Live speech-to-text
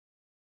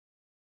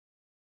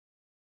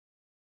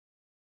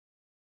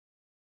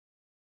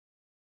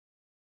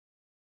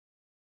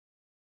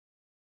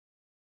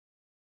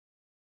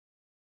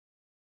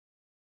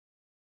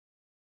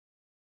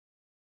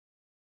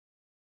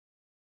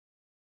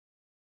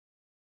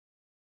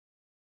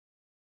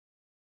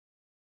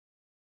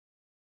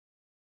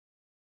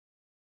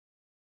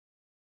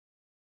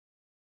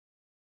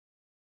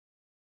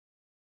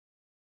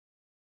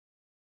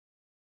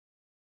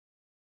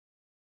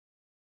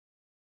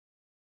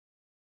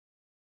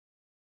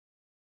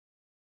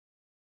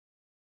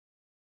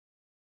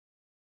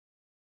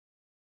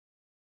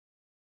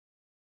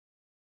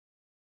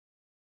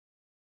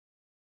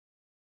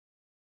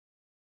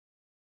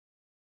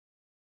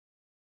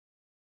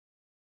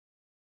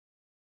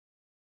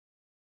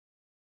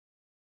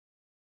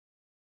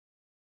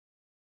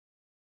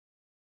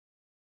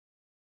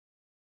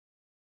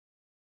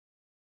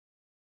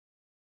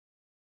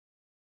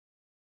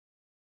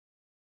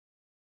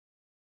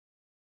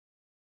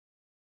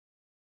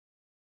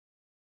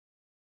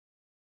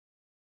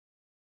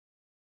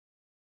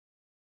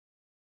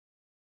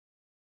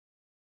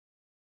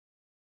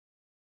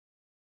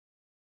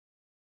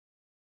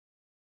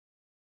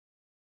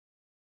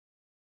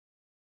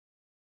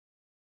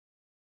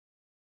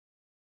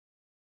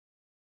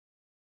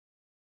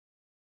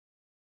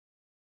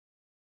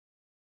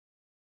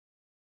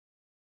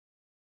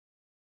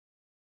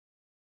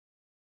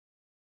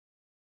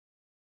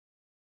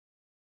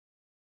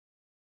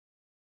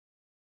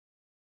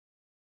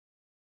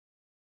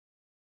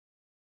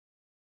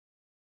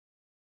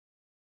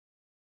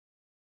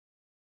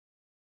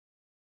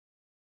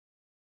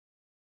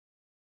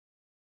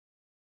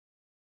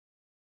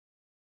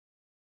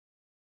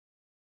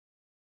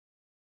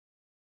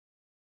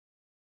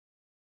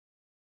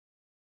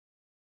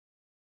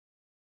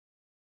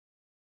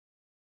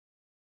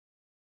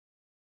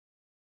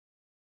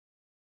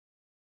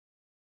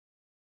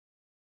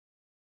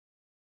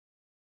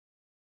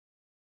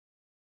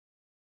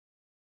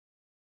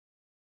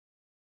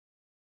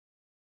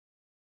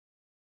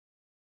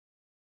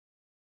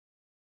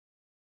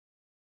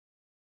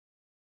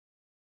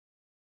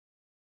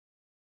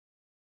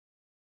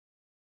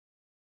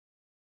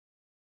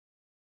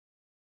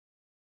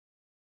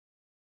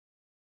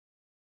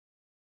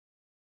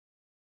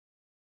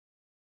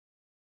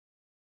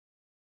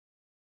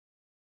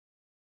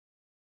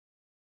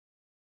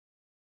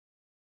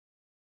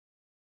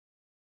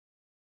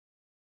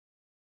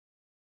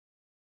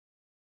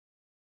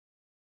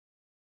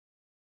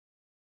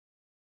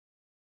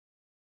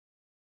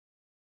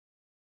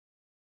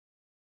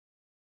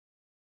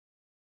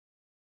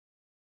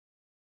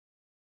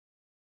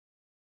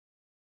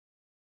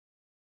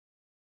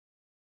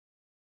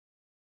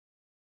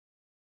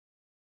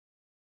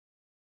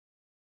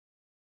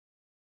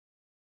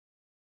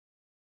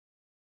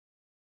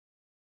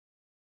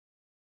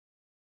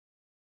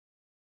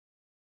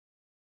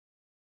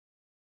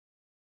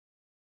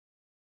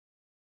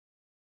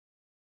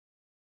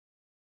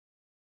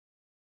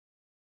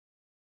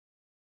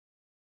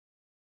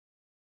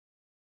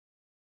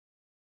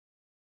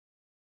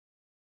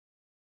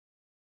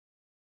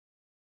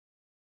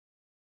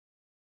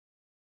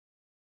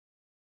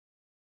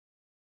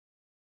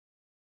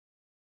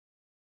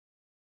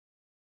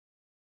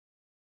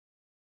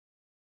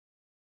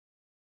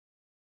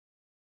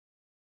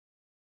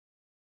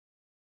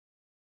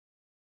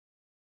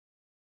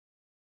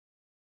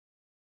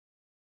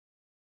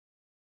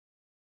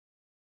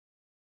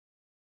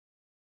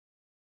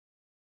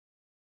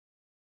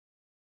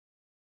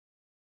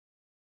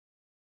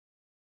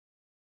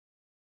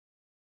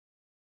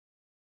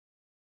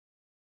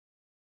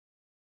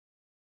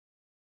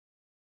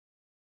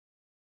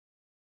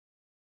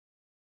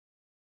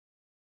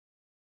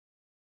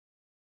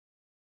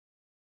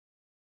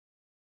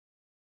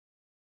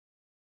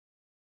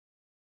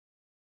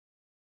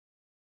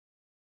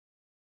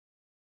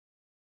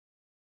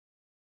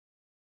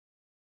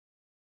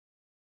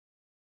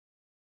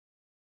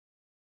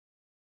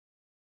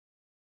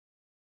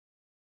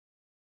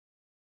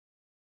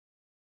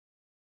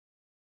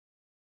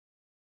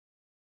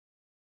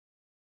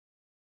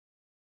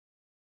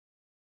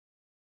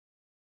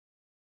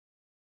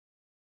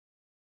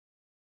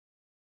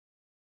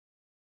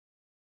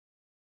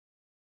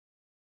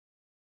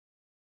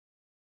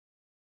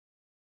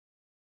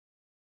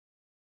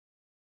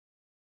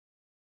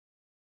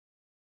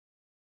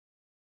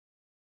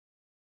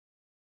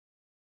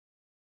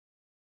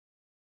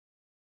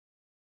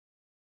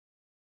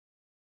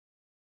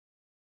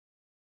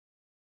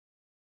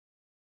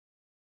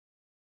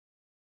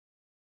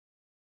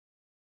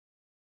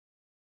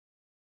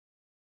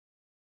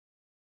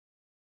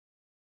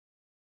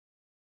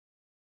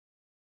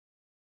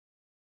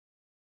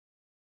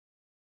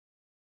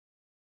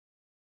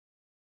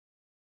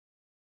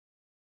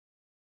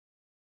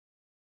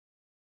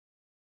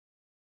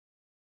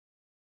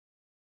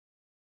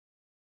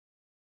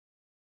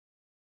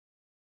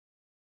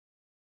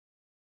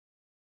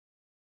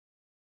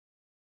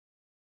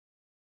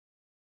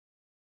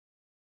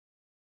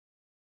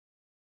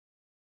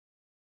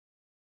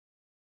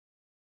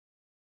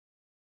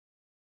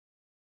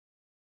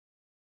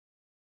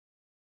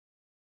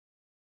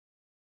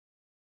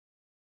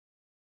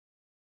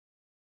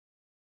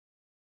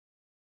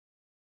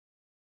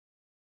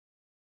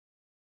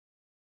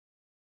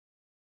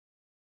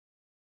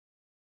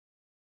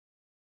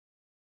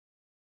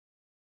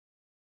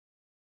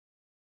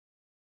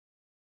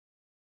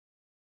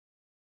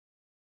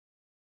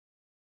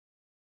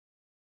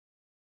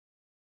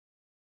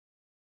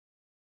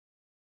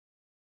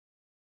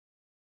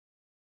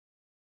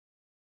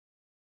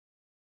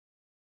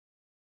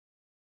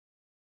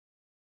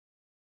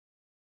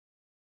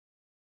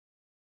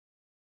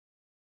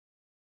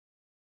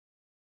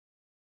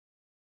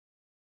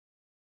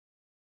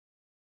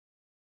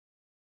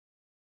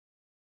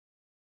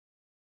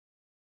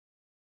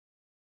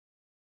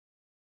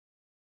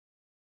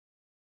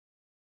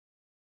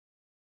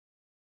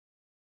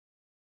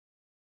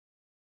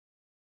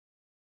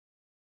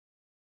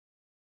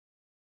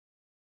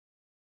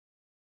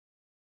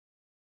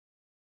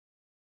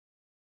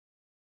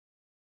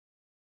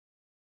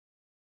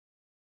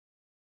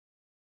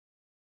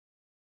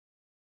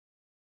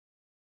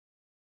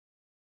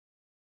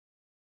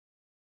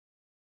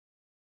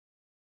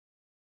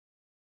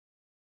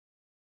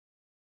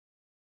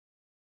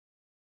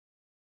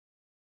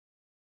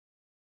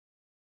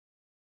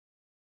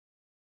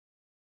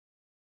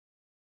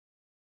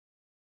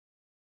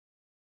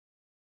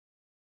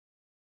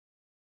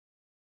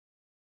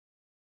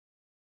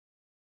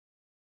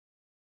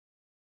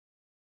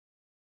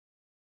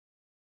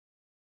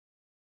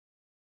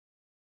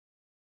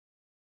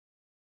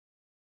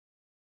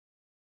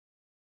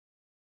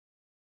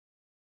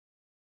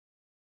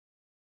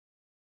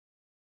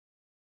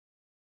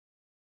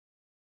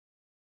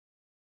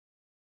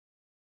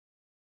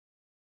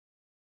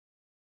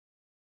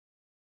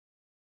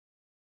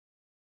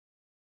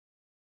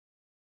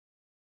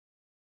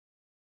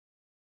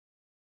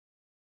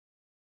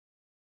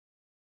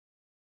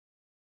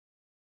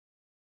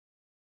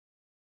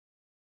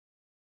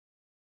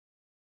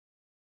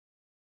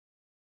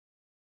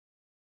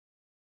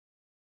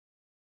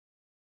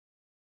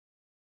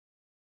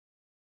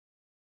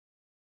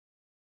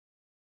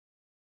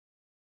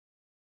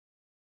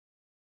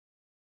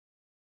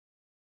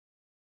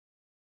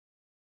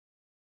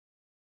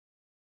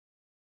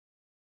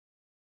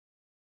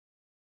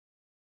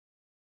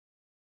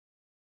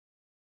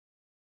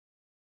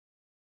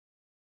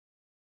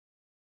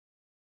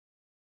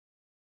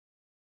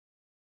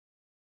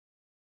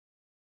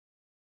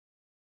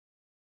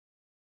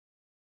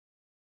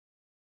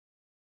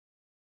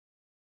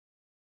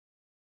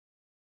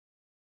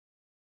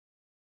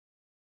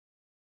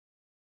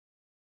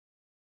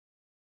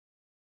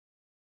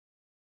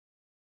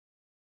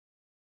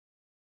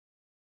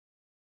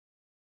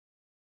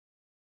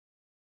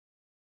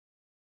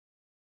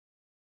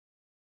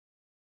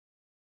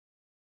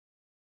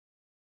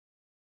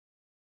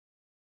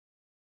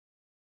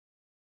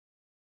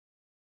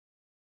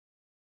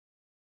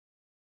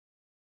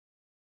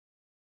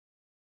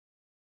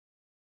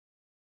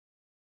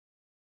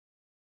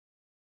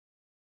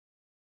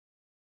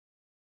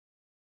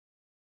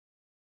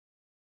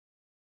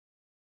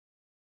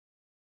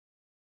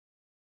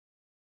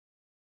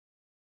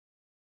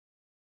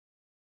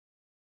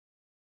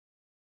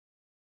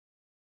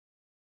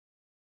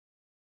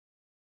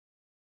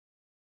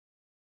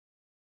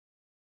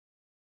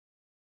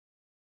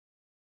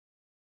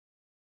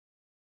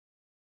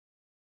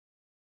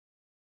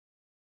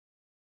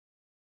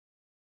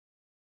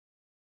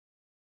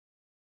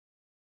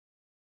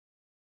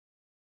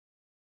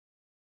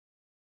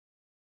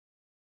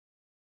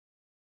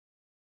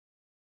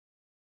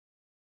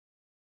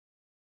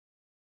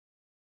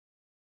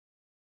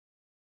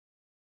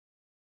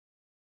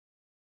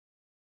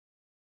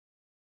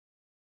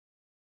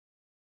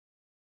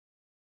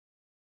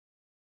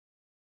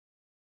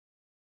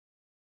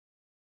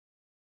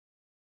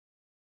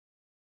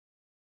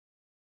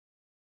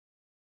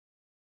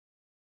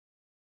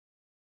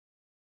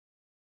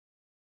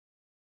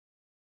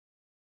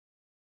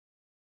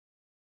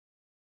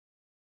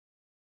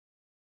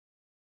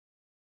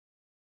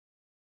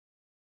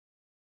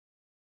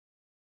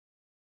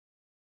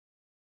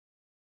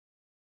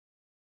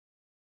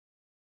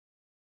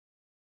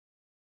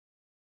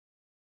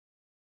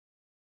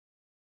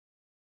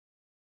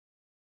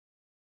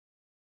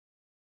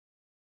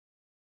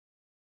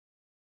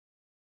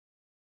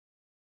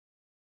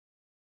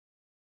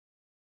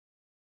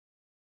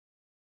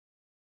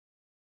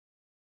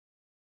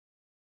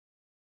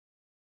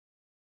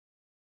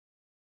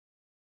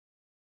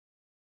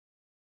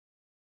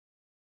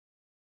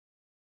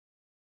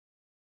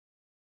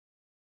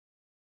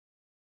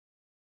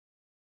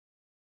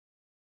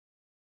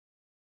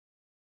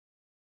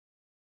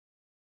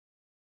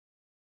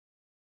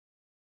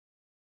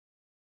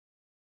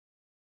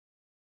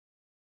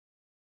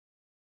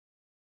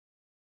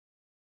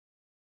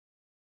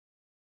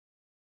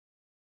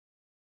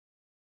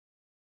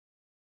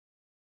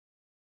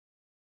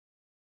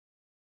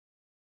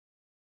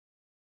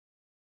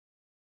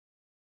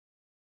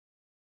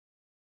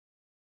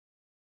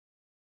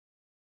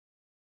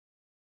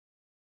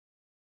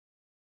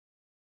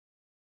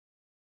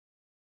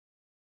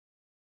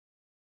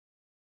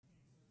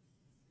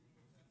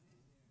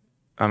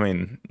I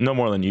mean, no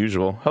more than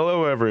usual.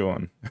 Hello,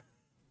 everyone. I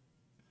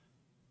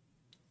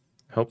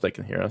hope they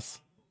can hear us.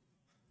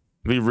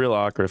 It'd be real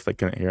awkward if they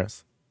couldn't hear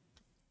us.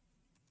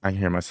 I can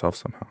hear myself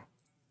somehow.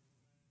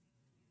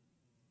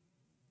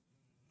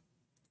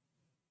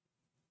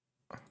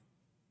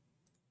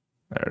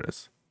 There it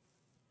is.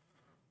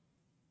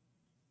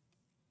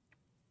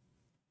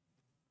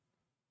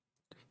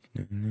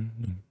 So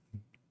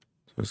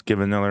let's give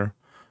another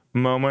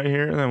moment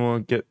here and then we'll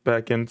get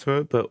back into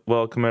it. But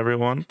welcome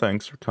everyone.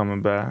 Thanks for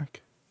coming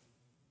back.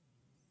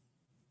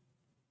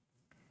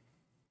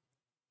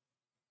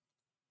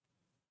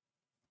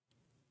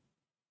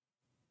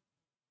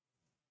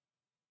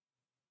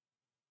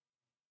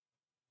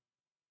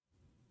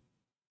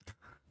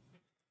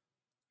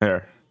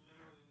 There.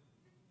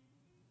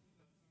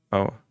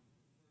 Oh.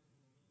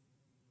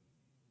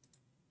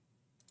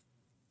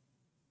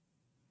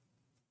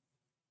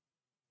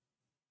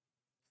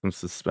 Some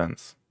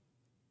suspense.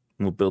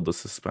 We'll build the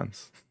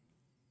suspense.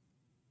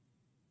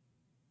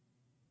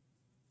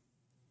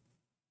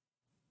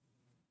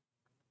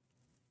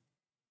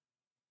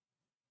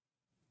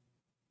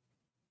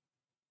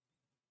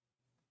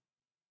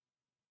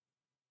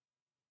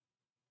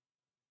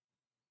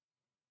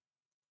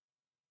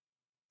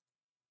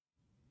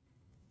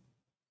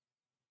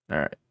 All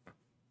right.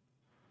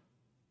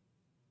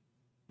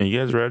 Are you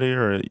guys ready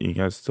or are you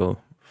guys still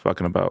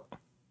fucking about?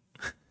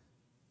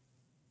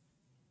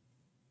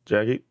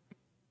 Jackie,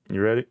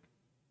 you ready?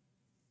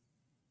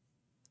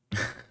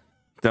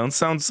 Don't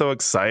sound so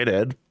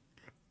excited.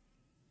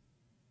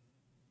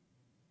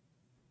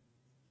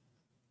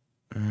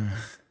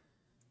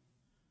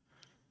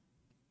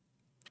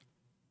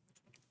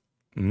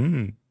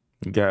 You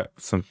got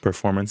some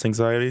performance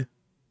anxiety?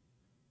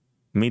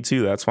 Me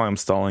too. That's why I'm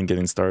stalling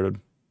getting started.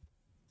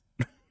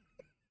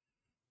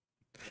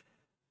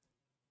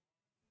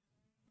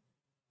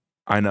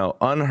 I know.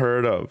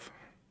 Unheard of.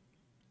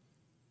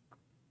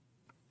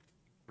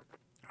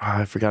 Oh,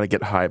 I forgot to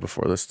get high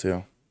before this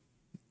too.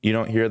 You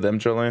don't hear them,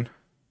 Jolene?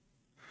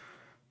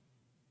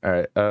 All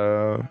right.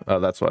 Oh,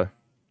 that's why.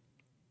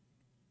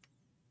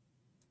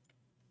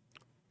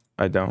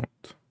 I don't.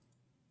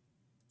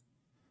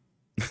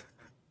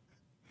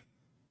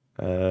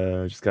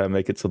 Just gotta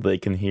make it so they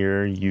can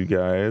hear you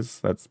guys.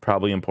 That's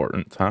probably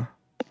important, huh?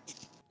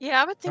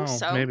 Yeah, I would think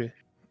so. Maybe.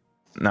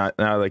 Now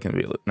they can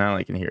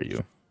hear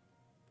you.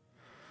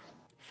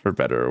 For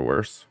better or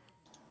worse.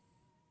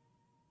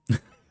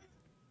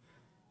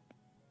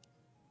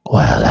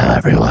 Well, hello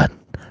everyone.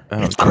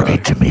 It's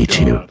great to meet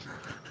you. All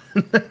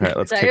right,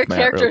 let's Is that kick your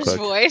Matt real character's quick.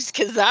 voice?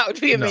 Because that would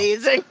be No.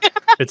 amazing.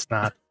 It's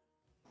not.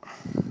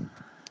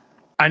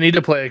 I need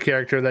to play a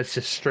character that's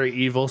just straight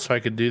evil so I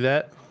could do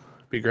that.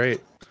 Be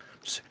great.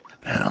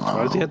 Hello.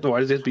 Why does he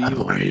have to be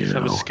evil? How are He just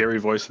have a you? scary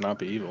voice and not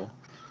be evil.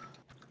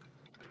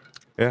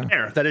 Yeah.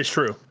 There, that is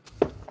true.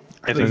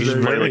 I think he's This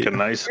is playing really- like a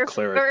nice Or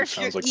cleric who if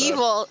you're sounds like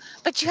evil,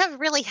 but you have a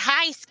really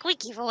high,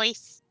 squeaky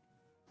voice.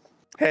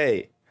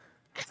 Hey,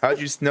 how'd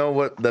you know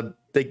what the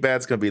big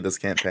bad's gonna be this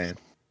campaign?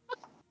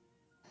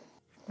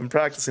 I'm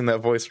practicing that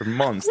voice for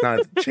months, now I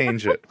have to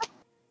change it.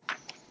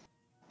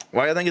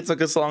 Why do you think it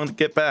took us so long to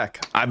get back?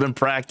 I've been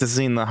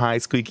practicing the high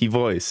squeaky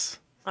voice.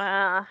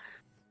 Well,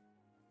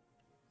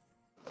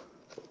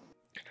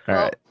 All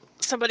right.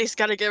 somebody's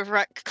got to give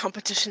Rec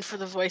competition for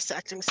the voice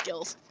acting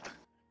skills.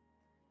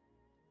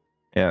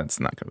 Yeah, it's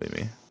not gonna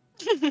be me.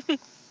 All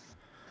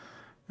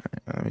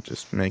right, let me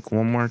just make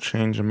one more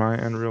change on my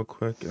end real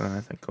quick, and I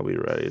think I'll be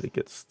ready to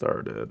get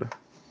started.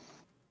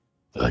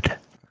 Good.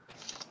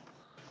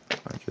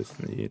 I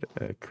just need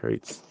a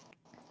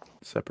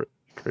separate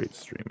crate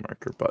stream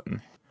marker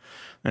button.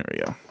 There we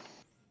go.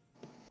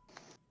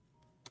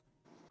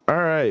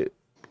 All right.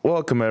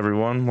 Welcome,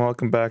 everyone.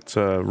 Welcome back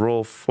to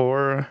Roll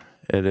 4.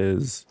 It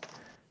is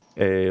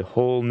a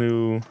whole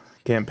new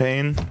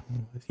campaign.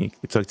 We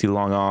took too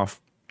long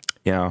off.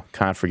 You know,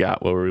 kind of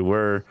forgot where we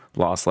were.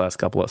 Lost last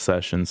couple of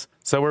sessions.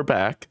 So we're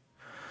back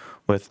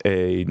with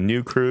a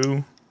new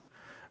crew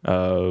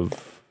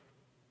of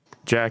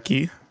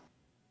Jackie,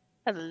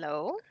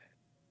 Hello.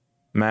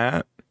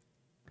 Matt,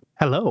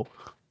 Hello.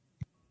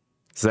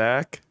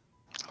 Zach,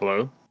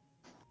 Hello?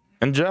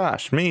 and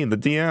Josh, me, the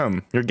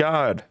DM, your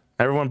god.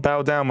 Everyone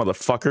bow down,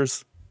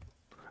 motherfuckers.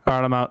 All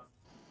right, I'm out.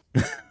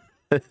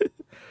 But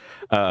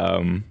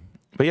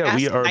yeah,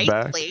 we Ask are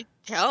back. nicely.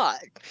 God.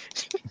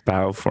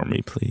 Bow for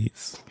me,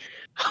 please.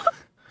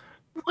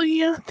 Well,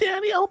 yeah,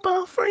 Daddy, I'll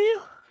bow for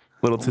you.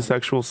 Little too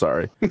sexual,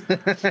 sorry.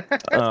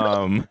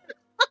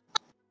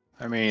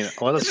 I mean,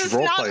 let This us is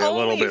not roleplay a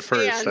little bit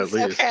first, OnlyFans, at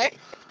least. Okay.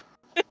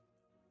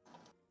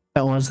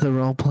 That was the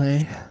role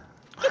play.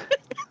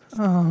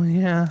 Oh,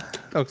 yeah.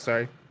 Oh,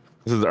 sorry.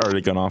 This has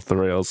already gone off the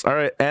rails. All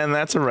right, and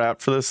that's a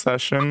wrap for this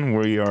session.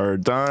 We are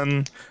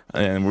done,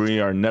 and we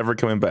are never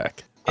coming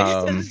back.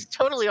 This is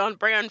totally on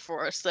brand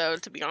for us, though,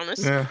 to be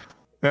honest. Yeah,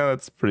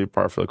 that's pretty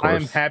par for the course. I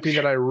am happy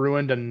that I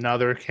ruined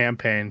another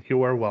campaign.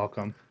 You are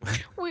welcome.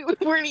 We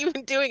weren't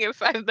even doing it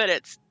 5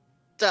 minutes.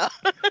 Duh.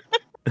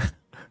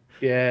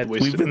 Yeah,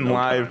 We've been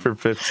live for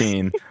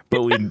 15,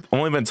 but we've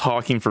only been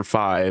talking for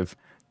 5.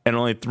 and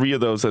only 3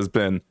 of those has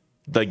been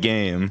the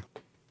game,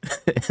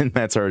 and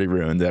that's already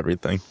ruined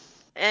everything.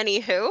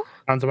 Anywho.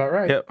 Sounds about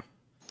right. Yep.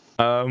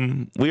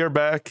 We are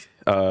back.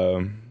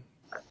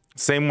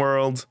 Same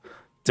world,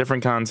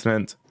 different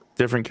continent,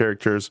 different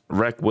characters.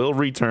 Rec will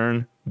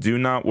return. Do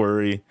not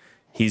worry.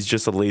 He's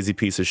just a lazy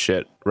piece of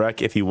shit.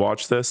 Rec, if you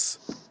watch this,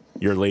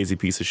 you're a lazy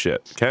piece of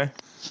shit. Okay?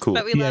 Cool.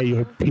 But we Yeah, love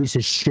you're a him. piece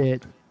of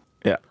shit.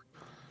 Yeah.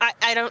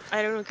 I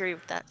don't agree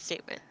with that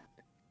statement.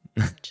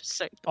 Just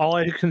so All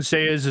I can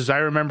say is I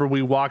remember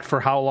we walked for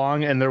how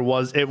long, and it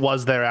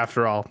was there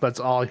after all. That's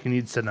all he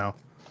needs to know.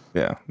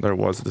 Yeah, there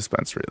was a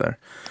dispensary there.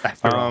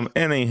 After all.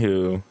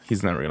 Anywho,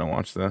 he's never gonna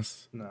watch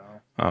this. No.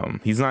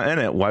 He's not in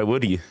it. Why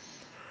would he?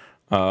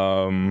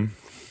 I'm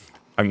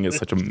gonna get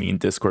such a mean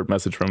Discord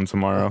message from him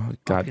tomorrow.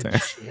 God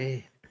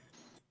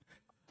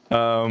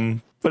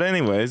damn. But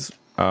anyways,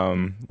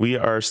 we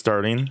are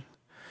starting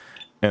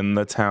in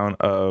the town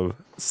of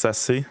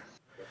Sessi.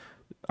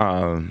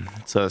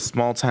 It's a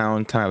small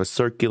town, kind of a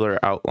circular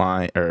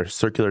outline or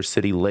circular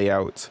city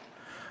layout,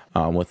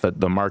 with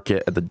the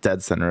market at the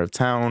dead center of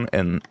town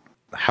and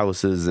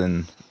houses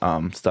and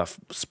stuff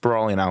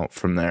sprawling out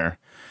from there.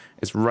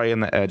 It's right on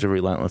the edge of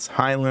Relentless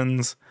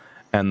Highlands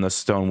and the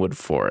Stonewood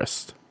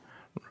Forest.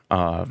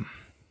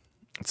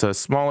 It's a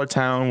smaller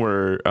town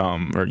where,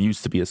 or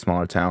used to be a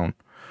smaller town,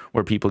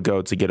 where people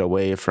go to get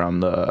away from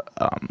the,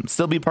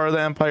 still be part of the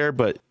Empire,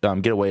 but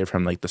get away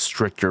from like the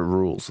stricter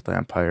rules of the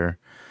Empire.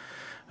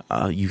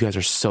 You guys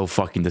are so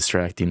fucking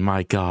distracting.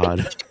 My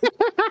God.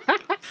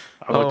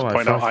 I'd like to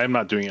point out I am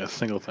not doing a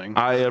single thing.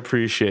 I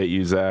appreciate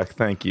you, Zach.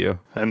 Thank you.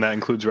 And that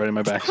includes writing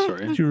my backstory.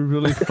 Did you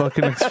really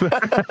fucking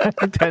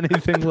expect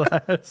anything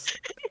less?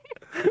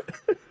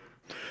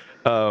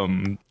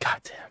 God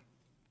damn.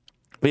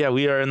 But yeah,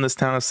 we are in this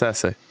town of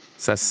Sessi.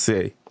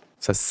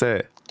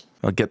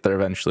 I'll get there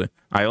eventually.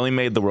 I only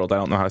made the world. I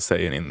don't know how to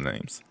say any of the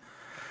names.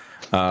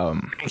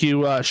 Thank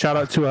you. Shout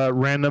out to a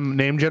random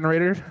name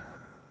generator.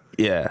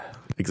 Yeah,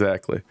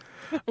 exactly.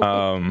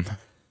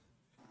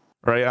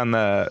 Right on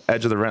the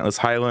edge of the Relentless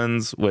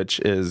Highlands, which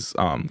is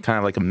kind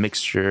of like a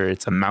mixture.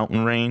 It's a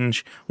mountain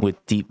range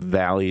with deep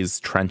valleys,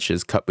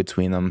 trenches cut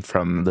between them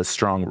from the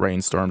strong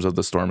rainstorms of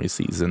the stormy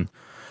season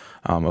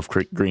of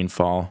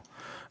Greenfall.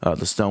 The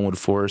Stonewood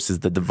Forest is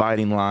the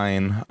dividing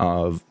line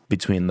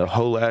between the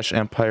Holash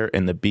Empire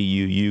and the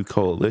BUU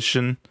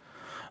coalition.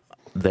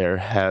 They've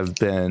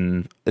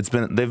been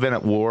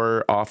at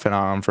war off and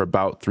on for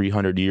about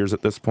 300 years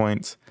at this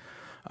point.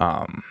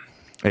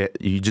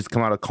 You just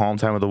come out of calm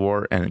time of the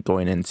war and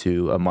going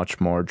into a much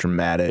more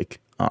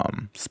dramatic,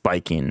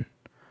 spiking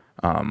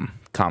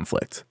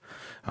conflict.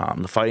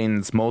 The fighting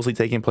is mostly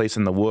taking place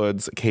in the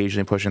woods,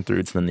 occasionally pushing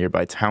through to the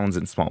nearby towns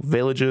and small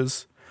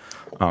villages.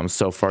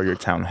 So far, your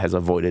town has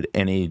avoided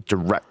any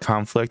direct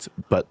conflict,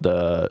 but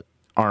the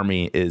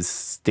army is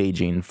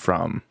staging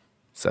from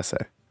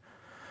Sessi.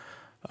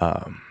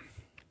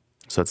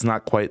 So it's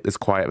not quite as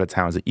quiet of a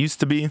town as it used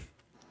to be.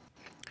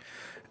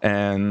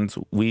 And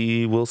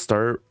we will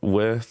start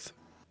with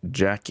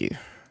Jackie.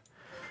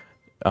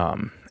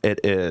 It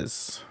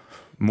is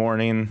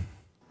morning.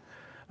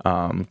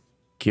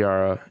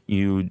 Kiara,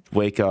 you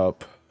wake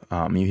up.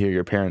 You hear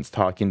your parents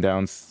talking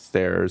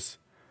downstairs.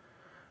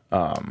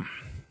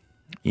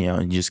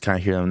 You just kind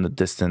of hear them in the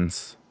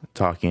distance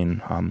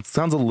talking.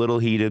 Sounds a little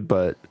heated,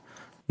 but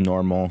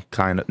normal,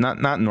 kind of.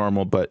 Not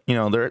normal, but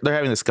they're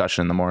having a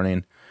discussion in the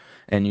morning,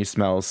 and you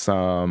smell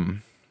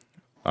some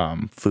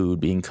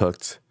food being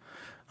cooked.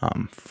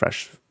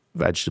 Fresh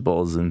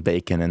vegetables and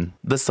bacon and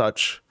the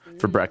such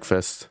for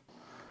breakfast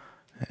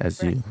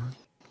as you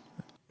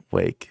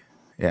wake.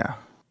 Yeah.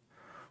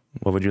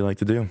 What would you like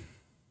to do?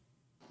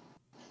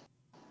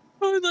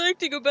 I would like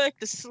to go back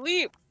to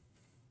sleep,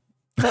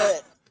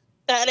 but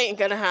that ain't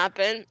gonna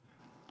happen.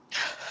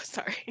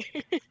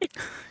 Sorry.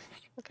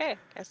 Okay,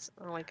 guess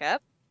I'll wake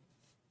up.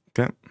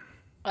 Okay.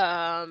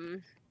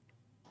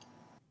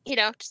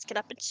 Just get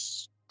up and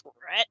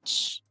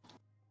stretch.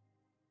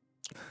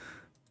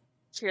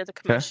 Hear the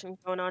commotion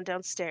going on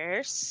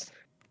downstairs,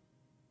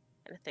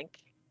 and I think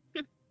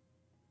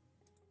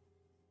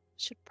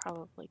should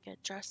probably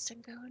get dressed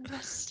and go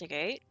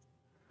investigate.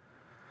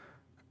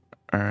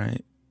 All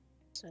right.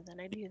 So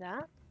then I do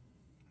that.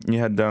 You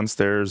head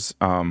downstairs.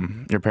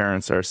 Your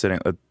parents are sitting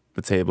at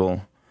the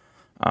table.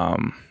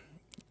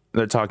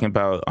 They're talking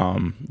about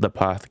the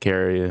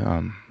apothecary.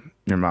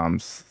 Your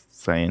mom's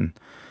saying,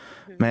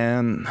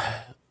 "Man,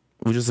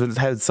 we just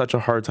had such a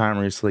hard time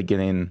recently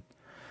getting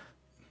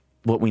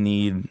what we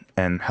need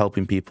and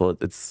helping people.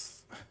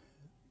 It's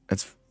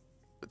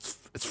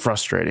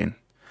frustrating."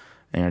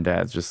 And your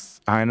dad's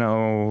just, "I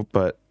know,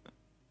 but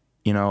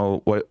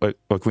what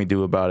can we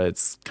do about it?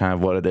 It's kind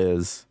of what it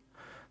is.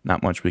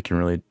 Not much we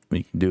can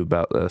do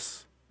about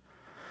this."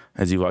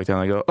 As you walk down,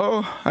 I go,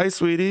 "Oh, hi,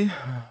 sweetie.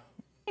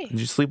 Hey. Did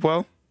you sleep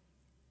well?"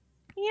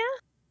 Yeah,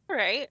 all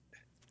right.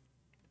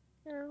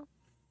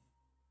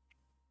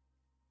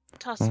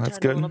 Tossed Well, and that's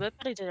turned a good. little bit,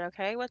 but I did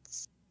okay.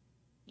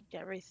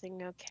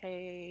 Everything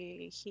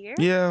okay here?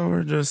 Yeah,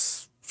 we're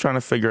just trying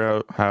to figure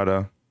out how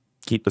to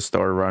keep the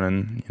store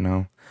running,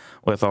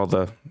 with all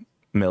the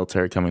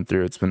military coming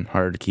through, it's been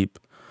hard to keep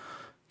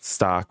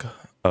stock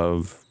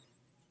of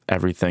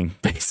everything,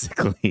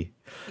 basically.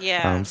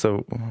 Yeah.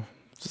 So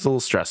it's a little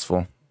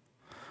stressful.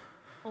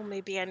 Well,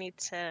 maybe I need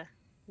to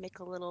make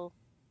a little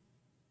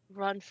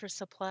run for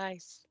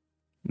supplies.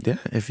 Yeah,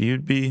 if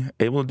you'd be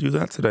able to do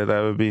that today,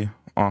 that would be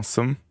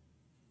awesome.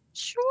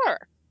 Sure.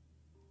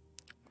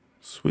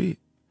 Sweet.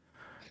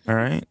 All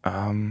right.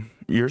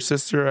 Your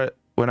sister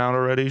went out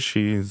already.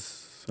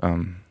 She's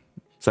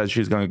said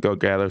she's going to go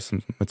gather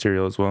some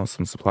material as well,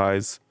 some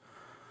supplies.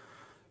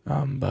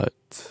 But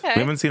Okay. we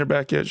haven't seen her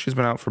back yet. She's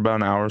been out for about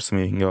an hour, so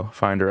we can go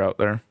find her out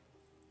there,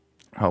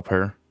 help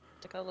her.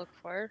 To go look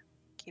for her.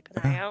 Keep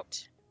an eye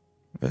out.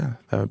 Yeah,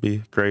 that would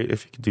be great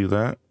if you could do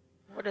that.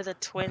 What are the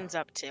twins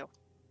up to?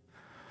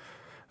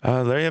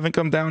 They haven't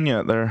come down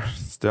yet. They're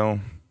still,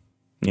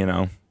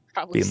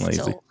 Probably being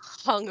lazy. still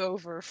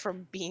hungover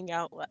from being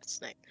out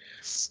last night.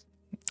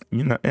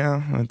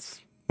 Yeah,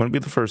 that's wouldn't be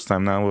the first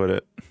time now, would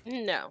it?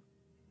 No.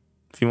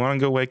 If you want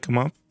to go wake them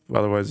up,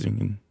 otherwise you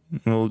can.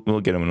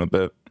 We'll get them in a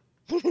bit.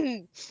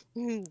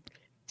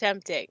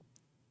 Tempting.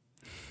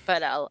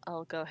 But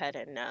I'll go ahead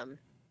and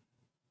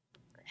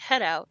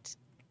head out.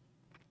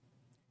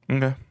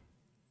 Okay.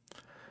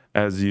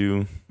 As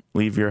you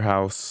leave your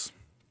house,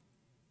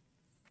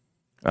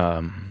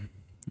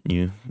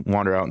 you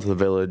wander out into the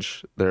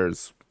village.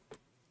 There's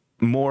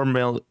more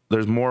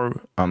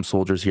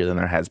soldiers here than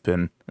there has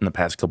been in the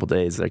past couple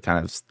days. They're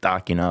kind of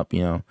stocking up,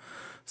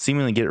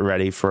 seemingly get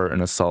ready for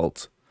an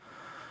assault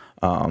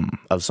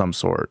of some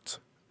sort.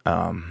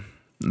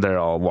 They're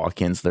all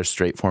walk-ins. They're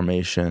straight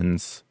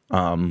formations.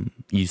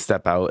 You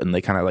step out and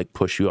they kind of like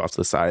push you off to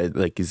the side,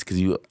 like because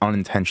you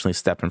unintentionally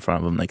step in front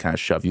of them. They kind of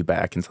shove you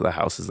back into the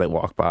house as they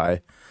walk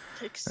by,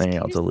 and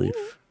you're able to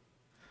leave.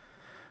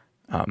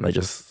 They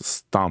just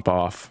stomp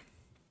off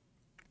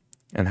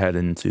and head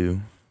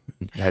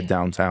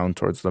downtown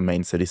towards the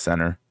main city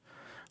center.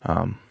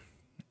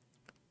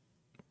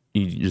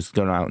 You just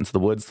going out into the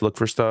woods to look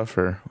for stuff,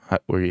 or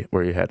where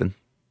are you heading?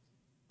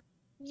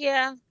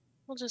 Yeah,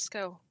 we'll just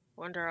go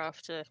wander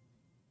off to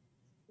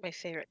my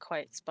favorite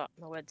quiet spot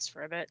in the woods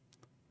for a bit.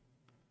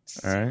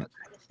 See All right. what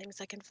kind of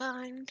things I can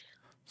find.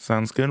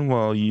 Sounds good.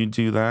 While you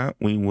do that,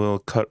 we will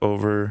cut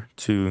over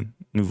to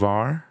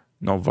Novar.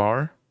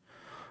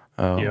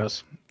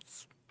 Yes.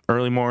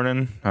 Early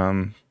morning,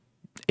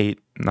 8,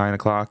 9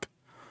 o'clock.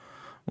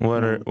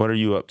 What are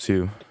you up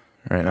to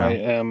right now? I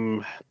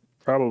am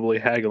probably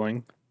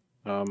haggling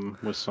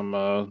with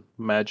some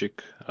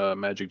magic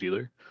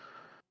dealer.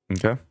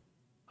 Okay.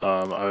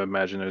 I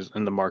imagine there's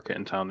in the market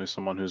in town. There's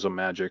someone who's a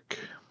magic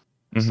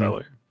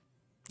seller.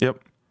 Yep.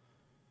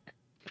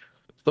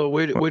 So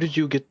where did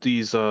you get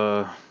these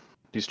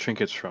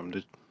trinkets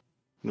from?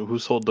 Who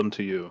sold them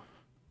to you?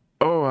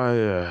 Oh,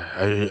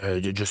 I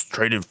just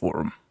traded for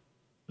them.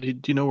 Do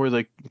you know where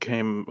they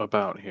came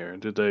about here?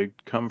 Did they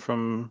come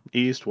from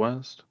east,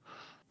 west?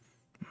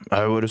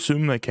 I would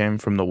assume they came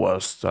from the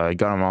west. I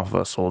got them off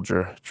of a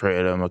soldier.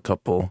 Traded him a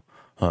couple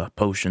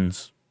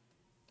potions.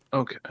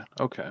 Okay.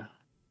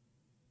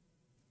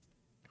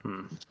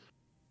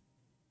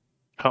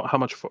 How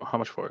much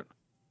for it?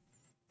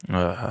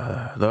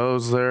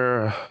 Those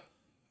there,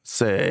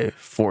 say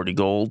 40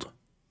 gold.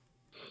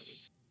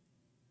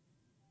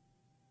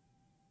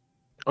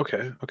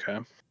 Okay.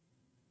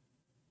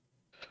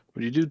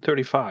 Would you do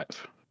 35?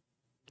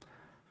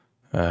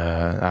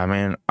 I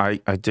mean, I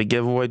did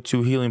give away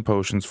 2 healing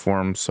potions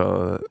for him,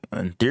 so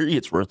in theory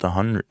it's worth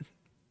 100.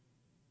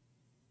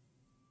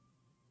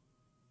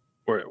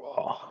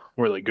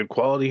 Were they good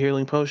quality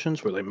healing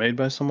potions? Were they made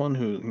by someone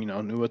who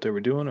knew what they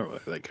were doing, or were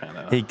they kind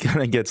of? He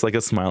kind of gets like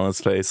a smile on his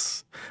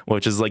face,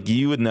 which is like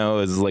you would know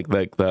is like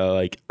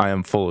the I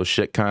am full of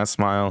shit kind of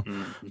smile,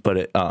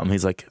 but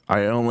he's like,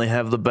 I only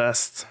have the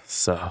best,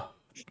 so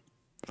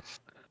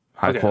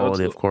high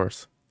quality, of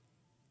course.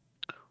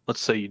 Let's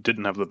say you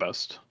didn't have the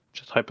best.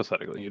 Just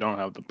hypothetically, you don't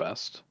have the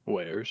best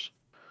wares,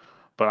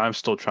 but I'm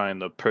still trying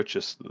to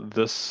purchase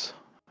this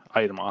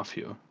item off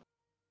you.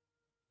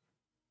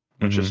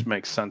 It just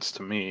makes sense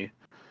to me.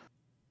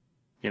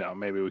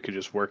 Maybe we could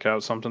just work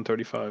out something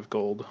 35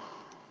 gold.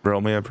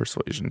 Roll me a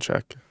persuasion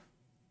check.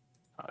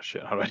 Oh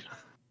shit, how do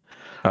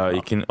I?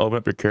 You can open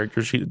up your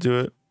character sheet to do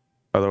it.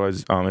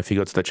 Otherwise, if you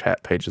go to the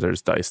chat page,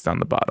 there's dice down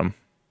the bottom.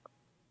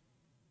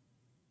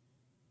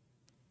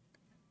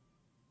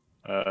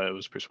 It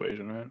was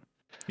persuasion, right?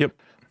 Yep.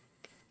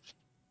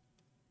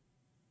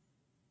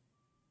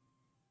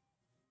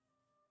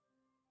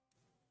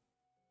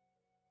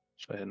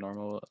 Should I hit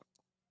normal?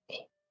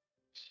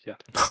 Yeah.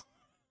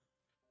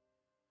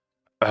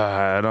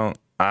 I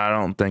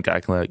don't think I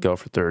can let it go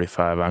for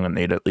 35. I'm gonna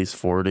need at least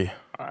 40.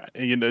 All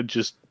right,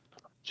 just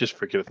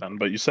forget it then.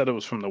 But you said it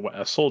was from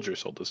a soldier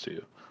sold this to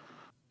you.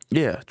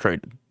 Yeah,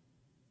 traded.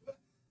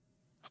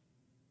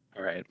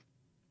 All right,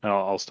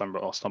 I'll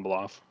stumble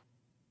off.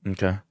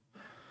 Okay.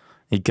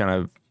 He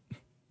kind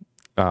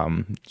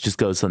of just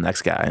goes to the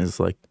next guy and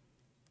is like,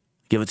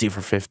 give it to you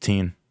for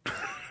 15.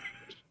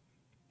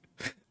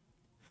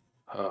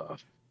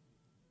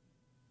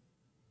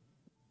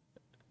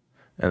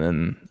 And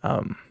then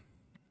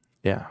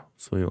Yeah,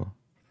 so we'll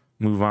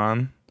move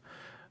on.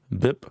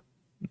 Bip,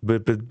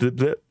 bip, bip, bip,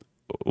 bip.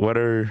 What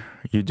are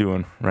you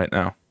doing right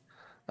now?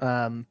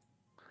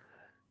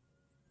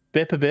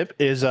 Bip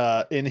is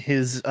in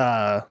his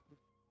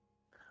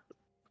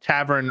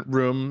tavern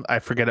room. I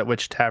forget at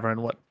which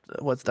tavern.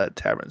 What's that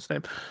tavern's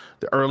name?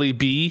 The Early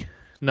Bee?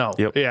 No.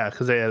 Yep. Yeah,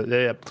 because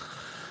they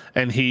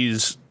and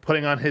he's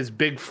putting on his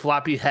big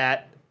floppy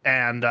hat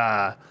and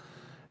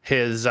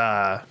his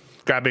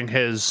grabbing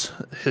his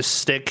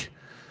stick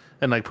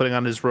and like putting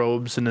on his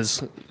robes and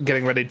is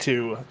getting ready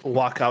to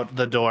walk out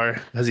the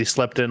door as he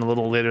slept in a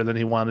little later than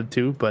he wanted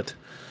to, but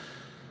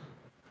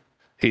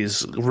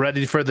he's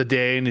ready for the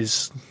day and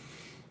he's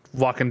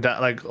walking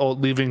down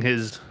leaving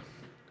his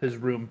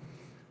room.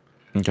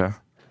 Okay.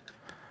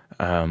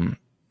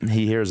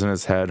 He hears in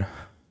his head,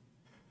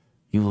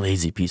 "You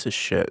lazy piece of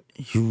shit.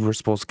 You were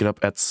supposed to get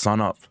up at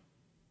sunup."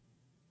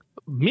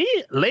 Me?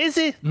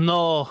 Lazy?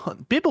 No.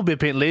 People be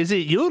ain't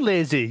lazy. You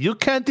lazy. You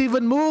can't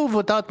even move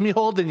without me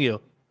holding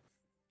you.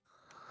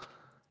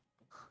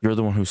 You're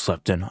the one who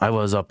slept in. I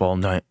was up all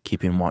night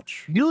keeping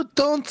watch. You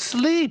don't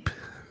sleep.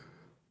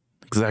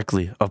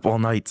 Exactly. Up all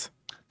night.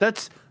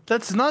 That's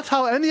not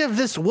how any of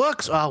this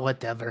works. Oh,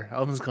 whatever.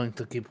 I was going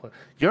to keep.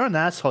 You're an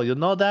asshole. You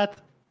know that?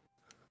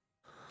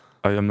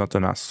 I am not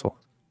an asshole.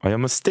 I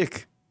am a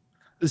stick.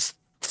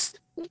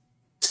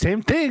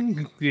 Same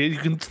thing. You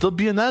can still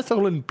be an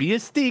asshole and be a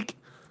stick.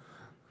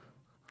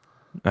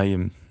 I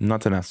am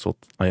not an asshole.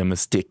 I am a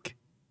stick.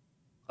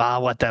 Ah,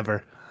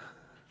 whatever.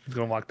 He's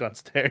gonna walk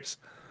downstairs.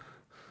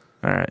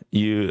 All right.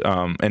 You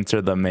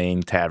enter the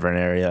main tavern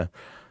area.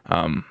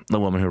 The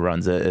woman who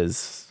runs it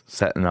is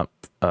setting up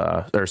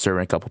or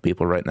serving a couple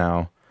people right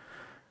now.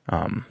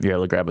 You're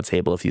able to grab a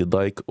table if you'd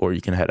like, or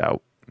you can head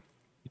out.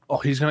 Oh,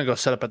 he's gonna go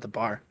set up at the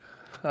bar.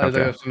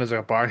 Okay. As soon as there's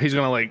a bar, he's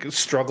gonna like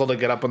struggle to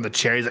get up on the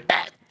chair. He's like,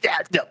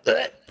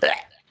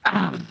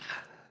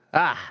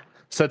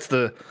 sets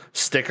the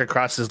stick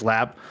across his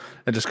lap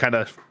and just kind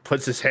of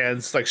puts his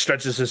hands, like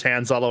stretches his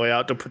hands all the way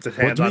out to put his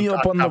hands Put me on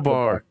up top on the of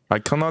bar. I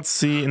cannot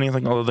see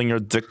anything other than your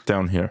dick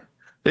down here.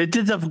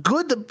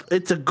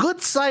 It's a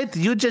good sight.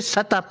 You just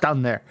shut up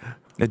down there.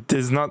 It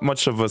is not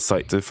much of a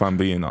sight, if I'm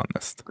being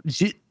honest.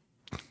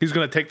 He's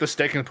gonna take the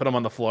stick and put him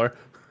on the floor.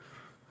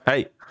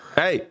 Hey,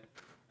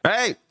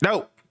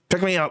 no,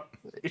 pick me up.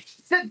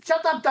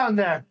 Shut up down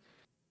there.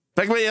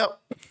 Pick me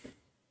up.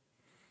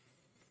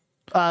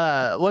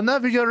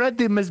 Whenever you're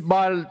ready, Miss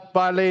Bar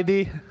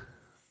Lady.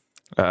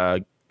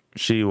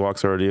 She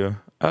walks over to you.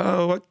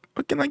 Oh,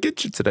 what can I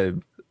get you today?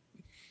 Do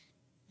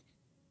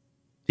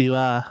you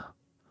have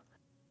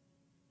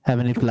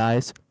any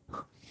flies?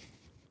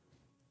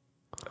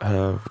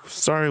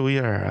 Sorry,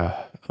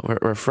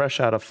 we're fresh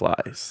out of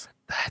flies.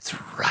 That's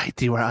right.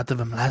 You were out of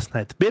them last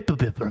night. Bip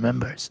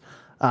remembers.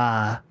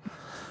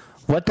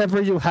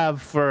 Whatever you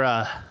have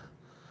for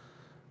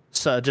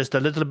so just a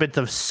little bit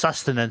of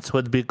sustenance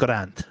would be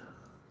grand.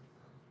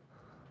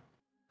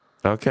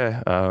 Okay.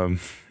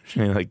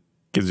 She like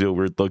gives you a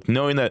weird look,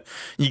 knowing that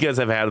you guys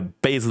have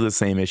had basically the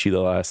same issue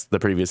the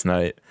previous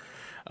night.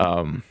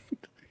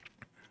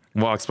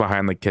 Walks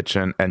behind the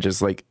kitchen and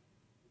just like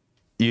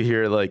you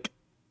hear like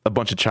a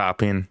bunch of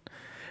chopping,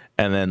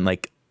 and then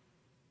like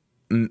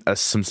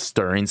some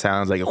stirring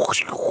sounds, like,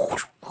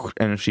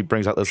 and she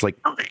brings out this like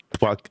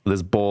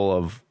this bowl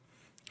of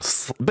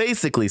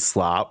basically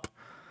slop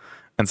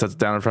and sets it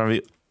down in front of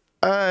you.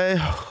 I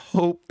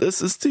hope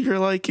this is to your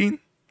liking.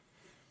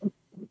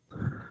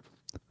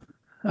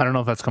 I don't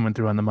know if that's coming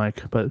through on the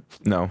mic, but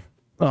No.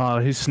 oh,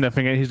 he's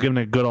sniffing it. He's giving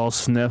it a good old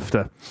sniff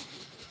to.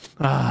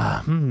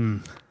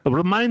 It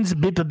reminds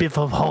Bip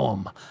of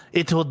home.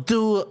 It will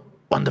do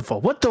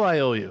wonderful. What do I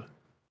owe you?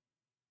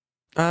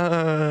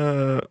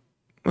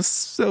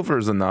 Silver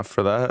is enough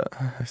for that,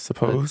 I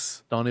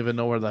suppose. Don't even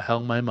know where the hell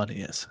my money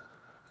is.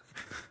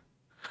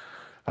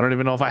 I don't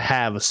even know if I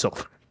have a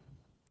silver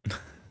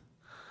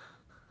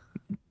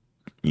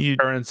You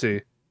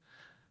currency.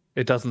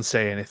 It doesn't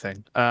say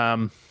anything.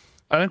 I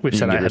think we You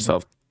said can I give had.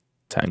 yourself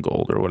 10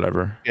 gold or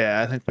whatever.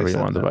 Yeah, I think we However you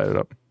said want to divide it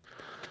up.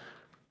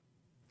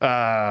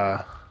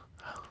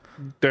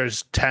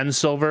 there's 10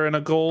 silver and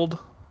a gold,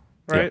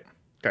 right?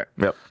 Okay.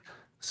 Yep.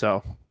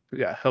 So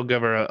yeah, he'll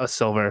give her a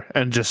silver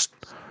and just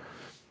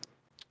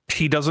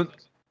he doesn't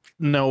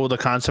know the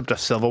concept of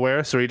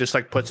silverware, so he just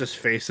like puts his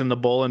face in the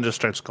bowl and just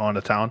starts going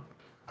to town.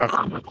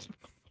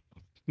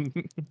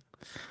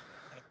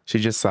 She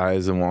just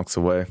sighs and walks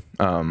away.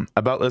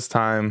 About this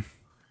time,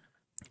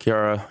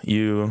 Kiara,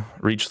 you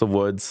reach the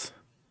woods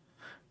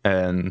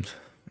and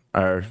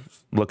are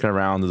looking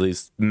around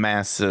these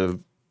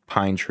massive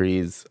pine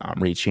trees,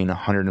 reaching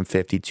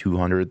 150,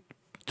 200,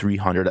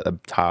 300 at the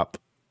top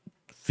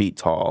feet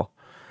tall.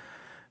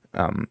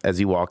 As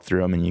you walk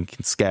through them and you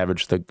can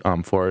scavenge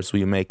the forest, will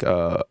you make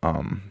a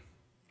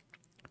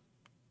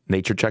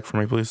nature check for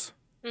me, please?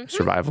 Mm-hmm.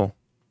 Survival.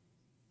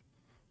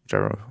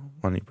 Whichever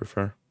one you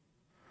prefer.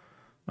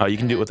 You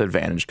can do it with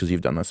advantage because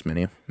you've done this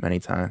many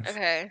times.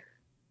 Okay.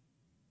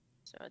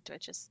 So do I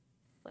just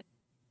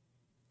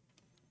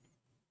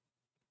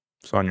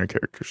It's on your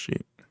character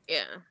sheet.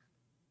 yeah.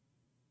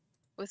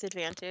 with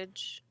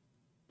advantage.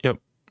 Yep.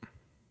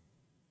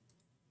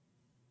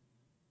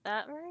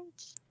 That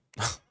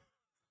right?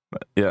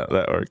 Yeah,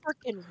 that worked.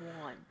 Freaking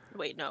 1.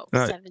 Wait, no.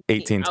 No, 17.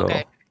 18 total.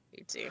 Okay.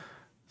 18.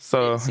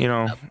 So, Didn't see you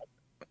know, that.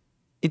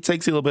 it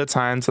takes you a little bit of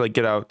time to like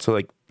get out to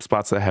like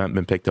spots that haven't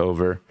been picked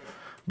over,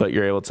 but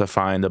you're able to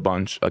find a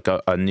bunch, like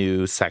a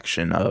new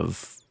section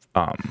of,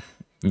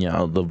 you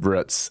know, the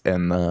roots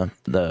and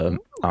the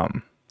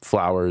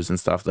flowers and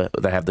stuff that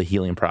have the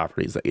healing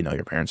properties that, you know,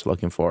 your parents are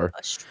looking for.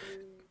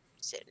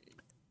 Mushrooms and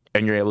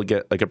And you're able to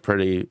get like a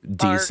pretty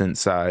decent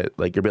size,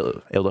 like you're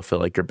able to fill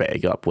like your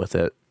bag up with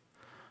it.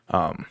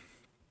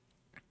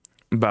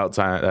 About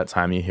that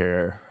time you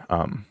hear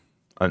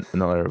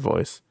another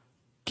voice.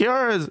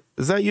 Kiara,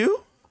 is that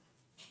you?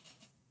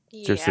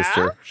 It's your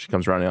sister. She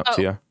comes running up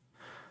to you.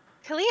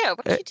 Kalia,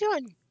 what are you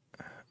doing?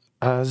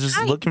 I was just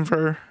Hi. looking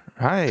for.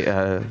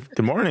 Hi,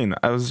 good morning.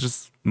 I was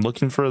just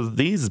looking for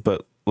these,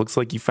 but looks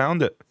like you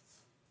found it.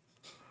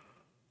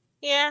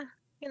 Yeah,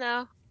 you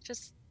know,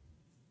 just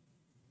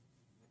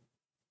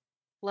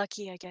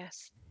lucky, I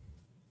guess.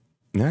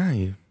 Yeah,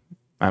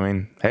 I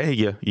mean, hey,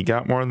 you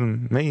got more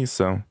than me,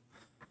 so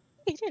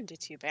You didn't do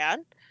too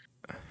bad.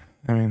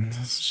 I mean,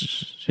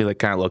 she like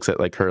kind of looks at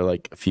like her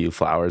like a few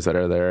flowers that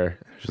are there.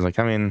 She's like,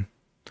 I mean,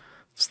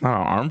 it's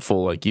not an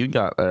armful like you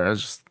got there.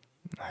 It's just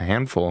a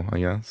handful, I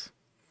guess.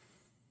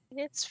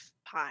 It's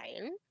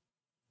fine.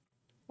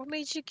 What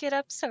made you get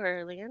up so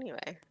early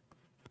anyway?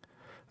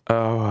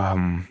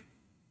 Oh,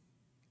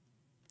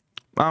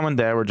 Mom and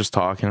Dad were just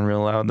talking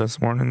real loud this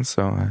morning,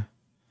 so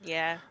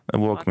Yeah. it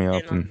woke me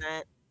walked up, in on and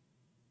that.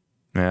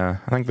 yeah,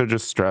 I think they're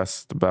just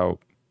stressed about,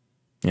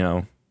 you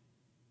know,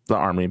 the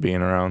army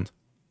being around.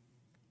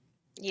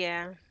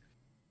 Yeah.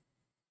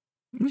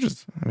 Which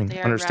is, I mean, They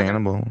are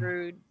understandable. rather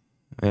rude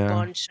Yeah,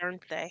 bunch,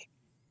 aren't they?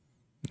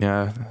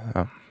 yeah.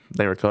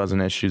 They were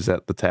causing issues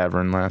at the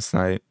tavern last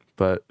night,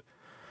 but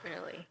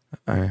Really.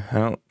 I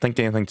don't think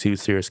anything too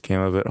serious came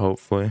of it.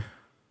 Hopefully,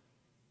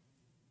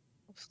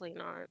 Hopefully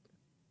not.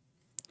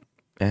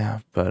 yeah.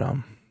 But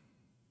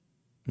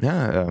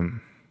yeah.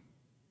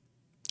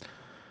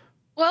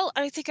 Well,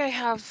 I think I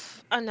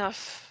have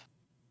enough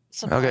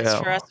supplies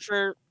Okay. for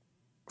us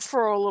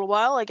for a little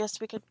while. I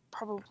guess we could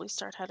probably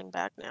start heading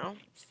back now.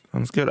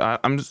 Sounds good.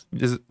 I'm just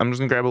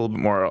gonna grab a little bit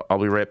more. I'll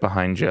be right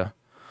behind you.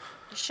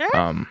 You sure?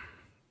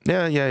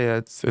 Yeah.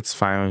 It's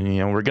fine. You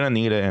know, we're gonna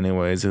need it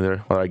anyways, either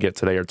whether I get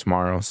today or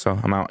tomorrow. So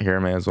I'm out here.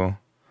 May as well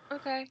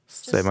Okay.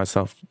 save Just,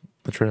 myself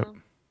the trip.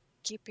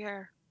 keep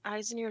your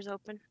eyes and ears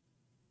open.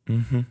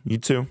 You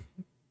too.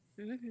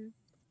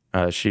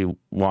 She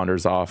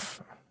wanders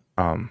off,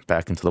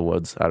 back into the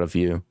woods, out of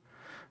view,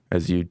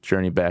 as you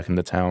journey back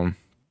into town.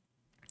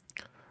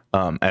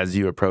 As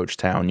you approach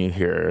town, you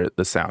hear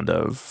the sound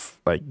of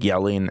like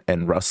yelling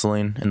and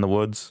rustling in the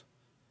woods.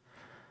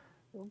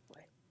 Oh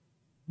boy.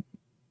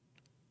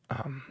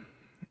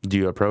 Do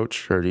you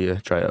approach or do you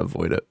try to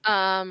avoid it?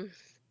 Yeah,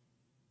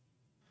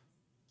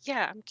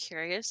 I'm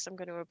curious. I'm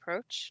going to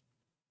approach.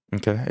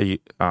 Okay. Are you,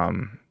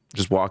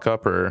 just walk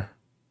up, or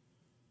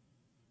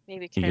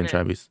Maybe you kind can try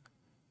to of be.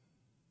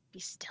 be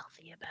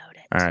stealthy about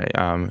it. All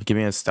right. Give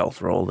me a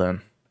stealth roll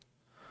then.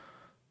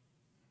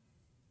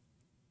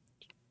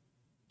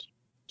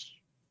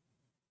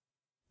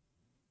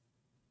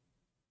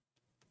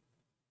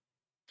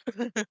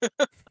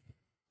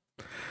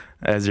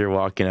 As you're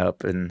walking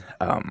up and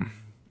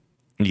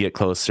you get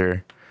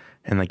closer,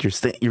 and like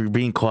you're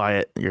being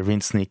quiet, you're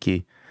being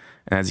sneaky,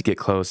 and as you get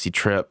close, you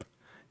trip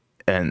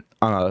and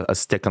on a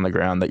stick on the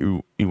ground that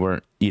you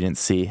didn't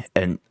see,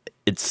 and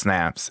it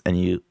snaps and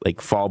you like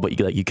fall, but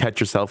you catch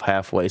yourself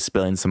halfway,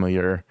 spilling some of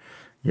your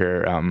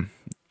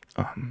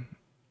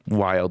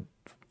wild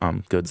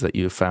goods that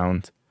you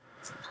found.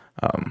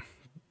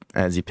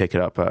 As you pick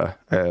it up,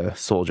 a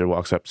soldier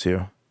walks up to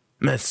you.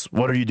 Miss,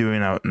 what are you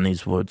doing out in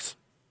these woods?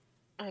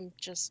 I'm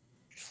just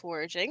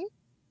foraging.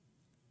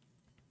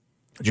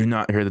 Did you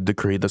not hear the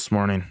decree this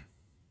morning?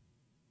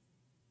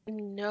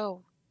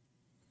 No.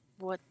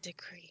 What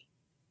decree?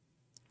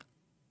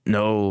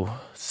 No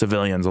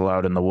civilians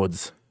allowed in the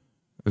woods.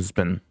 There's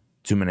been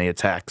too many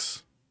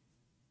attacks.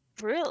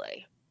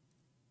 Really?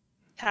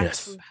 Attacks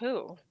Yes. from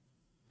who?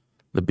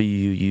 The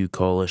BUU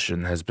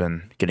coalition has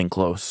been getting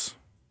close.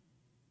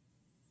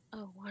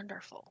 Oh,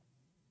 wonderful.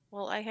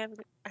 Well, I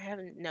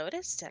haven't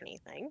noticed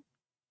anything.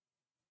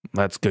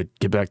 That's good.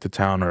 Get back to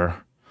town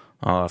or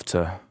I'll have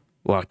to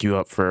lock you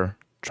up for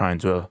trying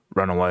to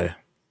run away.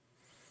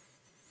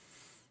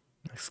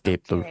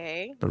 Escape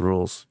Okay. the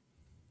rules.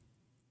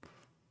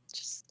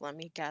 Just let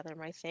me gather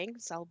my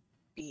things. I'll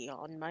be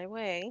on my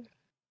way.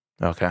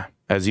 Okay.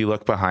 As you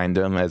look behind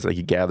him, as like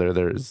you gather,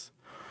 there's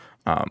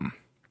a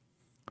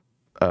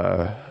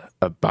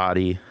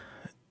body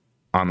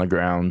on the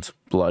ground,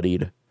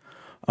 bloodied,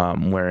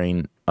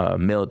 wearing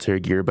military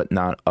gear, but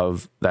not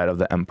of that of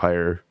the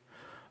Empire,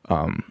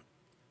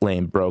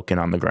 laying broken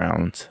on the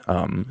ground,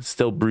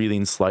 still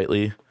breathing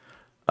slightly,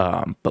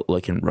 but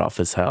looking rough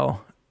as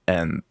hell.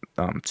 And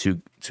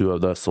two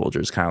of the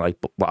soldiers kind of like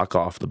block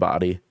off the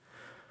body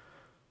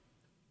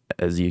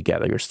as you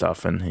gather your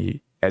stuff, and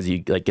as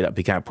you like get up,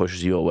 he kind of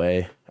pushes you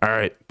away. All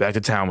right, back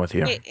to town with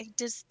you. Hey,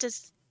 does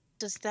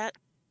that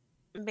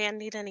man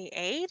need any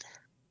aid?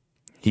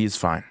 He's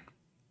fine.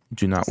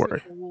 Do not Doesn't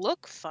worry.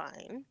 look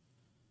fine.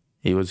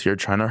 He was here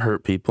trying to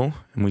hurt people,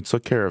 and we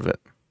took care of it.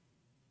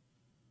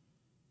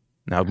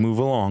 Now move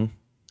along.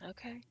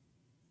 Okay.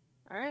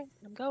 All right,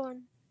 I'm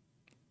going.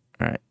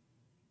 All right.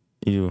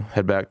 You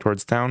head back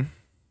towards town?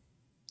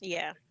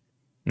 Yeah.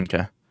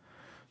 Okay.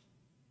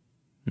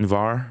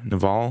 Naval?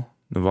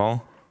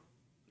 Nulvar.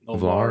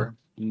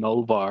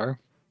 Nulvar.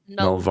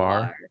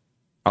 Nulvar.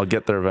 I'll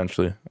get there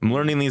eventually. I'm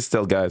learning these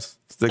still, guys.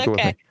 Stick with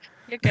me. Okay.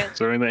 You're good.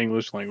 It's learning the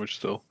English language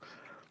still.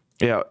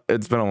 Yeah,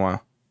 it's been a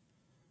while.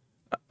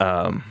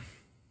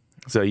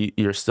 So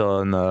you're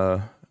still in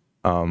the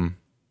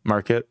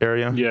market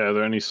area? Yeah, are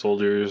there any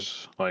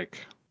soldiers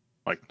like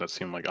that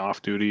seem like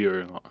off duty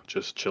or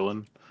just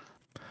chilling?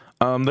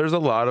 There's a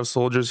lot of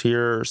soldiers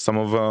here. Some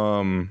of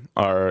them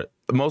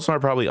most of them are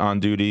probably on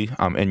duty,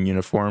 in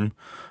uniform,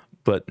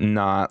 but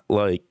not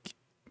like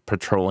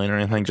patrolling or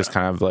anything. Just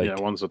kind of like yeah,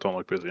 ones that don't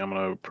look busy. I'm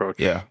gonna approach.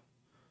 Yeah.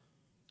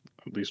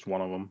 At least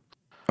one of them.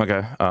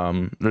 Okay.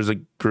 There's a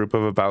group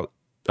of about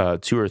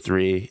 2 or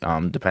 3.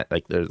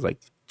 Like there's like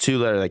 2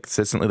 that are like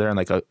consistently there, and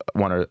like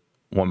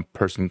one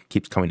person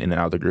keeps coming in and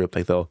out of the group.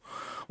 Like they'll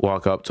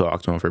walk up,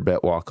 talk to them for a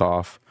bit, walk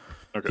off.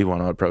 Okay. If you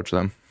want to approach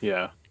them.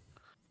 Yeah.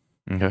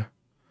 Okay.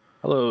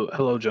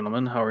 Hello,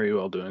 gentlemen. How are you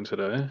all doing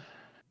today?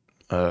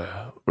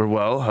 We're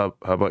well. How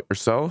about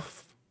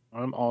yourself?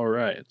 I'm all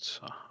right.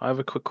 I have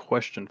a quick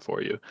question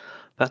for you.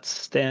 That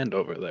stand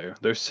over there,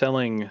 they're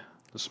selling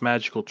this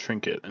magical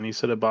trinket, and he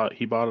said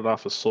he bought it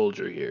off a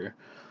soldier here.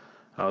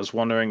 I was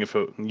wondering if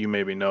you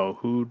maybe know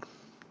who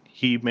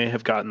he may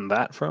have gotten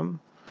that from.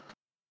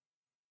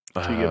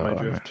 Do you get my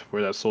drift?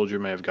 Where that soldier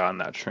may have gotten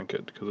that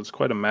trinket, because it's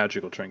quite a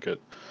magical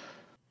trinket.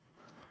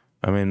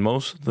 I mean,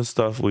 most of the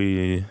stuff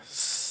we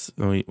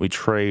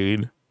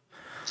trade,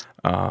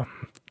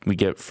 we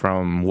get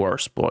from war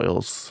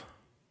spoils.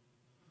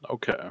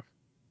 Okay.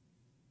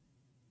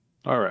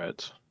 All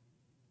right.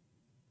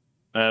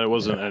 And it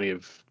wasn't any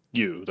of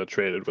you that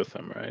traded with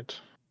him, right?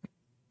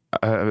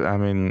 I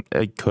mean,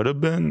 it could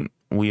have been.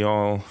 We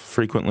all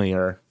frequently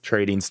are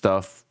trading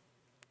stuff.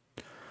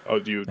 Oh,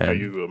 are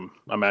you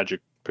a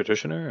magic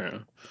practitioner?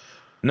 Or?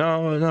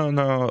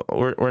 No.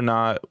 We're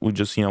not. We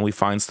just, we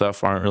find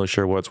stuff, aren't really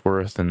sure what it's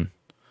worth, and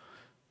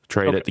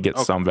trade it to get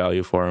some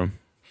value for them,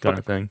 kind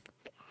of thing.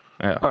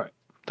 Yeah. All right.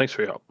 Thanks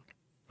for your help.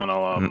 And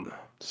I'll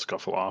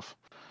scuffle off.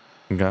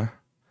 Okay.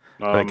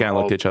 They kind of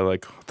look at each other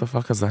like, what the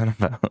fuck is that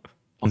about?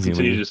 I'll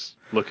continue just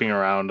looking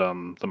around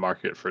the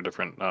market for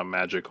different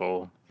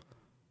magical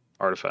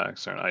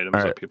artifacts and items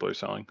that people are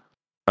selling.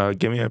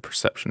 Give me a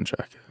perception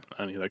check.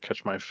 I need to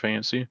catch my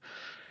fancy.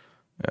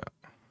 Yeah.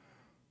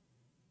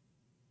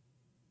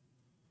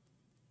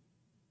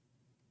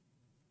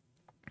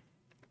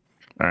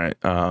 All right.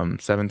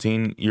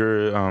 17.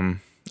 You're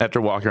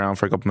after walking around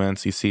for a couple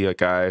minutes, you see a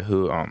guy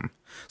who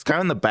is kind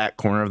of in the back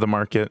corner of the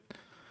market.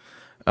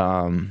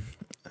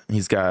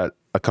 He's got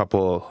a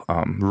couple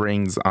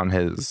rings on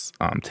his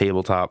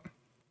tabletop,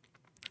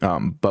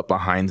 but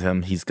behind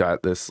him he's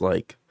got this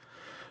like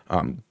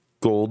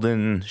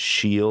golden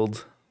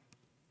shield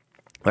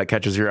that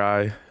catches your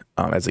eye,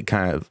 as it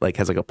kind of like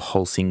has like a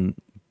pulsing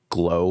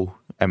glow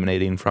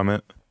emanating from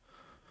it.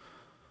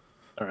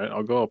 All right,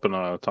 I'll go up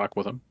and talk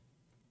with him.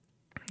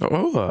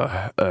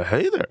 Oh,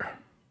 hey there.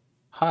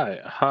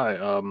 Hi.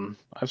 I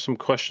have some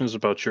questions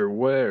about your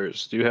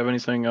wares. Do you have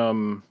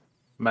anything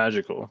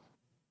magical?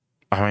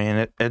 I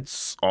mean,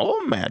 it's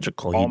all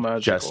magical. All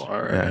magical.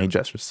 All right. Yeah, he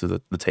gestures to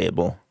the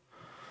table.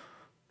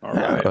 All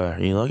right. Are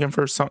you looking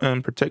for something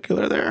in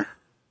particular there?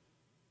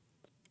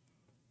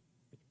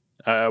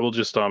 I will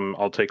just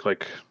I'll take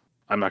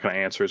I'm not going to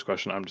answer his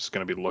question. I'm just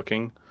going to be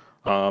looking.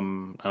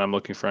 And I'm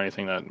looking for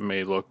anything that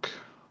may look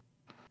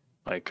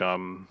like I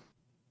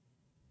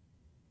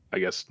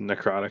guess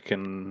necrotic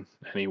in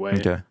any way.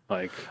 Okay.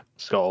 Like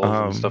skulls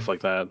and stuff like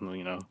that,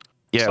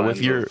 Yeah,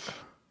 with your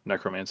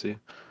necromancy.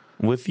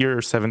 With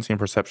your 17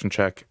 perception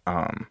check,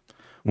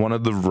 one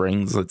of the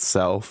rings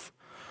itself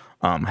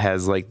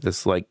has like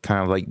this like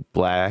kind of like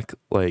black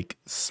like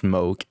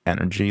smoke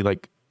energy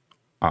like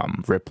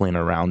rippling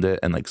around it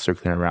and like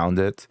circling around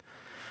it,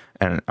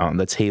 and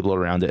the table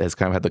around it has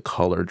kind of had the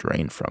color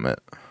drained from it.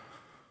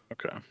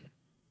 Okay.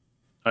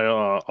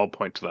 I'll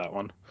point to that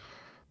one.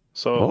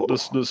 So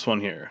this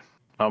one here,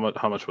 how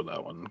much would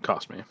that one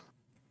cost me?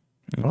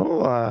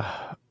 Oh,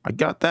 I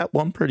got that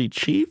one pretty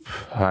cheap.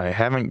 I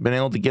haven't been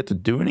able to get to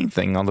do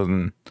anything other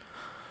than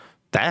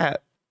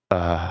that.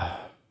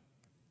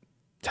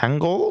 10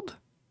 gold?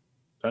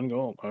 10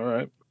 gold. All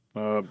right.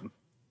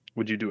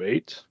 Would you do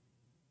 8?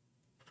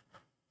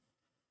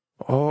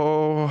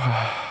 Oh,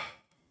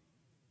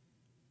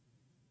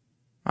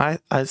 I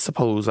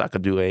suppose I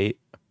could do 8.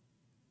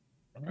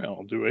 All right,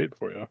 I'll do 8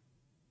 for you.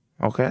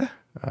 Okay.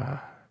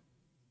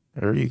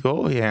 There you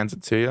go. He hands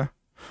it to you.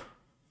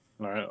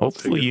 All right.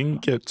 Hopefully you can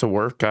get to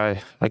work.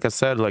 Like I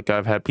said,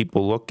 I've had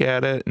people look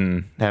at it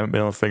and haven't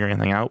been able to figure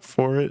anything out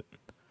for it.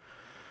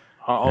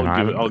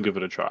 I'll give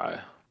it a try.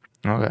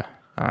 Okay.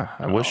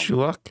 I wish you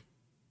luck.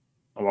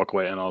 I'll walk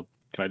away and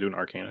can I do an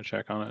Arcana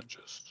check on it?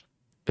 Just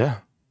Yeah.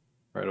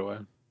 right away.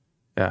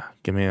 Yeah.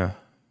 Give me a.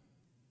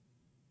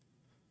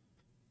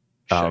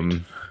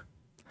 Shite.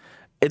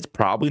 It's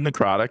probably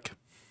necrotic,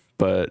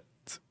 but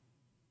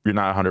you're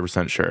not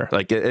 100% sure.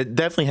 Like it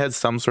definitely has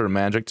some sort of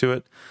magic to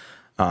it,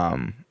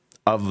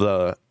 of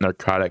the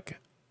necrotic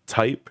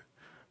type,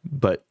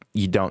 but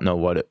you don't know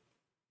what it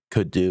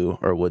could do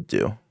or would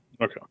do.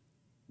 Okay.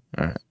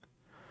 All right.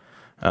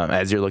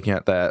 As you're looking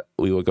at that,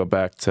 we will go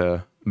back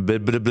to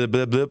bip, bip, bip,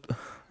 bip, bip.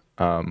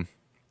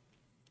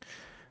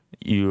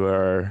 You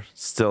are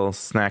still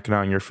snacking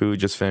on your food,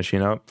 just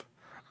finishing up.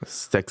 The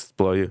sticks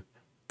below you.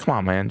 Come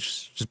on, man,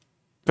 just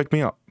pick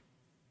me up.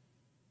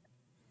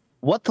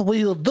 What will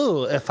you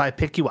do if I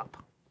pick you up?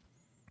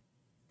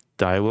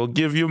 I will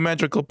give you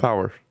magical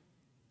power.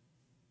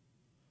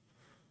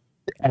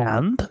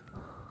 And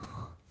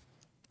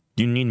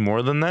You need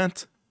more than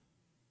that?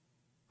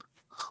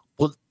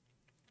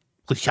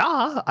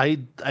 yeah, I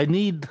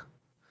need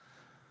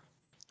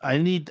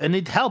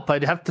help.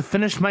 I'd have to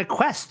finish my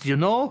quest, you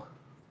know?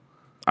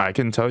 I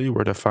can tell you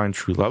where to find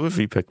true love if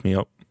you pick me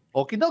up.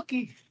 Okie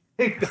dokie.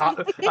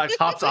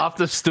 Hops off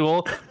the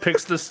stool,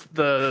 picks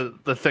the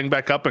thing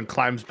back up, and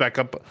climbs back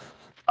up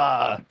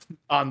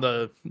on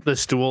the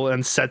stool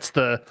and sets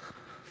the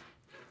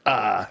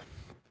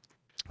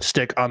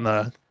stick on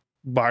the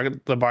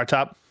bar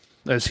top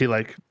as he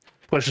like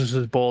pushes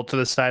his bowl to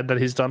the side that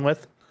he's done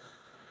with.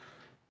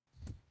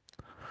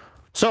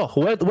 So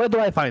where do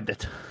I find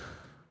it?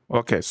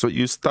 Okay, so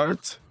you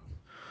start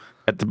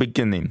at the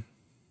beginning.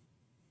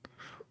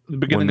 The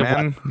beginning when of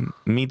man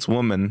what? meets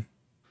woman,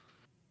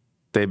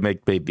 they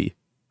make baby.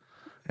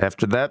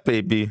 After that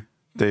baby,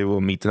 they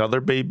will meet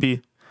another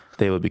baby.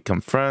 They will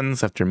become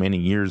friends. After many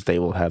years, they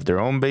will have their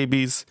own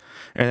babies.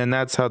 And then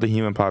that's how the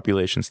human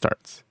population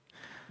starts.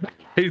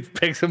 He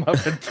picks him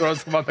up and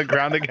throws him on the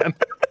ground again.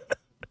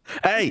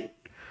 Hey!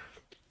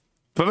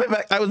 Put me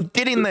back. I was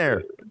getting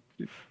there.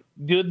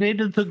 You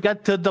needed to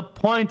get to the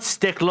point,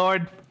 Stick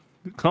Lord.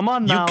 Come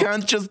on now. You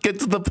can't just get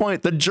to the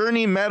point. The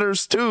journey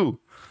matters too.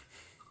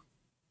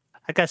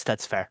 I guess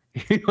that's fair.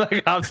 He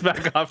like hops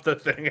back off the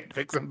thing and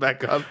picks him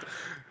back up.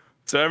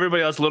 So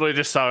everybody else literally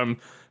just saw him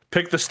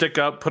pick the stick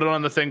up, put it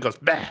on the thing, goes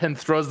bah, and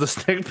throws the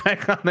stick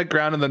back on the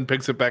ground, and then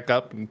picks it back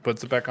up and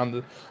puts it back on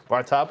the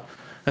bar top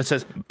and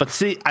says, "But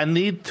see, I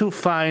need to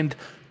find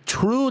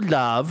true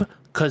love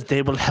because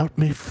they will help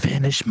me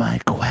finish my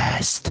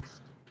quest."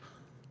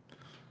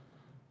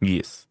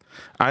 Yes.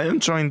 I am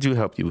trying to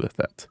help you with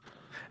that.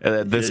 And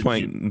at this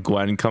point,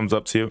 Gwen comes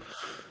up to you.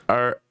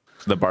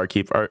 The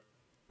barkeep, are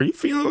you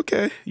feeling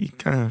okay? You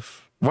kind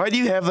of. Why do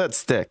you have that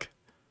stick?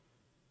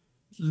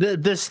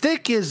 The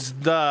stick is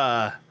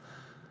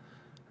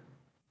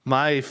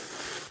my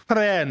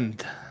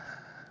friend.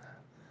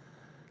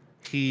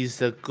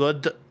 He's a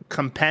good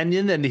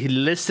companion, and he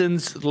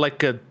listens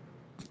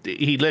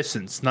he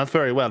listens, not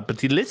very well,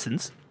 but he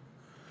listens.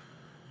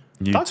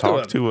 You Talk to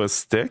talk him. to a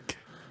stick?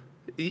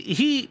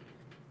 He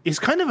is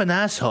kind of an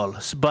asshole,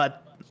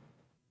 but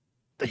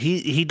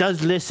he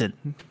does listen.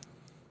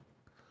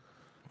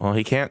 Well,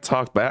 he can't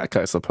talk back,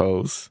 I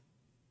suppose.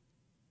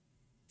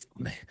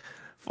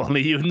 If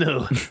only you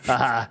knew.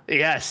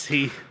 Yes,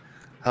 he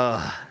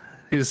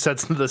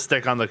sets the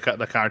stick on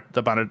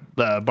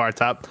the bar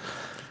top.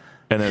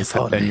 And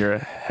in your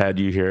head,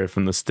 you hear it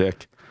from the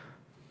stick.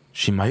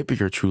 She might be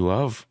your true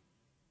love.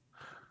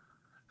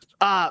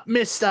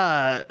 Miss,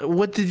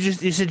 what did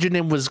you said your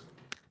name was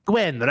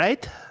Gwen,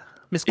 right?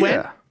 Miss Gwen?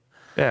 Yeah.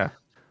 Yeah.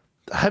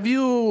 Have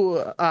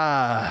you,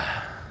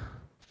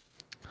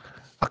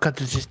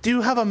 do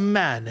you have a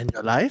man in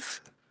your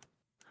life?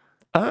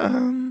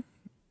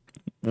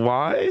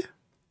 Why?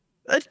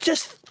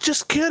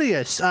 Just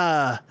curious.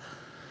 A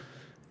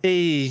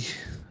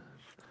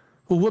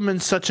woman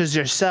such as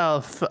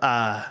yourself,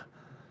 are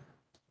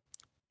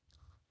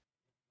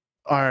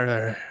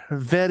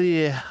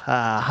very,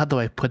 how do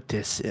I put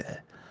this?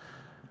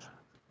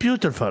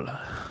 Beautiful.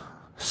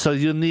 So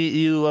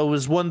I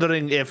was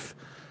wondering if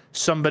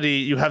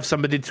you have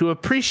somebody to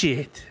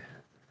appreciate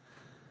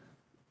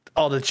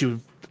all that you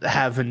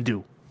have and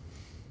do.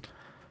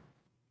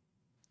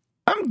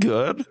 I'm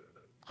good.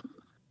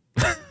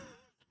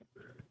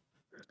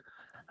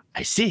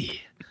 I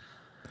see.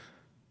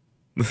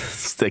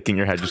 Stick in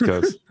your head just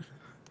goes,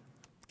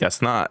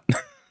 guess not.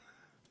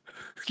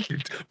 He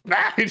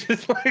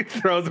just like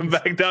throws him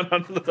back down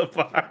onto the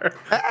bar.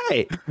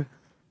 Hey!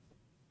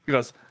 He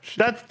goes,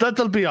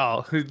 that'll be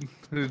all. He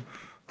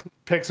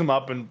picks him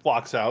up and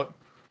walks out.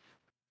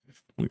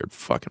 Weird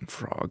fucking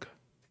frog.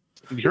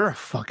 You're a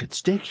fucking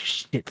stick, you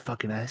shit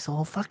fucking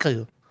asshole. Fuck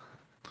you.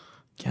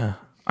 Yeah.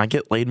 I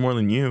get laid more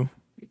than you.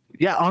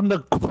 Yeah, on the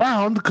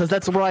ground, because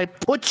that's where I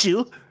put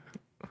you.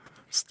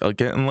 Still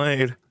getting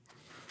laid.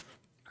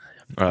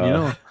 You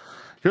know,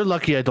 you're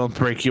lucky I don't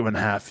break you in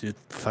half, you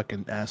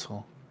fucking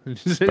asshole.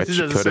 Bet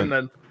you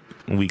couldn't.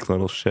 Weak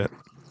little shit.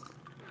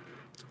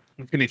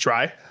 Can you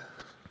try?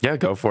 Yeah,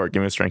 go for it.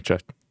 Give me a strength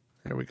check.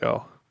 Here we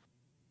go.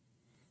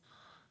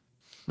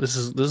 This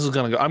is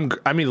gonna go.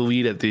 I'm in the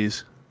lead at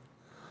these.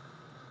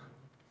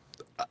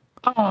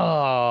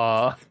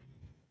 Oh,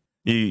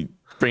 You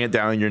bring it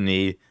down on your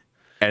knee,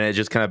 and it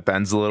just kind of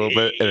bends a little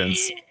bit, and then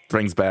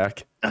springs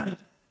back.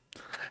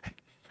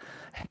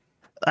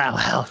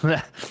 well,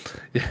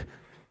 you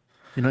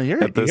know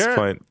you're At this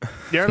point,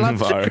 you're a lot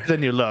Var, thicker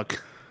than you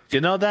look.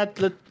 You know that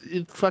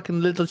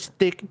fucking little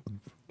stick.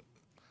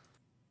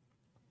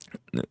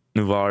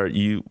 Nuvar,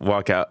 you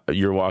walk out.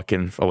 You're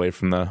walking away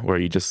from the where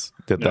you just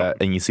did that,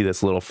 and you see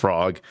this little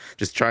frog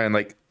just try and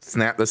like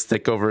snap the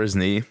stick over his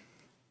knee,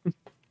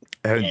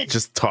 and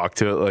just talk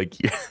to it like.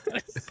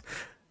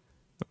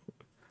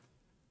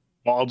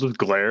 Well, I'll just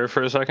glare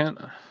for a second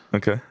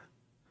Okay. and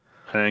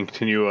then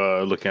continue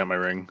looking at my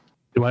ring.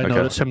 Do I Okay.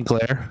 notice him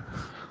glare?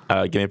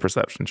 Give me a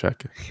perception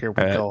check. Here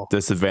we At go.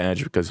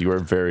 disadvantage because you are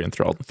very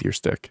enthralled with your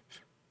stick.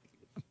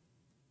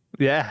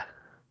 Yeah.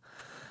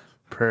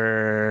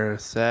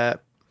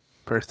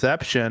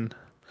 Perception.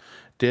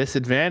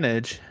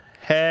 Disadvantage.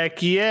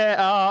 Heck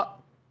yeah.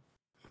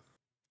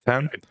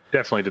 10.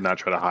 Definitely did not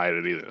try to hide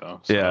it either, though.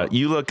 So. Yeah,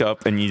 you look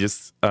up and you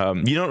just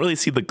you don't really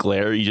see the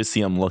glare. You just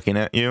see him looking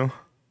at you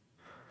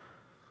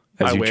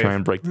as I you wave. try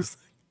and break this.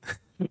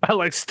 I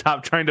like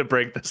stop trying to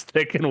break the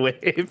stick and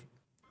wave.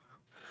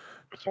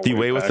 Do you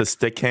wave with the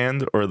stick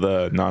hand or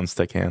the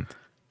non-stick hand?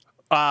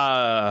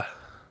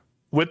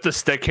 With the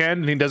stick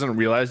hand, and he doesn't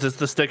realize it's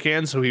the stick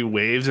hand, so he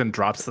waves and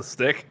drops the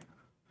stick.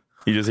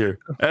 You just hear,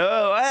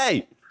 "Oh,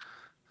 hey,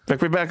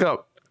 pick me back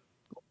up."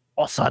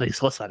 Oh, sorry,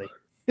 so sorry.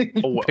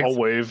 I'll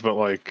wave, but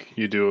like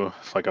you do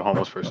if like a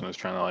homeless person is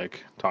trying to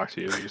like talk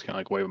to you, you just kind of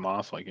like wave them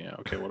off, like, yeah,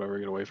 okay, whatever,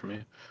 get away from me.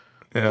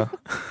 Yeah.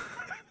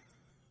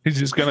 He's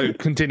just gonna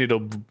continue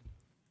to.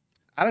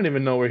 I don't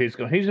even know where he's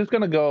going. He's just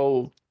gonna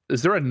go.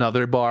 Is there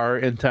another bar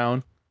in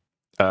town?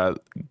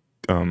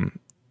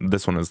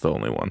 This one is the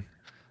only one.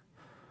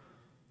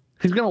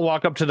 He's gonna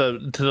walk up to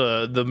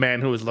the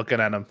man who was looking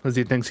at him because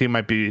he thinks he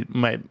might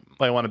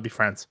want to be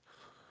friends.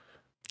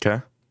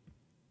 Okay.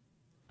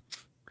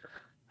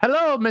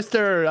 Hello,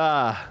 Mister.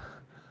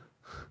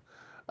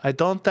 I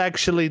don't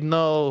actually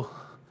know.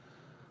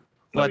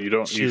 No, what you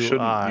don't. You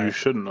shouldn't. are. You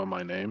shouldn't know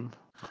my name.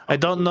 I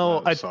don't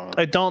know. So-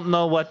 I don't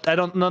know what. I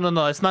don't. No.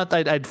 It's not. I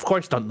of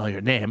course don't know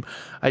your name.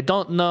 I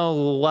don't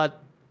know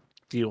what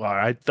you are.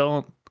 I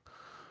don't.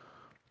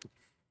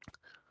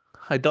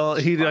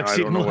 He like. I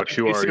don't know what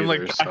you he are seemed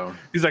either. like, So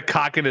he's like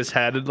cocking his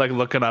head and like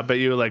looking up at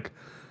you like.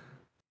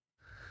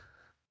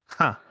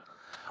 Huh.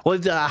 Well,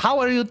 how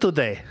are you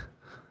today?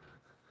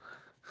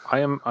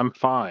 I'm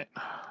fine.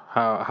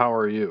 How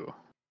are you?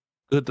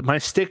 Good. My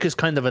stick is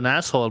kind of an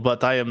asshole,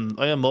 but I am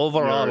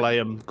overall. You're- I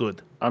am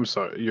good. I'm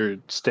sorry. Your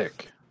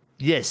stick.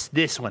 Yes,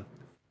 this one.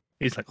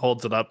 He's like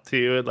holds it up to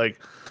you, like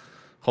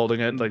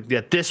holding it, like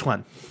yeah, this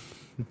one.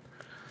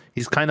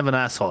 He's kind of an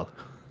asshole.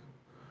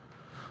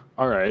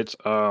 All right.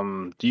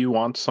 Do you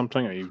want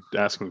something? Are you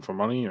asking for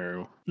money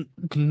or?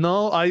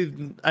 No, I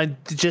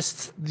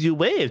just you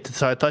waved,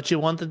 so I thought you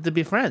wanted to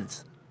be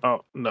friends.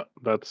 Oh no,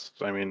 that's.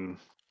 I mean,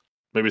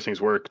 maybe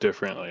things work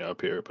differently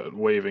up here, but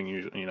waving,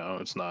 you know,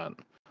 it's not.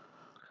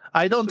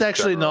 I don't It's a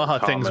actually know how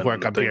general things common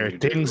work up thing here. you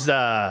do.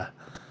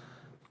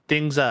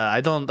 Things.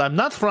 I'm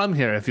not from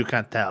here, if you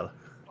can't tell.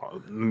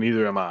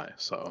 Neither am I.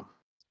 So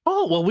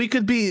Oh well,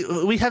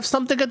 we have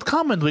something in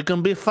common. We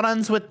can be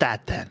friends with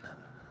that then.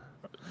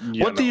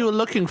 yeah, What are you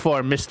looking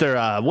for, Mister?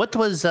 What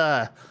was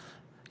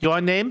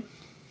your name?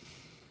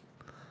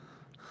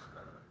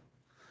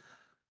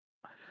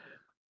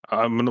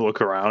 I'm gonna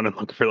look around and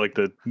look for like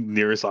the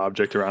nearest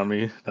object around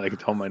me that I can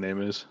tell my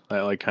name is.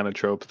 That like kind of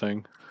trope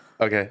thing.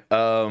 Okay.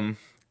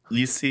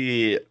 You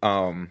see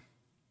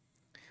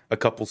a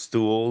couple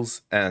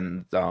stools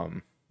and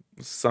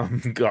some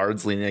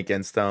guards leaning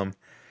against them.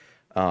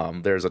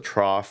 There's a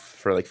trough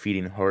for like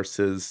feeding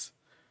horses.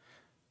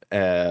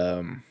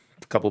 A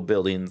couple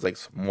buildings, like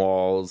some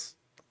walls.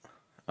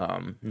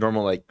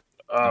 Normal like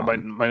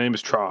My name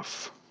is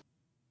Trough.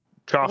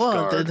 Trough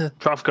Well, guard.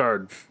 Trough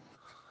guard.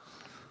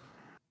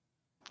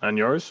 And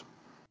yours?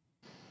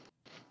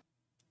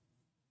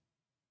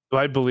 Do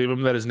I believe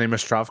him that his name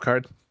is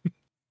Strafgard?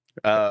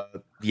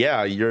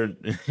 yeah, you're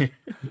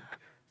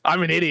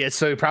I'm an idiot,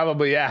 so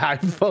probably yeah. I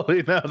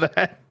fully know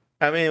that.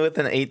 I mean with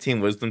an 18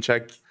 wisdom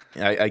check,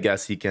 I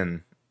guess you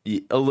can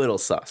a little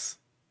sus.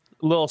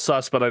 A little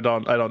sus, but I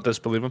don't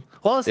disbelieve him.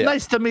 Well, it's Yeah.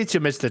 nice to meet you,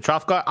 Mr.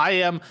 Trofgar. I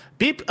am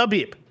beep a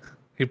beep.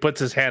 He puts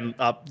his hand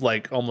up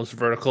like almost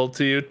vertical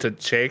to you to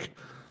shake.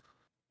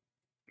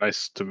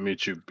 Nice to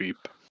meet you, Beep.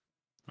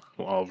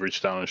 Well, I'll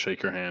reach down and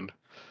shake your hand.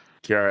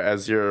 Kiara,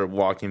 as you're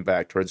walking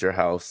back towards your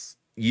house,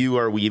 you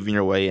are weaving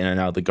your way in and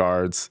out of the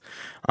guards,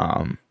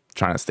 trying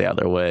to stay out of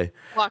their way.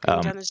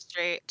 Walking down the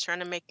street, trying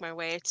to make my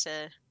way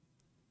to.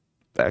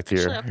 Back to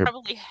Actually, I'll your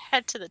probably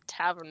head to the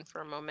tavern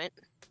for a moment.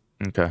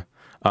 okay.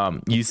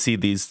 You see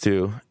these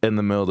two in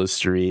the middle of the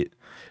street.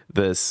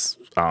 This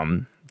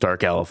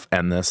dark elf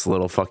and this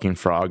little fucking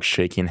frog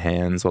shaking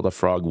hands while the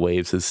frog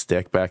waves his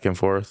stick back and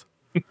forth.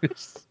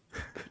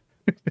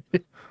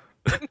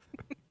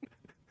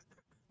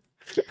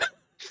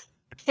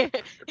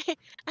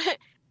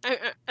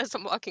 As as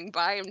I'm walking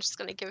by, I'm just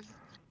gonna give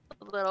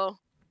a little,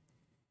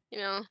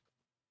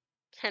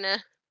 kind of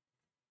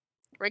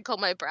wrinkle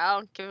my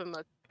brow, give him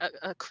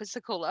a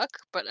quizzical look,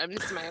 but I'm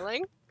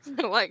smiling.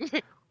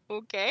 Like,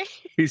 okay.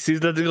 He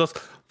sees that and he goes,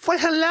 "Why,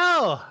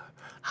 hello!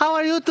 How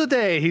are you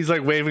today?" He's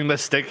like waving the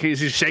stick. He's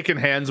shaking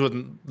hands with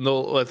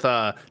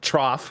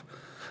Trough,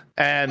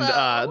 and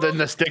then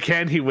the stick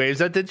hand he waves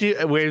at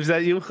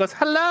you. Goes,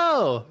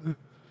 "Hello!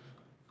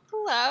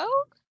 Hello.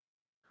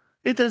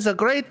 It is a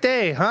great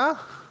day, huh?"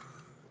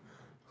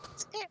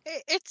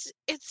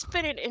 It's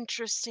been an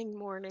interesting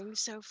morning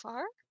so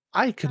far.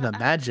 I can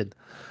imagine.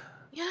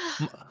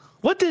 Yeah.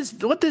 What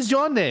is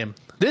your name?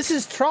 This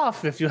is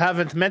Trough. If you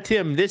haven't met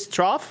him, this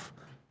Trough.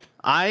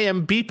 I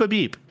am Beep a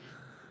Beep.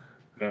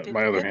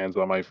 My other hand's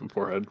on my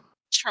forehead.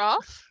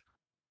 Trough.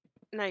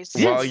 Nice.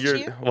 While to meet you're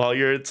you. while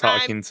you're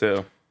talking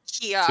to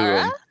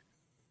Kiara. him,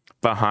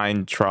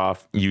 behind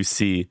Trough, you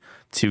see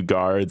 2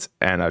 guards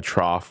and a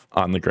Trough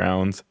on the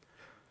ground.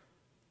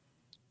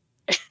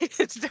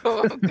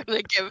 So I'm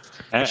gonna give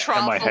And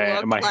Trough my a hand,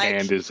 look my like,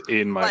 hand is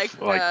in my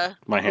like,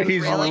 my hand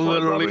He's is on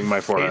literally rubbing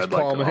my forehead.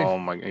 Like, face-palming. oh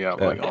my, yeah,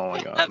 like oh my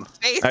a god.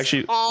 face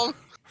Actually- palm.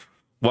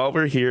 While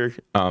we're here,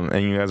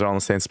 and you guys are all in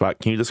the same spot,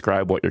 can you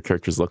describe what your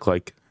characters look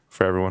like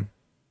for everyone?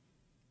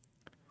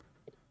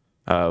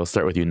 We'll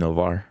start with you,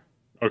 Novar.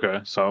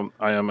 Okay, so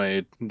I am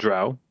a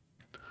drow.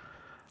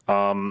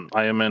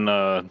 I am in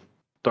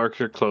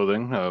darker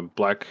clothing, a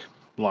black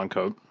long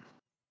coat,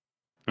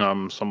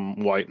 some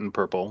white and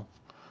purple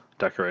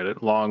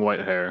decorated, long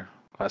white hair,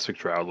 classic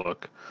drow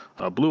look,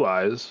 blue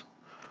eyes,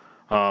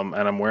 and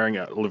I'm wearing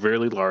a very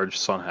large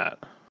sun hat.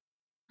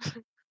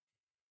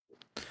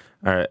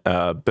 All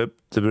right, bip,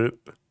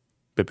 bip,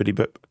 bippity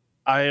bip.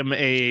 I am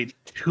a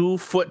 2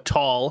 foot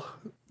tall,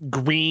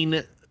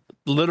 green,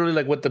 literally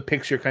like what the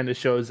picture kind of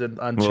shows on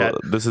Well, chat.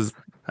 this is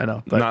I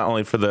know, but not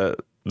only for the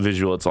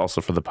visual, it's also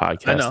for the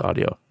podcast know.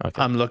 audio.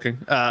 Okay. I'm looking.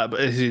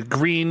 But he's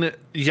green,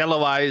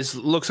 yellow eyes,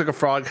 looks like a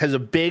frog, has a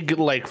big,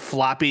 like,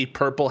 floppy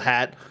purple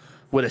hat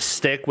with a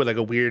stick with like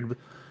a weird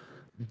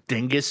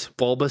dingus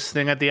bulbous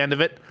thing at the end of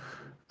it.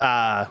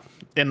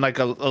 In like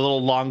a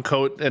little long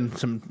coat and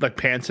some like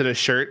pants and a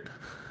shirt.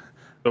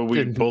 So we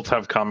Didn't- both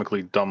have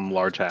comically dumb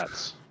large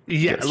hats.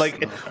 Yeah, Yes.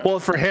 like, well,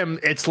 for him,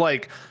 it's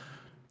like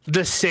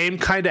the same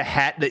kind of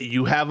hat that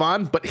you have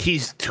on, but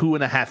he's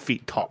 2.5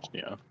 feet tall.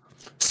 Yeah.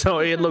 So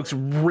it looks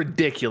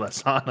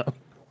ridiculous on him.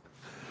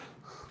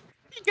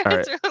 You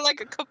guys Alright. are like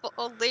a couple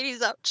old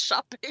ladies out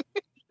shopping.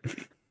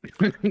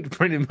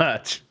 Pretty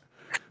much.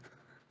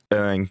 And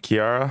then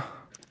Kiara.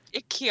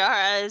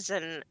 Kiara is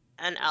an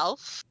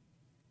elf.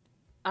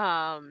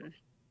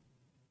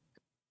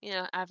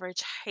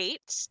 Average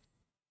height,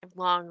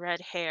 long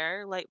red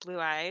hair, light blue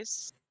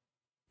eyes,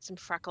 some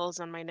freckles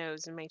on my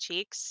nose and my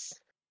cheeks.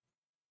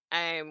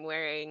 I'm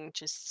wearing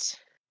just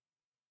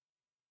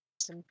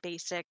some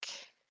basic,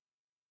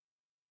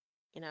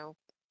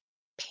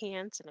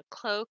 pants and a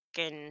cloak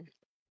and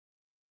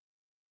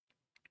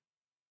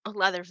a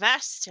leather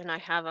vest, and I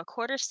have a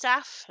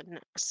quarterstaff and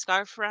a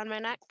scarf around my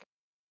neck,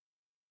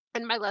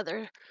 and my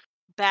leather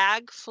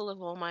bag full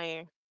of all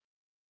my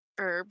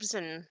herbs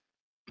and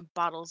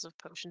bottles of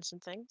potions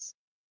and things.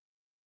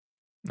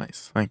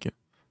 Nice, thank you.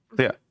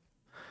 So, yeah,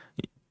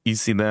 you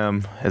see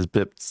them as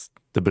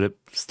the Bip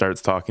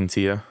starts talking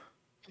to you.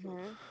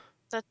 Mhm.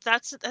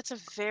 That's a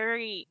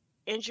very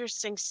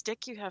interesting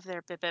stick you have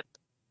there, Bip.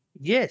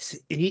 Yes,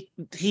 he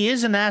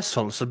is an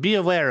asshole, so be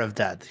aware of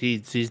that.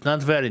 He's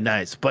not very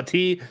nice, but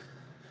he,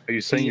 Are you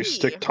saying your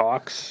stick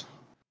talks?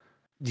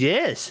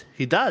 yes,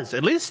 he does.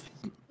 At least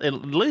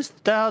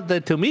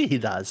to me, he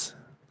does.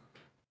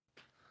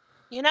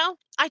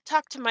 I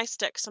talk to my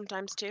stick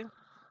sometimes too.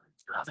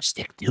 You have a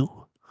stick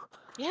too?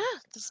 Yeah,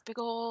 this big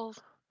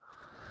old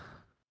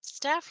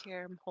staff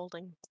here I'm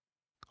holding.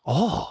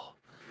 Oh,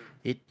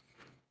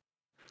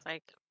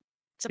 Like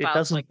it's it about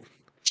doesn't. like a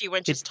few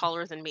inches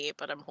taller than me,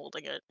 but I'm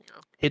holding it.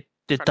 It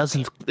front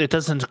of me.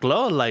 doesn't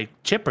glow like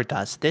Chipper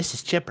does. This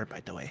is Chipper, by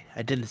the way.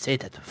 I didn't say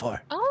that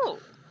before. Oh,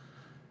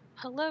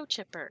 hello,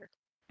 Chipper.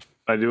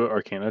 I do an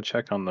Arcana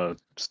check on the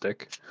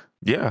stick.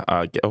 Yeah,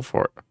 go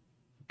for it.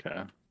 Okay.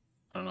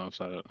 I don't know if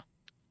that it.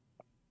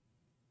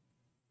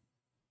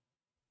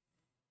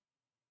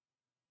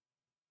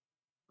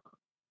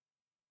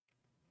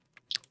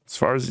 As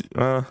far as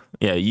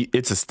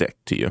it's a stick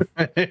to you.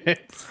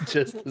 It's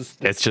just a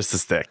stick. It's just a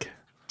stick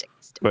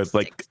Stick, with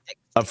like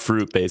a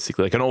fruit,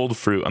 basically, like an old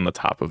fruit on the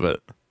top of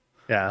it.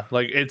 Yeah,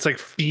 like it's like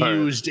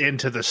fused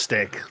into the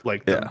stick,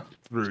 like the Yeah.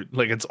 fruit,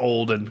 like it's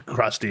old and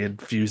crusty and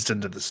fused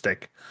into the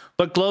stick,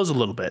 but glows a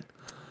little bit.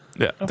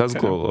 Yeah, it does Okay.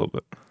 glow a little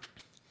bit.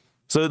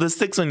 So the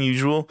stick's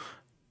unusual,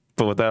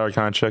 but with that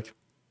Arcana check,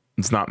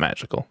 it's not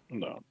magical.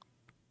 No.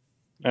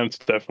 And it's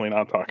definitely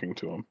not talking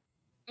to him.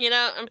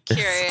 I'm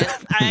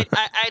curious.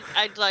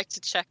 I'd like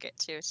to check it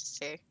too to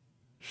see.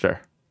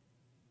 Sure.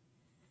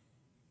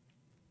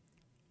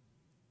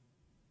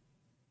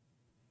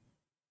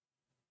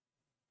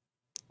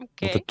 With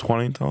Okay. a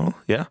 20 total,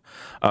 yeah.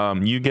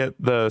 You get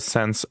the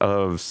sense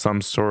of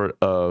some sort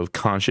of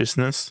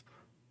consciousness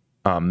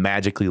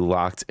magically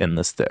locked in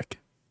the stick.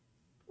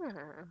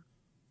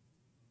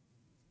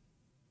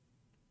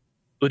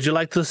 Would you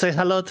like to say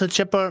hello to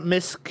Chipper,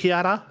 Miss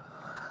Kiara?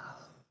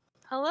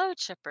 Hello,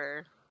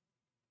 Chipper.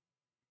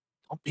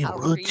 Don't be How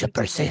are rude, you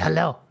Chipper. Say today?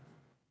 hello.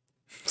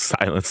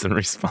 Silence in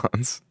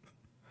response.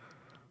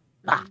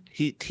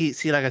 He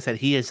see, like I said,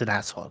 he is an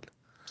asshole.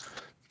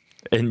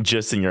 And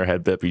just in your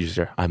head, Bip, you just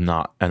hear, I'm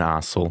not an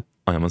asshole.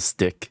 I am a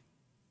stick.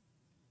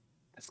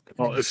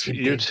 Well, if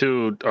you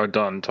two are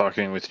done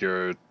talking with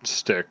your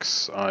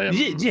sticks, I am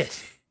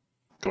Yes.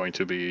 going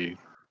to be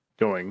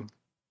going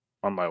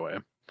on my way.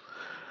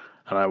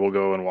 And I will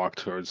go and walk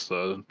towards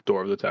the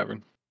door of the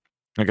tavern.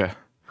 Okay.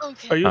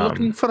 Okay. Are you Um,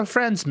 looking for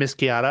friends, Miss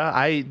Kiara?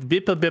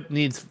 Bip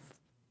needs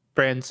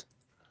friends.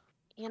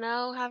 You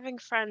know, having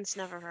friends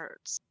never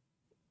hurts.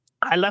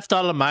 I left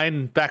all of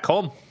mine back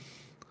home.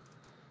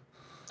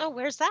 Oh,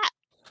 where's that?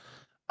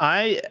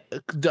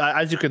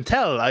 As you can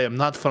tell, I am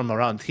not from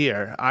around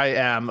here. I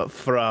am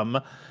from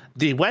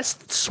the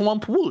West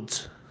Swamp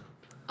Woods.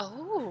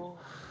 Oh.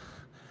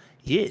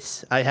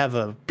 Yes, I have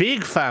a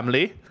big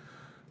family.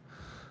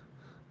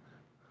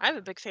 I have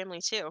a big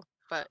family too,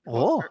 but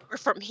Oh. we're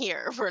from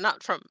here. We're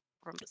not from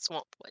the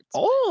swamp woods.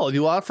 Oh,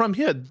 you are from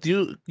here.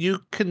 You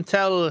can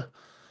tell.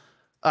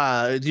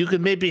 You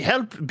can maybe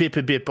help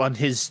Bip on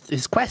his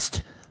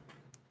quest.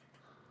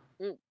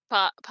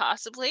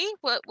 Possibly.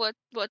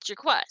 What's your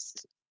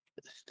quest?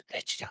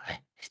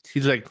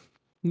 He's like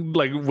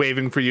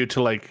waving for you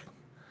to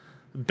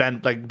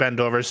bend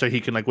over so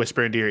he can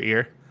whisper into your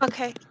ear.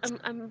 Okay,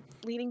 I'm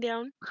leaning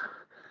down.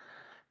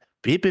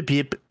 Bip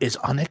is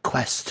on a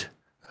quest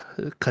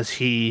because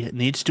he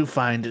needs to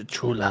find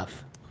true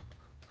love.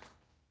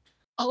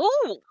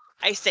 Oh,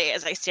 I say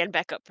as I stand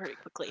back up pretty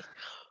quickly.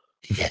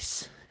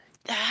 Yes,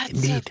 That's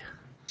indeed.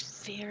 a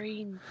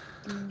very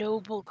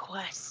noble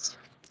quest.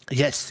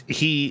 Yes,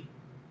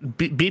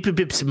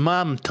 Bip's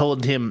mom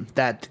told him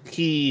that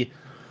he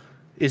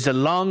is a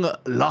long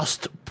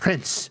lost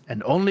prince,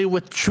 and only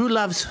with true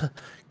love's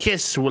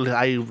kiss will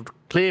I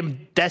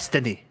claim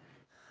destiny,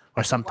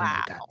 or something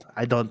like that.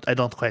 I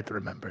don't quite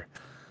remember,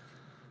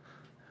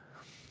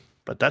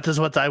 but that is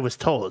what I was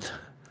told.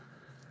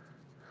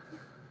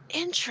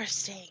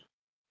 Interesting.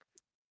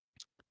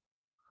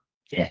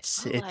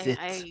 Yes, Well,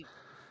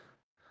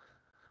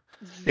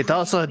 it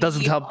also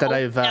doesn't help that hope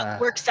I've that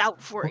works out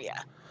for you.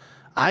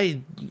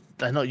 I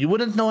know you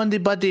wouldn't know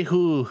anybody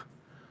who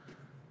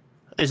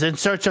is in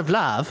search of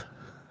love.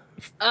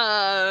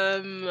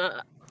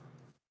 Not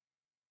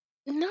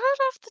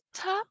off the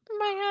top of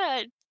my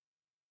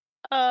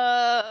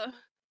head.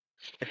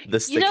 The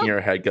stick know- in your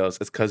head goes,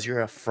 it's because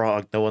you're a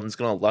frog. No one's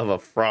going to love a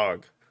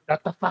frog.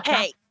 Shut the fuck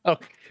Hey,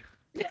 up.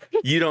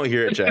 You don't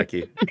hear it,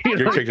 Jackie.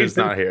 Your kick does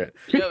not hear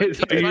you know,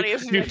 it'd be You- funny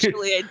if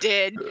eventually I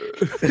did.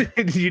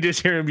 it. You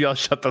just hear him yell,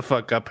 "Shut the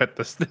fuck up!" at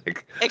the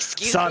stick.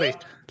 Excuse Sorry. me?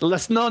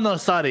 No,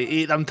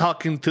 sorry. I'm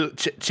talking to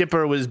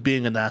Chipper was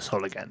being an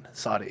asshole again.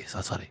 Sorry.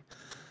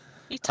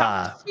 He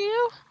talks to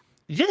you?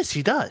 Yes,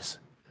 he does.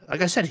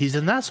 Like I said, he's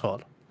an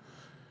asshole.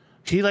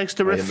 He likes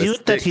to I am a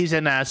refute that stick. he's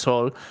an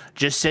asshole,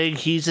 just saying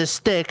he's a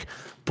stick,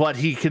 but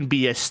he can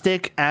be a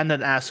stick and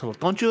an asshole.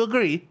 Don't you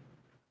agree?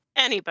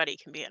 Anybody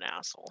can be an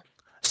asshole.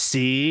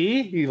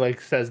 See? He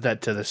says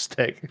that to the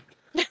stick.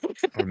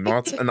 I'm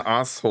not an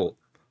asshole.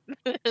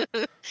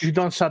 If you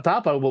don't shut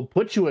up, I will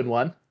put you in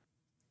one.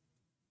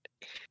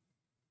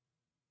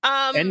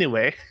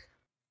 Anyway.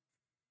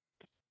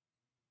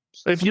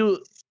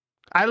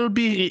 I'll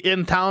be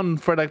in town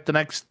for the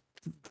next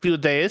few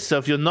days, so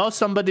if you know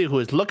somebody who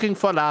is looking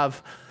for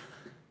love,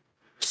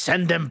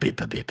 send them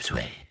Bip's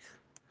way.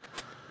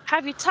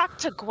 Have you talked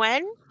to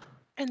Gwen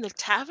in the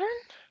tavern?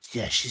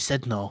 Yeah, she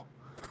said no.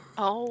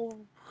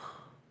 Oh.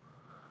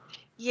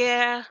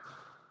 Yeah.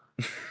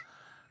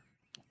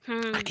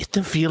 I get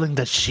the feeling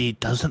that she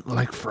doesn't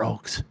like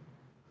frogs.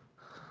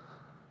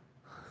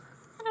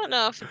 I don't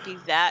know if it'd be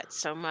that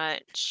so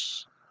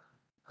much.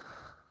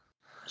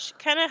 She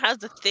kind of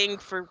has a thing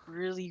for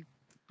really,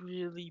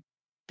 really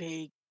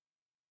big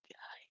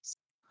guys.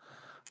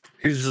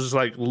 He just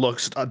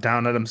looks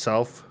down at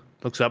himself,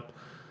 looks up.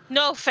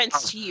 No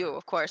offense to you,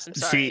 of course. I'm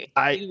sorry.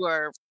 See, you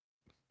were.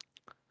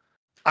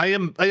 I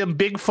am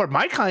big for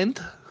my kind.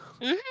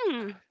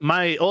 Mm-hmm.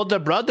 My older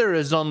brother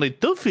is only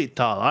 2 feet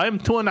tall. I'm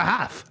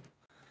 2.5.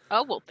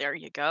 Oh well, there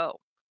you go.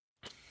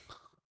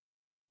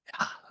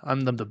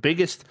 I'm the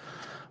biggest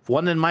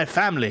one in my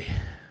family.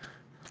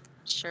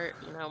 Sure,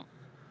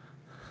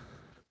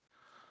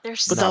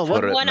 there's But Not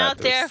put it someone in out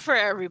that there this- for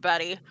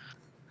everybody.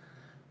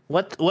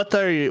 What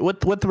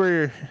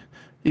were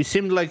you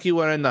seemed like you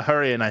were in a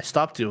hurry and I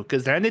stopped you.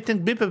 Is there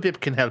anything Bip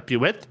can help you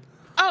with?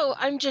 Oh,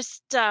 I'm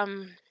just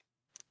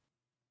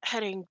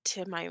heading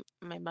to my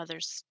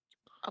mother's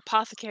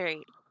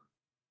apothecary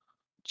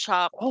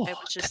shop. Oh, I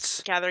was just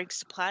that's- gathering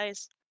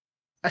supplies.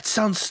 That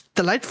sounds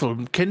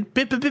delightful. Can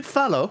Bip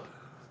follow?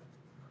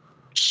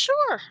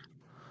 Sure.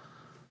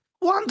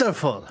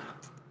 Wonderful.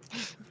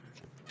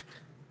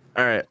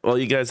 All right. Well,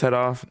 you guys head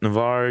off.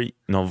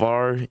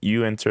 Navar,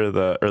 you enter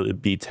the Early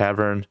Bee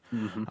Tavern.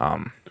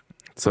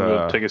 It's I'm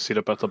gonna take a seat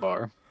up at the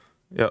bar.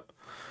 Yep.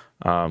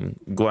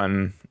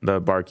 Gwen, the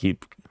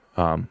barkeep,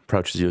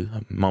 approaches you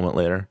a moment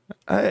later.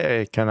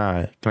 Hey, can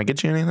I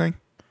get you anything?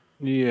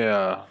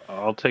 Yeah,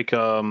 I'll take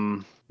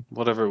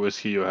whatever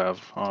whiskey you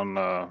have on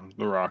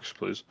the rocks,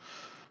 please.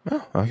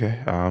 Oh,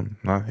 okay.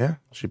 Yeah.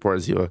 She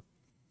pours you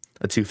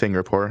a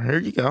 2-finger pour. Here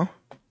you go.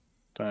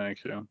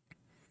 Thank you.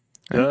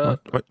 Yeah,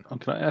 what?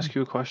 Can I ask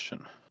you a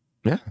question?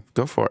 Yeah,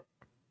 go for it.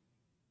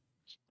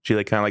 She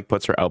like kind of like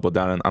puts her elbow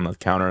down on the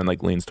counter and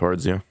like leans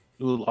towards you.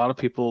 Do a lot of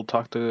people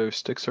talk to their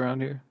sticks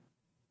around here?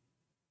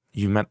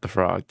 You met the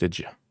frog, did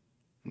you?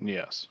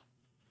 Yes.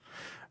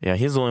 Yeah,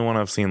 he's the only one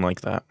I've seen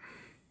like that.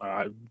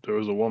 There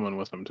was a woman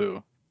with him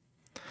too.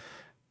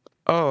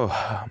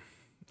 Oh,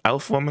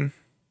 elf woman?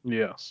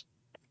 Yes.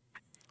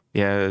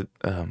 Yeah,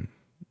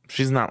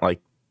 she's not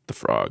like the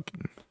frog.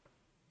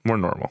 More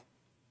normal.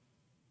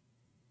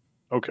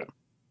 Okay.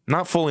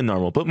 Not fully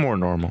normal, but more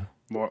normal.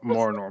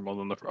 More normal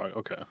than the frog.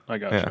 Okay, I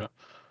got Yeah. you.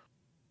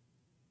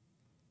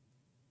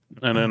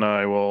 And then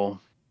I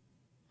will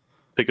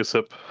take a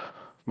sip of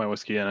my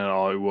whiskey, and then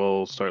I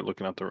will start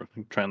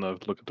trying to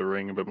look at the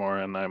ring a bit more,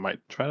 and I might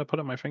try to put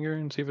it on my finger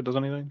and see if it does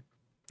anything.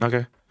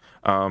 Okay.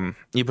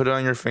 You put it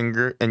on your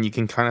finger, and you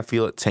can kind of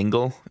feel it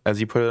tingle as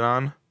you put it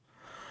on.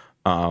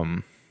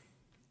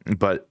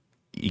 But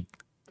you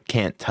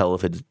can't tell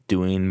if it's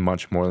doing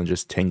much more than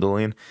just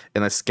tingling,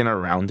 and the skin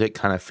around it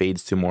kind of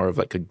fades to more of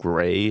like a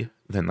gray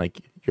than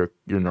like your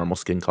normal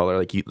skin color.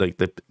 Like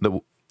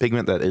the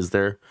pigment that is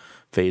there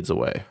fades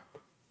away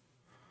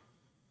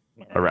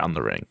around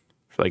the ring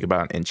for like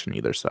about 1 inch on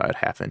either side,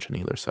 1/2 inch on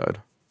either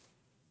side.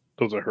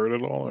 Does it hurt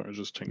at all, or it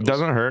just tingles?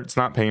 Doesn't hurt. It's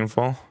not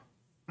painful.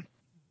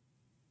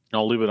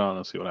 I'll leave it on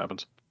and see what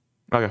happens.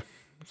 Okay,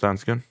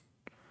 sounds good.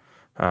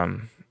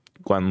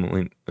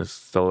 Gwen is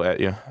still at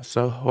you.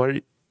 So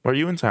what are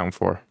you in town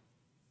for?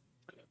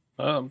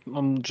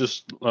 I'm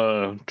just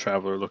a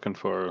traveler looking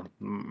for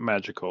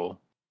magical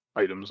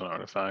items and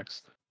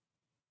artifacts.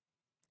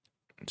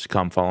 Just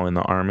come following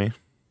the army.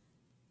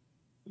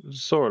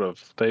 Sort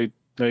of.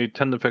 They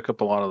tend to pick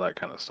up a lot of that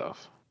kind of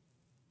stuff.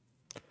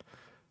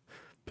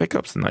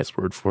 Pickup's a nice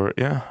word for it.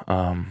 Yeah.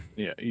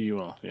 Yeah, you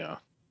will. Yeah.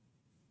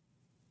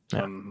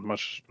 Yeah.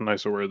 Much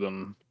nicer word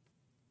than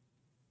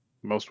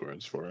most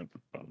words for it.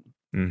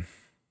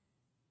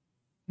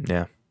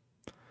 Yeah.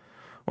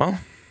 Well,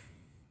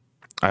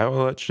 I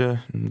will let you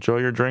enjoy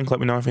your drink. Let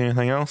me know if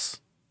anything else.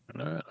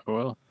 All right.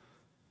 Well.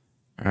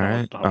 All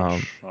right.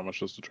 How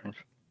much is the drink?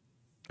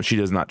 She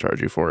does not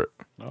charge you for it.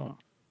 Oh.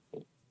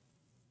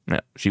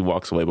 Yeah. She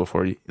walks away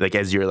before you, like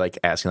as you're like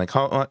asking, like,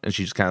 how what? And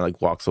she just kind of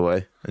like walks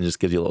away and just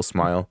gives you a little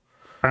smile.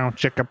 Bow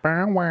chicka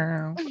bow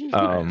wow.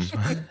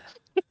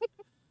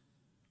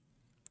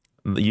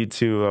 You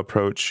two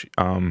approach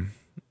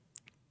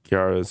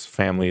Kiara's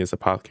family's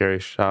apothecary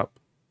shop.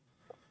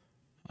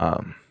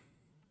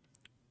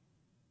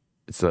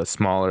 It's a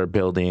smaller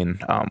building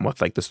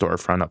with like the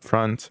storefront up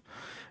front,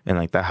 and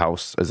like the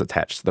house is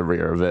attached to the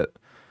rear of it.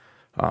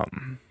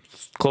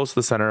 Close to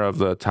the center of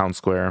the town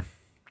square.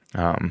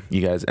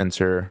 You guys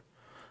enter.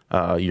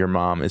 Your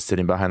mom is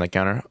sitting behind the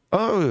counter.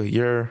 Oh,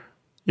 you're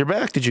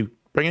back. Did you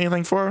bring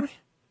anything for me?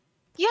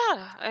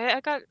 Yeah, I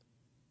got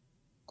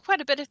quite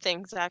a bit of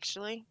things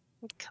actually.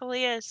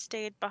 Kalia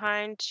stayed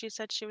behind. She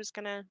said she was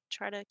gonna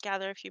try to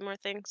gather a few more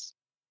things.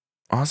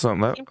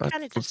 Awesome. I'm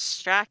kind of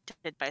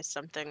distracted by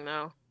something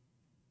though.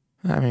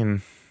 I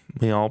mean,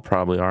 we all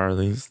probably are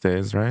these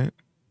days, right?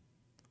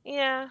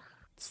 Yeah,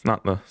 It's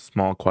not the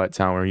small, quiet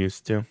town we're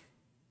used to.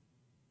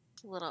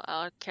 it's a little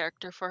out of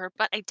character for her,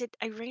 but I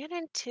ran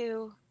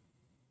into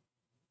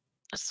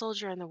a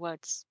soldier in the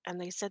woods, and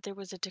they said there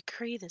was a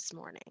decree this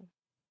morning.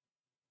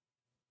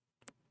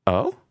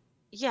 Oh?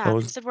 Yeah, What they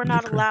was said we're the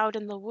not decree? allowed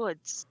in the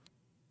woods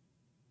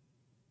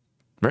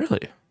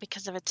Really?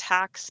 because of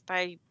attacks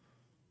by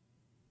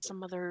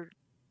some other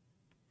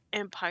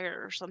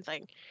empire or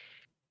something.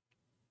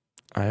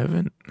 I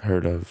haven't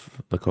heard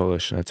of the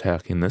coalition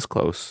attacking this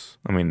close.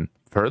 I mean,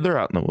 further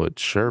out in the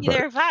woods, sure,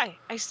 Neither but have I.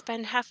 I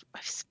spend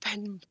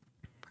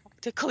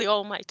practically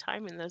all my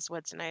time in those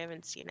woods, and I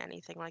haven't seen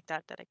anything like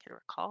that I can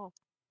recall.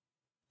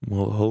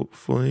 well,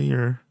 hopefully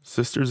your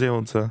sister's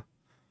able to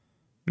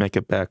make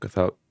it back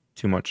without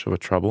too much of a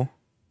trouble.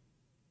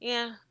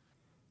 Yeah.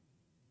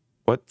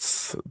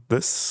 What's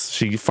this?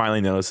 She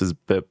finally notices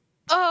Bip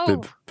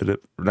Oh,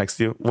 next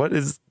to you. What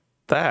is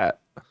that?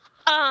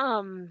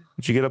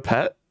 Did you get a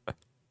pet?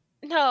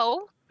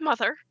 no,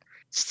 mother.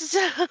 This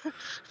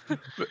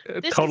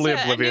Totally is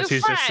a oblivious. new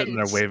He's just sitting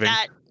there friend waving.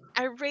 that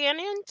I ran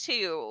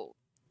into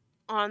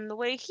on the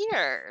way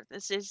here.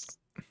 This is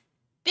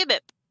Bibip.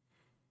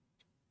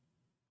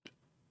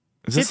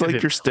 Is this like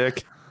Bip. your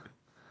stick?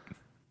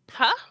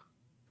 Huh?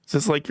 Is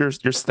this like your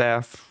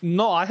staff?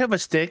 No, I have a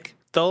stick,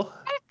 though.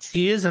 What?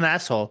 He is an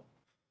asshole.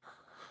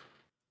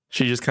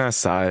 She just kind of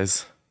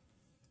sighs.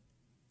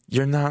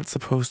 You're not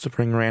supposed to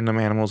bring random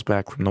animals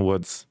back from the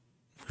woods.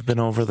 We've been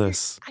over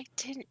this. I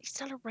didn't. He's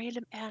not a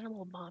random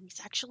animal, Mom.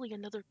 He's actually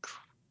another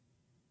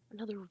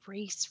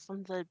race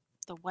from the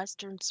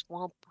western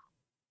swamp.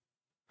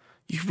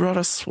 You brought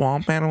a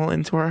swamp animal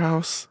into our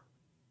house?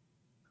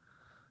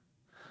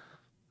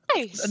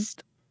 Nice.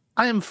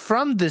 I am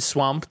from this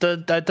swamp.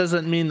 That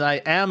doesn't mean I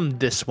am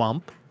this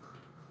swamp.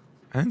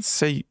 I didn't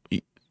say.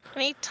 And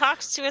he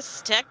talks to a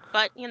stick,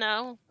 but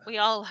we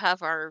all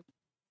have our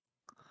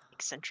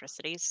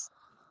eccentricities.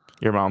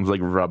 Your mom's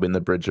like rubbing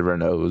the bridge of her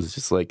nose,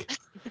 just like,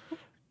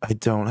 I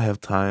don't have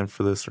time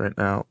for this right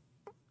now.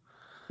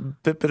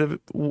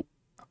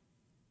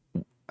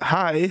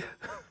 Hi.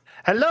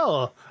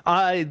 Hello.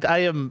 I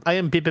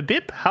am Bip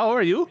Bip. How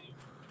are you?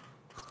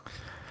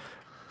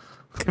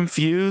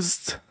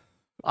 Confused.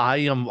 I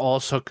am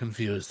also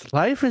confused.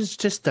 Life is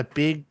just a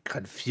big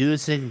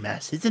confusing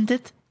mess, isn't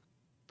it?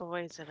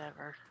 Boy, is it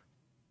ever.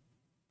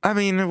 I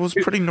mean, it was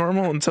pretty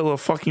normal until a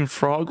fucking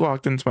frog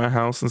walked into my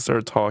house and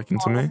started talking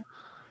to me.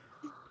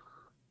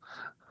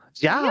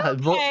 Yeah,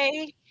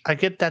 Okay. I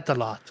get that a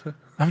lot.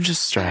 I'm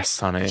just stressed,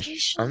 honey. It's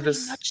usually I'm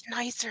just much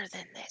nicer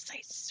than this, I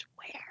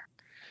swear.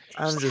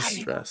 I'm just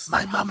Just- stressed.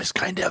 My mom is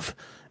kind of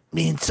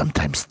mean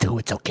sometimes too.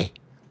 It's okay.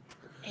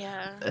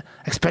 Yeah.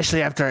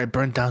 Especially after I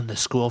burned down the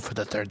school for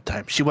the 3rd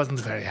time. She wasn't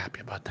very happy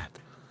about that.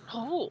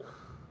 Oh.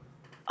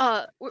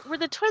 Were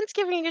the twins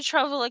giving you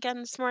trouble again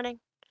this morning?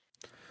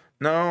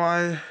 No,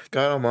 I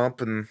got them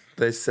up and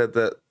they said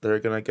that they're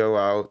gonna go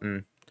out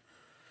and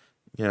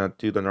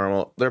do the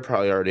normal. They're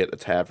probably already at the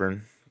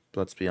tavern.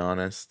 Let's be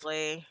honest.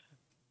 Like,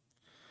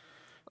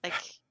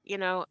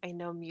 I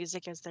know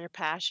music is their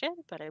passion,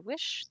 but I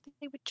wish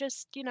they would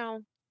just,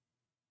 do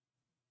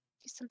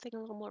something a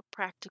little more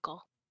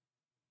practical.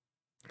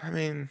 I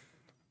mean,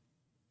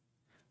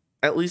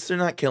 at least they're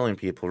not killing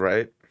people,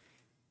 right?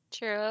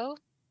 True.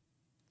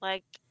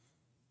 Like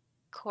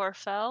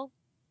Corfell.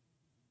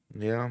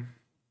 Yeah.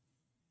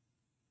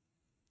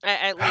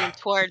 I lean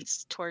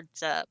towards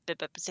Bip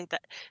Bip and say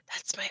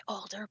that's my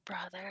older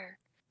brother.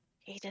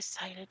 He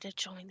decided to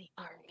join the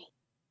army.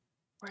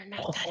 We're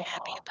not that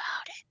happy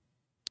about it.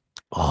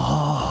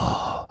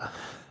 Oh,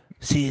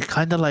 see,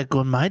 kind of like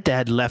when my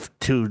dad left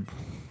to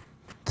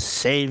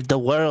save the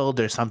world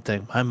or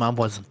something. My mom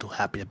wasn't too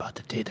happy about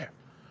it either.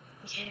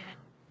 Yeah.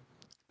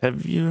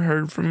 Have you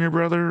heard from your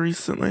brother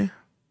recently?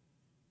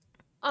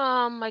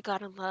 I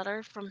got a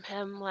letter from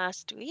him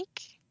last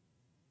week.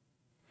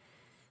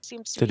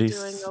 Seems to Did be he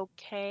doing s-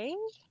 okay.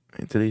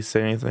 Did he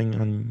say anything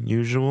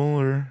unusual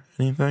or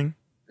anything?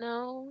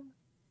 No.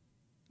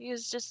 He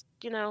was just,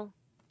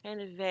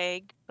 kind of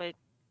vague, but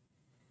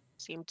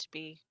seemed to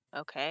be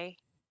okay.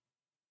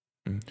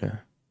 Okay.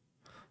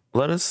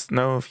 Let us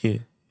know if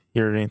you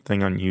hear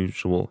anything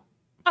unusual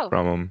Oh.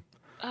 from him.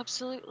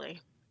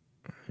 Absolutely.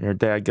 Your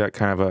dad got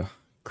kind of a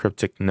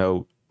cryptic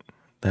note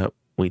that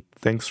we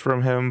think's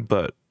from him,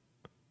 but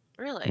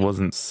Really?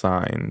 wasn't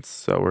signed,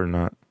 so we're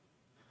not.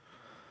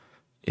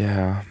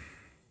 Yeah.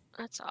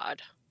 That's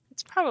odd.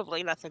 It's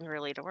probably nothing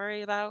really to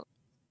worry about.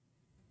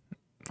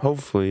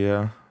 Hopefully,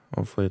 yeah.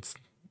 Hopefully it's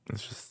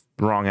just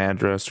the wrong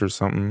address or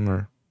something,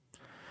 or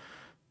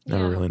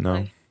never really know.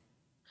 hopefully.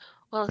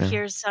 Well, Yeah.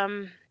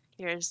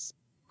 here's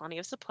plenty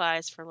of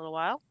supplies for a little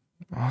while.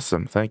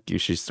 Awesome, thank you.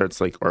 She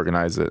starts like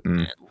organize it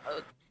and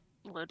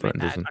And load my But it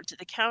bag doesn't- onto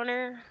the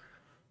counter.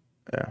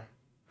 yeah.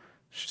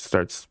 She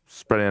starts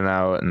spreading it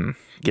out and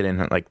getting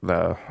like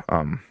the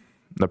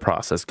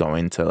process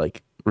going to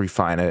like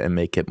refine it and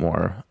make it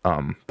more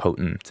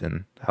potent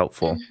and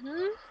helpful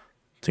Mhm.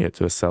 to get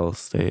to a cell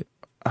state.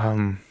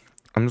 I'm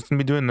just gonna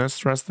be doing this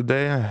the rest of the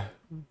day.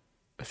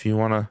 If you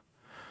want to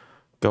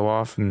go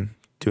off and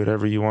do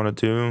whatever you want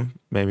to do,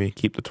 maybe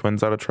keep the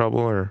twins out of trouble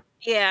or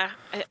Yeah,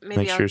 maybe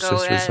make I'll sure your go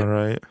sister's all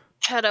right.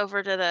 head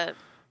over to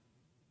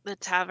the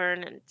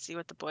tavern and see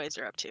what the boys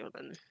are up to.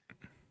 And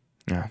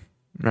then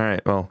All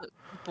right, well,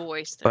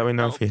 boys. let me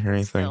know if they're you hear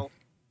anything. still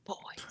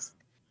boys.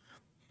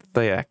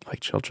 They act like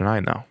children, I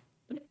know.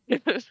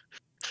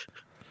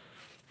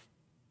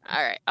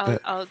 All right,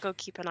 But- I'll go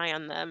keep an eye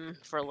on them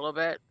for a little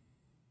bit.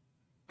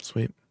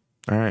 Sweet.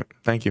 All right,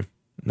 thank you.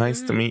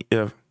 Nice to Mhm. meet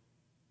you.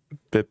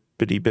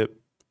 Bippity bip.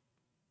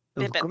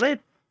 It was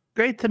Bip.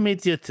 great to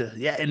meet you too.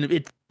 Yeah, and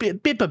it's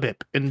Bip a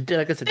Bip. And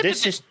like I said,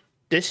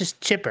 this is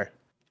Chipper.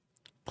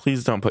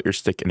 Please don't put your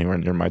stick anywhere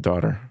near my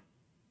daughter.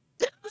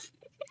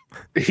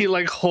 He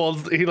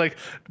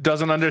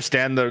doesn't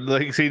understand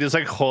he just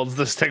like holds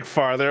the stick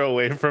farther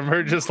away from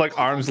her, just like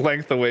arm's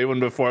length away when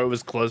before it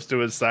was close to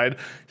his side.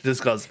 He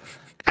just goes,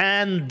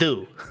 and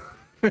do.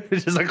 He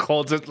just like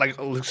holds it like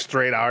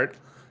straight out.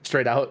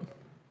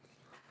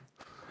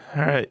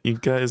 All right, you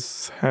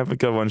guys have a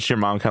good one. Your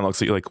mom kind of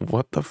looks at you like,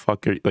 what the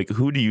fuck are you, like,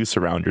 who do you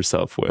surround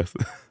yourself with?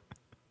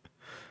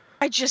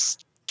 I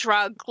just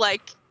shrug,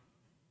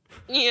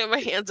 my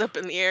hands up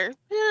in the air.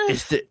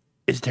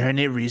 Is there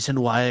any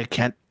reason why I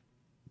can't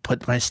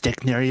put my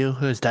stick near you?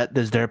 Is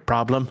there a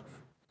problem?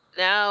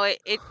 No,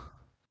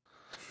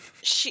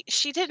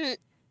 she didn't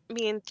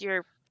mean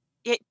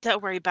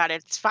don't worry about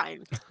it. It's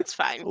fine. It's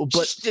fine. Oh,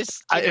 but She's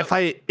just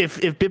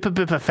If Bip a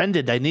Bip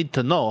offended, I need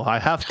to know. I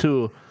have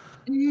to.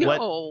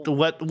 no.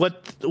 What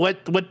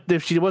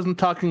if she wasn't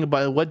talking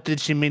about, what did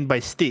she mean by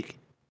stick?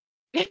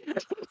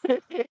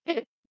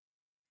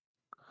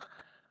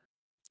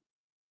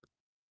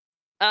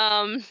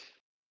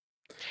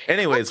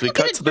 Anyways, we Let's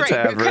go cut get to a the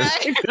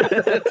drink,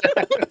 tavern.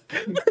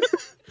 okay?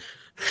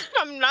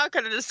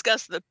 not going to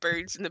discuss the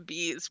birds and the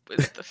bees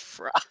with the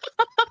frog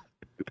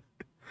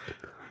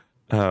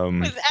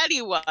with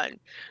anyone.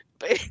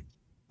 But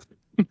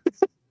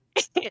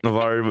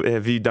Navarre,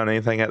 have you done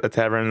anything at the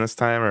tavern this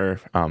time, or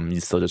you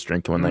still just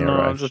drinking when they No, I'm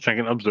arrive? just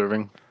drinking,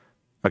 observing.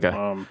 Okay.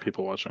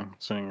 People watching,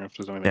 seeing if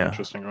there's anything Yeah.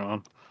 interesting going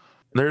on.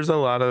 There's a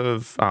lot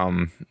of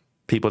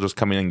people just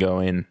coming and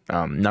going.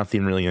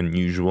 Nothing really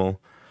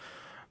unusual.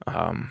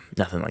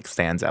 Nothing like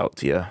stands out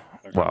to you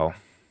while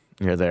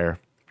you're there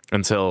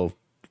until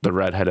the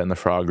redhead and the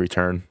frog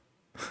return.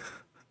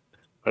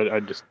 I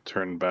just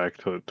turned back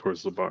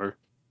towards the bar.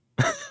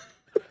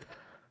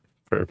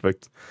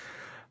 Perfect.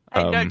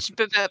 I nudged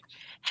Bip Bip.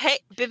 Hey,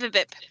 Bip Bip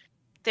Bip.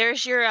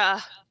 There's your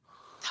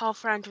tall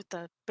friend with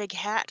the big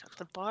hat at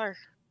the bar.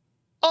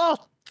 Oh,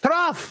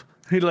 Trough!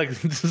 He like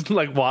just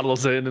like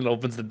waddles in and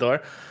opens the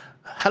door.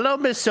 Hello,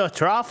 Mr.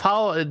 Trough.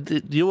 How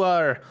you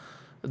are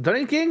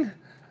drinking?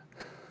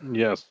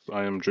 Yes,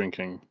 I am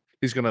drinking.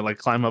 He's gonna like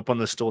climb up on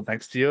the stool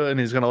next to you, and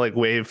he's gonna like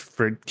wave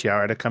for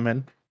Kiara to come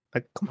in.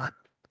 Like, come on.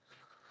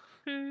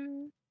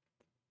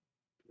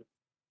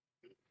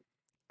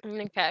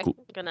 Okay, Cool.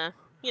 I'm gonna,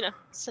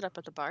 sit up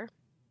at the bar.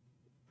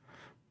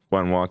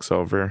 Gwen walks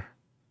over.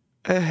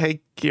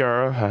 Hey,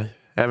 Kiara.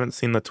 I haven't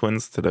seen the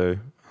twins today.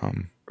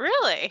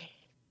 Really?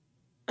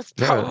 That's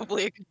Yeah.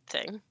 probably a good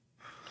thing.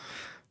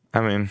 I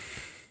mean,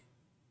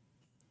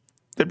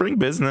 they bring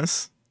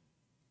business,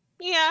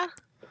 Yeah.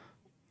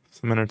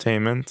 some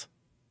entertainment,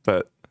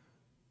 but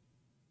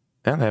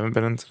yeah, they haven't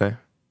been in today.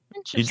 You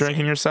Interesting.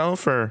 drinking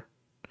yourself, or?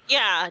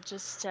 Yeah,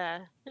 just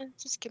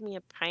give me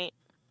a pint.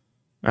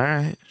 All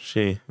right.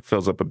 She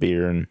fills up a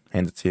beer and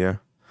hands it to you.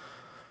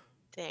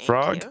 Thank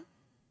Frog? you.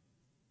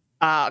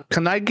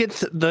 Can I get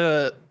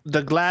the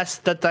glass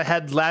that I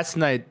had last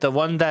night, the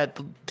one that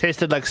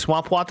tasted like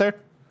swamp water?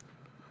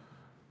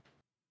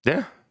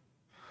 Yeah.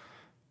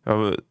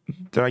 Oh,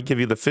 did I give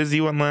you the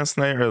fizzy one last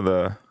night, or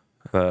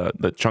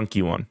the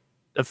chunky one?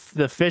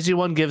 The fizzy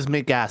one gives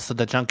me gas, so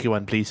the chunky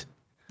one, please.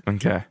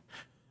 Okay.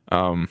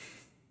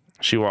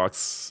 She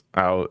walks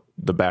out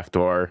the back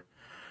door,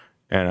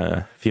 and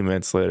a few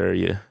minutes later,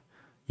 you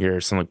hear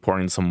some like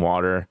pouring some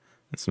water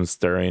and some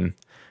stirring,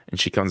 and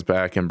she comes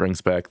back and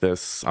brings back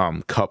this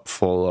cup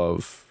full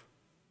of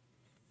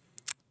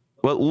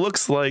what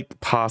looks like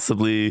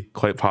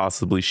quite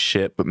possibly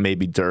shit, but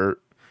maybe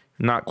dirt.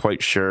 Not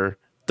quite sure.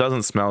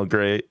 Doesn't smell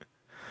great.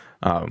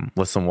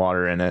 With some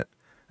water in it,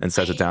 and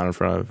sets it down in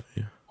front of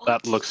you.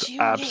 That looks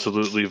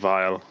absolutely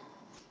vile.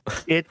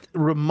 It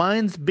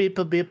reminds Beep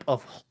a Beep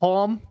of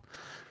home.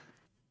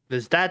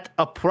 Is that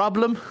a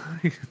problem?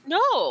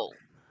 No.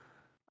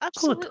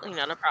 Absolutely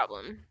not a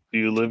problem. Do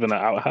you live in an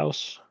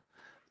outhouse?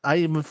 I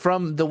am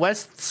from the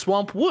West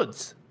Swamp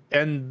Woods,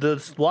 and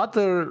the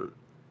water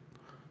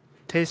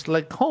tastes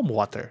like home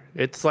water.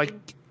 It's like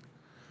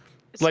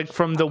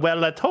from the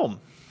well at home.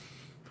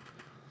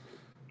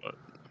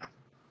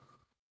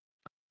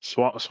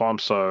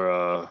 Swamps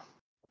are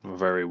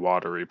very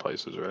watery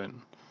places, right?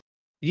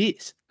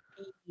 Yes.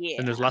 Yeah.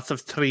 And there's lots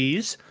of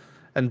trees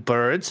and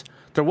birds.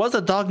 There was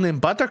a dog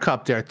named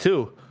Buttercup there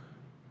too.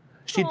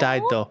 She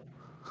died Aw. though.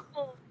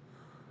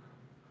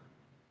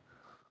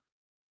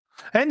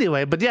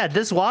 Anyway, but yeah,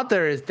 this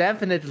water is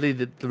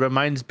definitely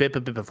reminds Bip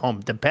a Bip of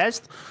home. The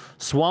best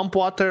swamp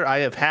water I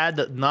have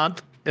had,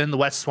 not in the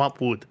West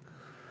Swamp Wood.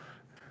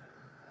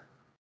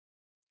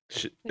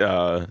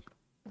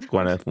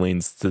 Gwyneth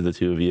leans to the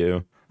two of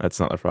you. That's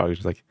not the frog.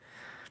 She's like,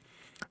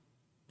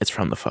 it's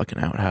from the fucking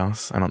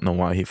outhouse. I don't know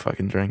why he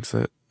fucking drinks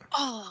it.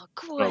 Oh,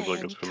 Sounds like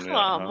Gwen, it's from the come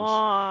outhouse.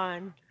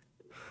 on.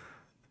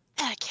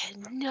 That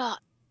cannot.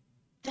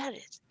 That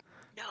is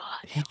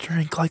not. He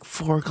drank like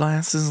 4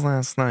 glasses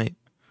last night.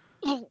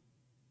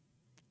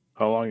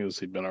 How long has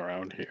he been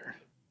around here?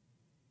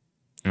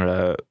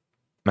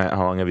 Matt, how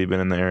long have you been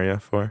in the area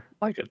for?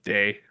 Like a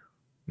day.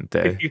 A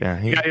day. Yeah,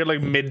 He got here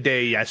like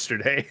midday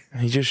yesterday.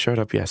 he just showed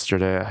up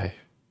yesterday.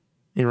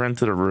 He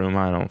rented a room.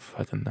 I don't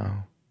fucking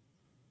know.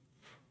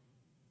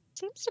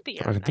 Seems to be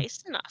a Fucking-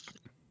 nice enough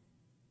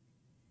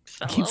He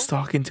fellow. keeps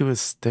talking to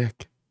his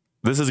stick.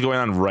 This is going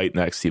on right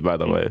next to you, by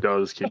the way. He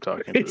does keep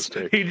talking to the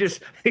stick.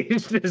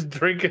 He's just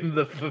drinking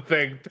the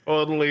thing,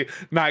 totally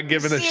not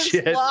giving a Seems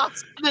shit.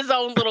 lost in his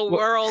own little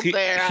world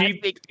there. I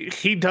think.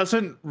 He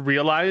doesn't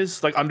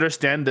realize, like,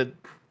 understand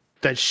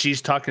that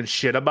she's talking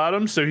shit about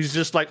him. So he's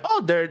just like,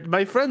 oh,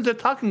 my friends are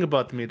talking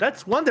about me.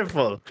 That's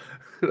wonderful.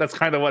 That's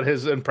kind of what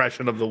his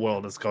impression of the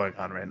world is going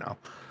on right now.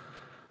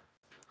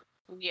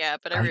 Yeah,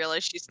 but I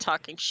realize she's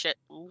talking shit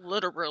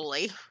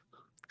literally.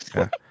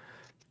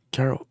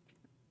 Carol,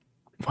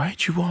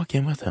 why'd you walk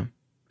in with him?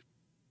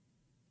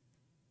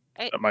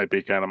 That might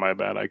be kind of my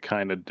bad. I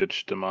kind of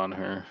ditched him on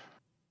her.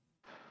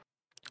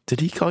 Did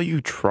he call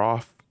you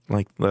Trough,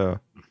 like the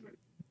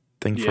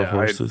thing for Yeah,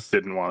 horses? I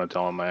didn't want to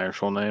tell him my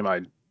actual name.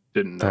 I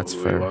didn't know That's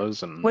who fair. he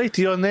was. And Wait,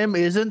 your name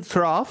isn't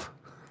Trough?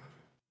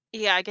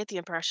 Yeah, I get the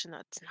impression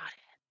that's not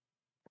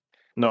it.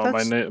 no,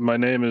 That's- my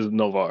name is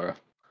Novara.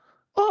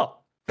 Oh,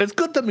 it's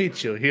good to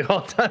meet you. He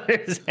holds out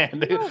his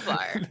hand.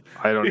 Novar.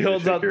 I don't He need to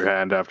holds shake out- your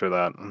hand after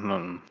that. Why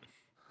don't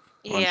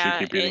Yeah,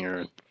 you keep eating it-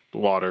 your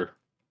Water.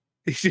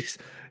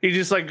 He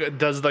just like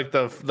does like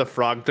the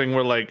frog thing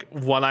where like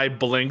one eye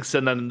blinks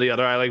and then the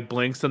other eye like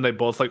blinks and they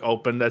both like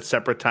open at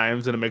separate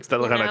times and it makes that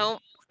You kind of know,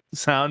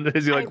 sound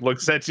as he like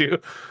looks at you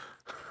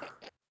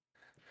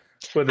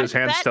with his I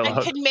hand bet still I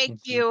out. could make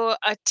you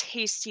a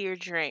tastier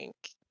drink.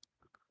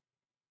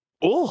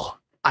 Oh,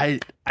 I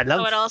It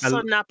would also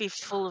I, not be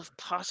full of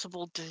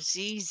possible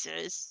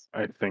diseases.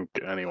 I think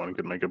anyone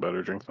could make a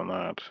better drink than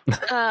that.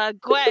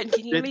 Gwen,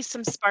 can you give me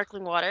some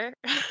sparkling water?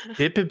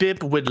 Bip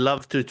Bip would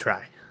love to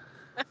try.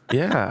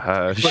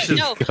 Yeah.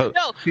 No,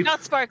 no,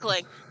 not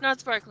sparkling. Not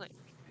sparkling.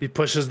 He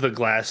pushes the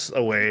glass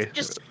away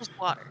Just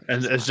water.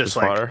 and it's just Just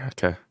like water.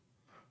 Okay.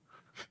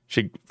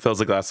 She fills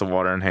a glass of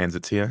water and hands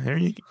it to you. Here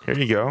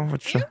you go.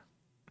 What's Yeah.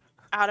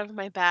 Out of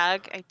my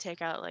bag, I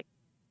take out like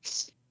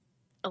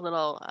a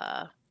little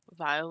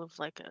vial of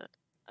like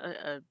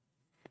a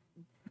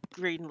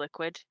green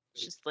liquid,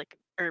 just like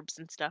herbs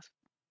and stuff,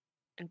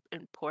 and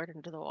pour it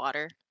into the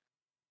water.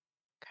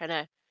 Kind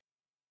of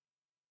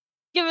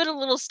give it a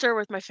little stir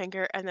with my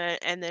finger, and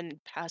then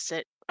pass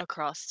it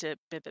across to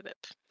Bip Bip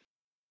Bip.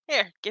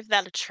 Here, give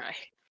that a try.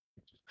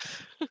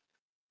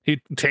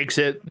 he takes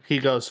it, he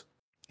goes,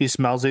 he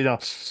smells it, he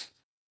goes,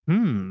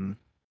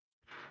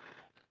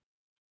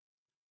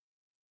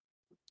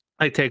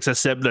 He takes a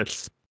sip.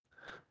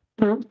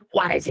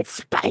 Why is it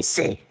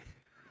spicy?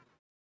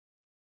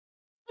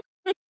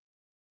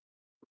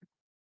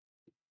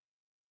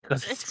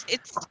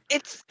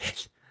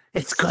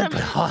 It's good, some-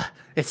 but hot.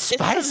 It's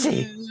spicy.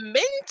 It's some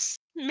mint.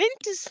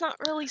 Mint is not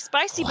really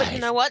spicy, but you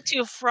know what? To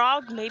a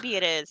frog, maybe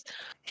it is.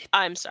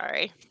 I'm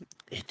sorry.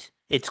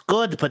 It's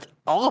good, but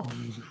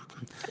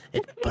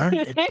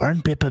it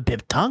burned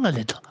Bip tongue a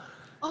little.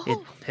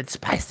 Oh, It's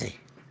spicy.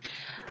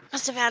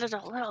 must have added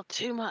a little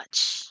too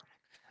much.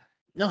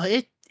 No,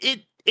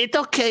 it's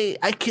okay.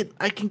 I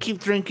can keep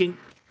drinking.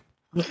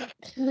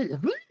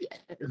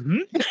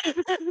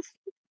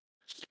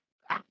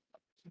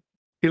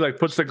 He like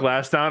puts the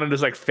glass down and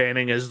is like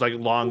fanning his like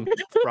long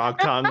frog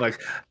tongue, like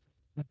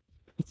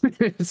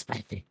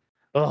spicy.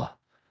 Oh,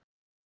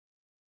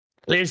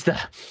 there's the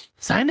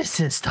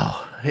sinuses though.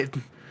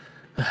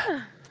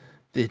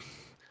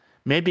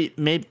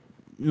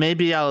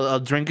 Maybe I'll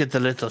drink it a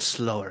little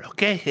slower.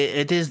 Okay,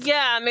 it is.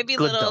 Yeah, maybe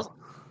good, little though.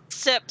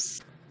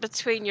 sips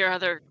between your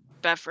other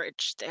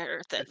beverage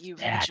there that you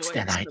That's enjoy.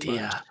 an so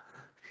idea. much.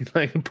 He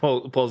like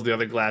pulls the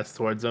other glass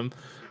towards him,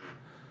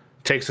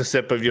 takes a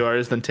sip of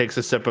yours, then takes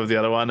a sip of the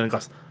other one, and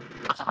goes,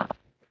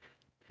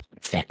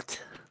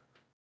 perfect.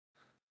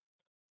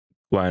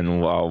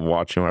 Gwen, while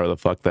watching whatever the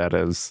fuck that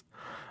is,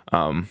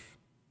 I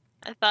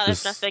thought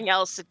Just- if nothing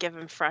else, it'd give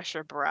him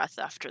fresher breath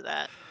after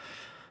that.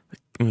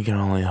 we can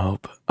only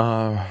hope.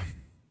 Did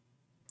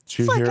He's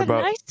you like hear a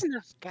about? nice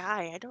enough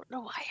guy. I don't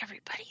know why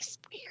everybody's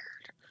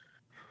weird.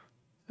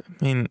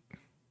 I mean,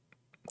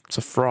 it's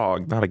a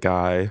frog, not a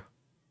guy.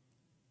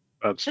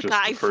 That's The just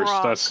guy the first.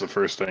 frog. That's the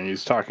first thing.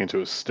 He's talking to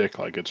a stick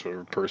like it's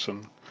a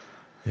person.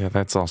 Yeah,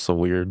 that's also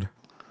weird.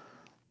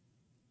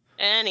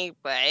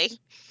 Anyway,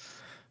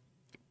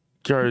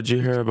 Kiara, did you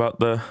hear about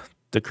the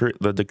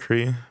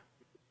decree?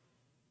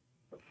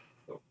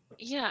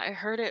 yeah, I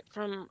heard it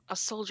from a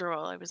soldier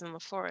while I was in the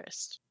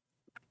forest.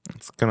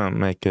 It's gonna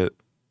make it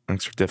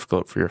extra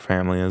difficult for your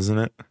family, isn't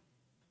it?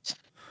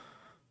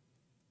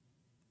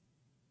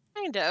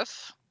 Kind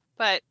of,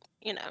 but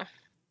you know,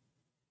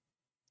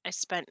 I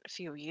spent a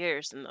few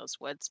years in those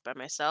woods by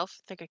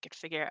myself. I think I could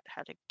figure out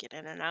how to get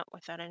in and out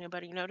without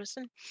anybody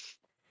noticing.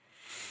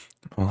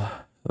 Well,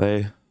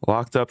 they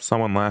locked up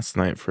someone last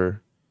night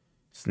for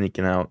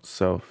sneaking out,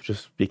 so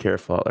just be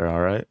careful out there, all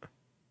right?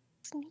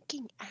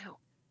 Sneaking out.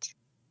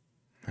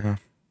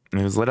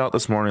 He was let out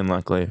this morning,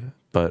 luckily,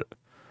 but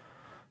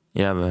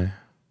yeah,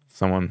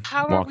 someone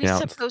How are we walking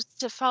out. supposed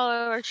to follow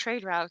our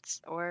trade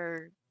routes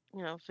or,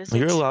 visit? Well,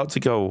 you're allowed to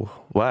go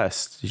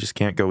west. You just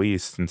can't go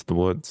east into the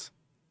woods.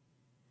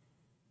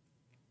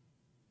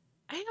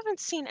 I haven't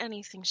seen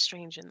anything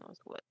strange in those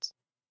woods.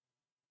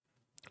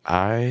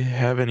 I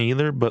haven't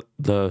either, but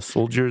the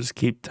soldiers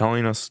keep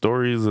telling us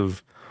stories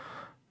of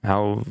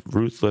how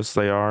ruthless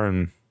they are,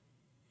 and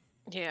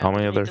Yeah, How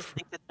many I other just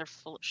think that they're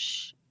full of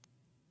shit.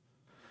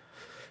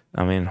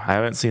 I mean, I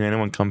haven't seen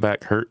anyone come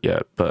back hurt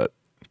yet, but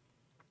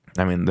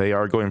I mean, they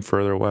are going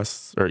further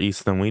west or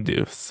east than we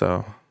do,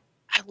 so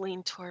I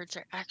leaned towards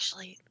her.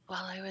 Actually,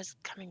 while I was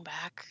coming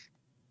back,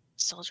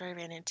 soldier I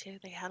ran into,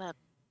 they had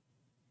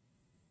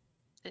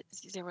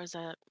there was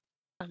a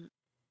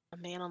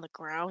man on the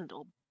ground,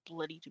 all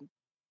bloodied and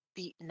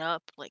beaten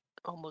up, like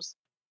almost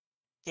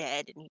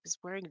dead, and he was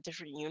wearing a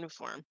different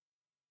uniform.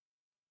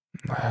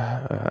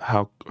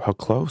 how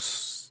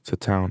close to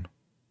town?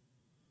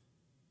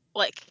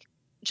 Like,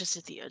 just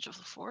at the edge of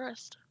the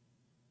forest.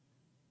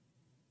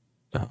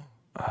 Oh,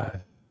 I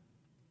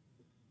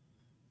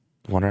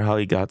wonder how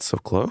he got so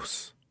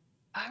close.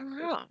 I don't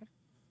know.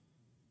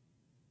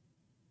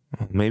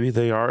 Well, maybe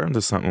they are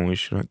into something. We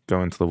shouldn't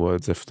go into the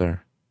woods if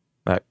they're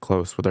that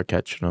close where they're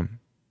catching them.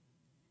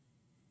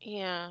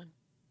 Yeah.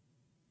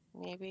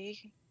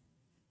 Maybe.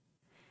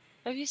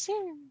 Have you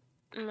seen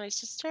my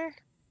sister?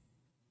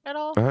 at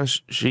all?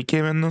 She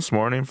came in this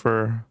morning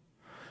for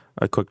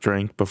a quick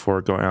drink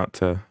before going out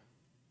to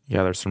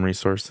gather some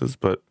resources,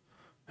 but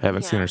I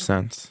haven't seen Yeah. her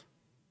since.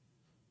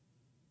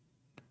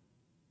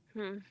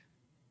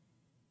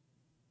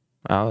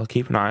 I'll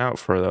keep an eye out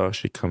for her, though, if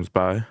she comes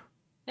by.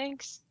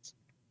 Thanks.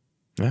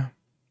 Yeah.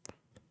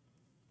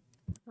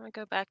 I'll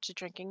go back to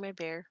drinking my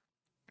beer.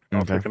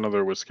 I'll Okay. take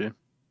another whiskey.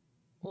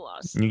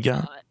 Lost You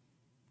got- thought.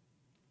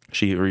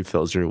 She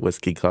refills your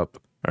whiskey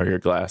cup or your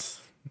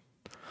glass.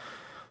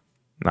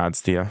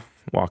 Nods to you.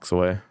 Walks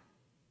away.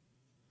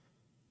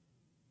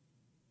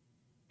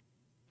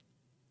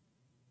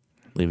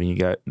 Leaving you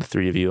got the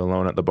three of you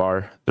alone at the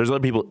bar. There's other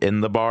people in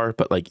the bar,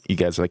 but like you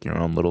guys are like in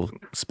your own little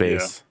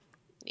space.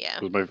 Yeah.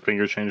 Was my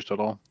finger changed at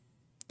all?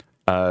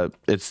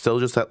 It's still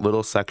just that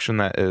little section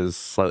that is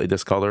slightly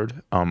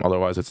discolored.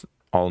 Otherwise it's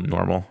all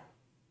normal.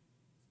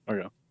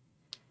 Okay.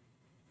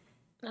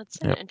 That's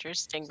an Yep.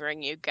 interesting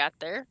ring you got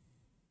there.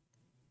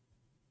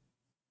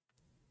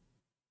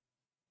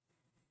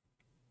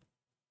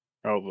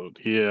 Oh,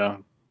 yeah.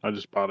 I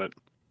just bought it.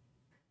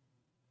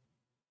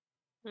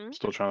 Hmm?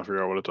 Still trying to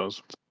figure out what it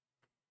does.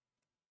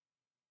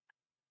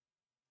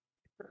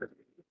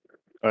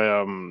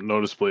 I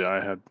noticeably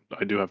I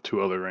do have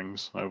two other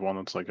rings. I have one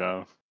that's like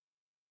a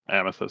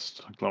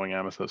amethyst, glowing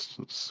amethyst.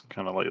 It's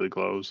kind of lightly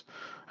glows,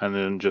 and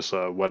then just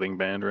a wedding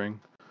band ring.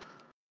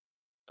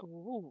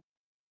 Ooh.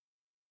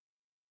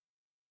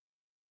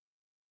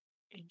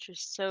 Interesting.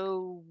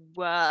 So,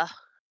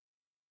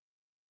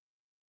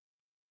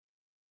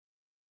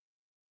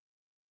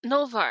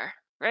 Nolvar,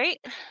 right?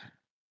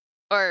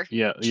 Or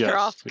Yeah. Yes.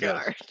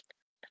 Hrothgar.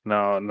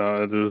 No.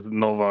 It is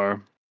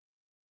Nolvar.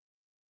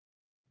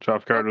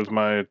 Hrothgar was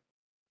my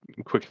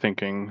quick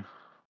thinking.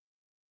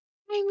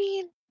 I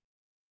mean,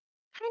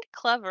 kind of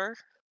clever.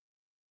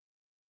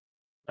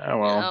 Ah,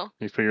 well, know,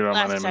 he figured out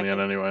my last name in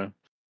the end second. anyway.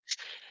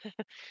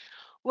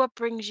 What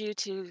brings you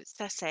to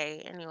Sese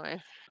anyway?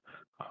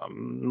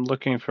 I'm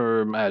looking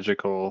for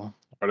magical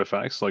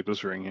artifacts like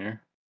this ring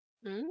here.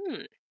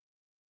 Mm.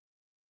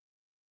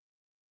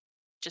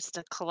 Just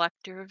a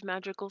collector of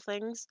magical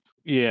things?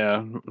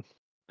 Yeah,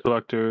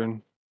 collector,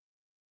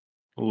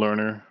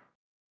 learner,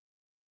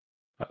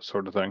 that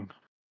sort of thing.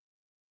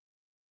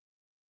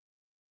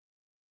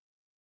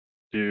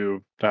 Do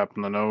you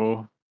happen to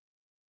know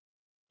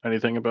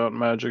anything about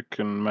magic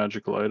and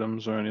magical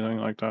items or anything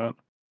like that?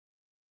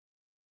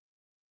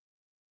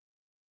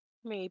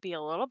 Maybe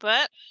a little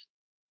bit.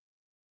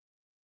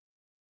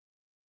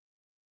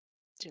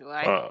 Do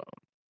I?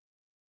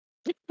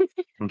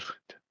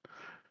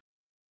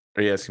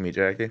 Are you asking me,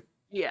 Jackie?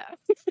 Yeah.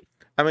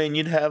 I mean,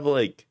 you'd have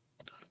like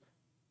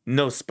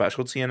no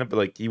specialty in it, but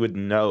like you would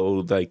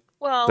know like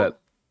Well, that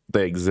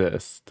they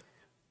exist.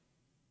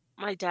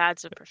 my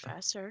dad's a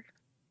professor,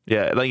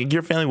 Yeah, like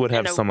your family would have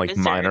And a some like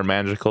minor wizard.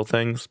 magical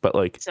things, but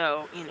like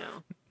so, you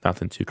know.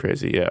 nothing too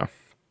crazy. Yeah.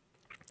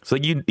 So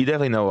like, you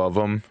definitely know of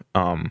them.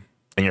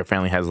 And your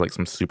family has like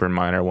some super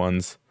minor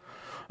ones.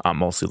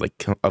 Mostly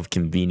like of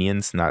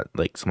convenience, not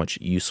like so much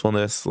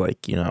usefulness.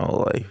 Like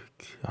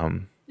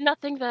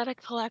Nothing that a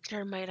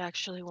collector might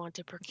actually want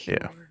to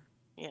procure.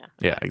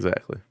 yeah,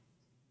 exactly.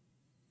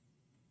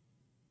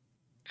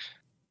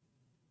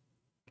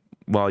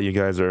 While you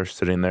guys are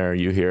sitting there,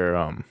 you hear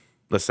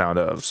the sound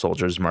of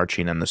soldiers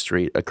marching in the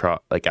street across,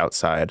 like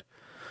outside,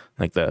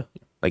 like the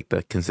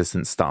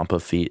consistent stomp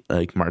of feet,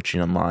 like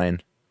marching in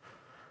line,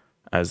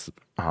 as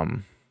a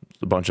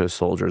bunch of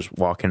soldiers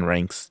walk in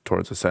ranks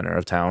towards the center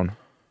of town.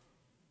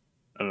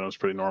 I don't know, it's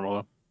pretty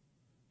normal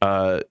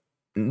though.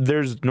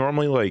 There's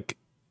normally like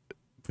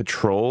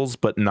patrols,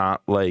 but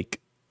not like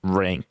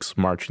ranks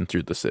marching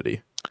through the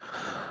city.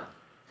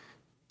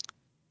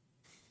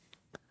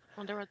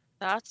 Wonder what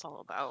that's all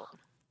about.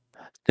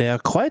 They are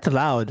quite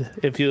loud.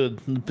 If you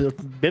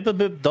people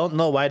don't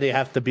know why they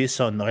have to be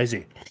so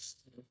noisy.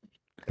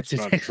 It's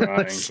not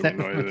trying to be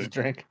noisy.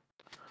 Drink.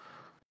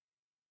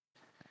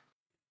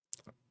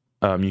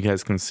 You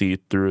guys can see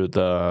through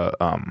the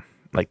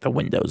like the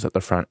windows at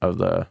the front of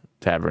the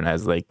tavern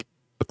as like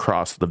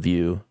across the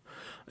view.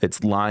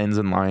 It's lines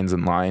and lines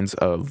and lines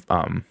of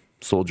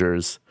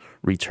soldiers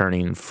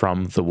returning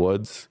from the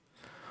woods.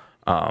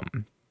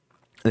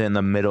 In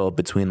the middle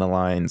between the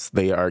lines,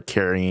 they are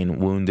carrying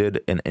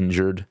wounded and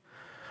injured.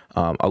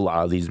 A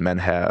lot of these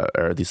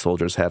these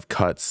soldiers have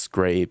cuts,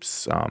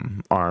 scrapes,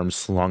 arms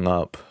slung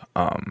up.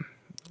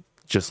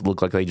 Just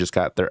look like they just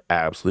got their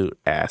absolute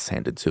ass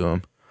handed to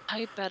them.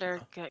 I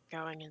better get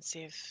going and see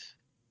if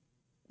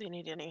they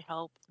need any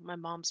help. My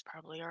mom's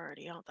probably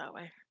already out that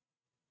way.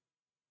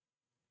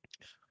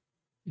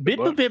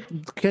 People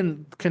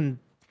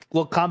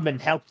will come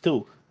and help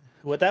too.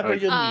 Whatever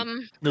you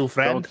need, new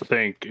friend.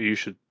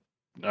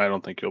 I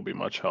don't think you'll be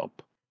much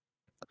help.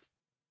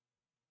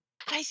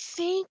 I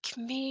think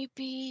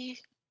maybe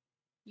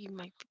you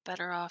might be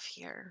better off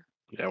here.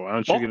 Yeah, why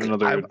don't you get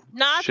another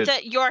Not shit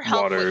that your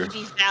help water. wouldn't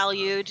be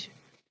valued,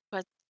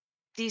 but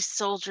these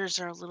soldiers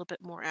are a little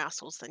bit more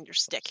assholes than your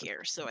stick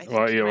here. So I think.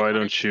 Why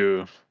don't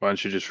you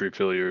just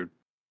refill your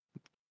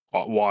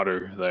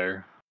water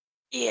there?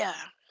 Yeah.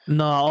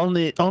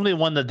 No, only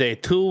one a day.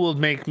 2 will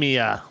make me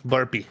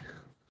burpy.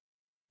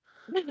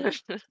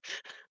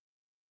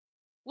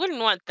 Wouldn't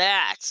want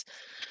that.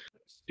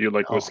 Do you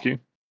like Oh. whiskey?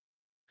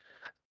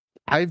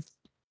 I've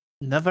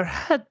never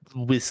had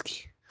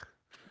whiskey.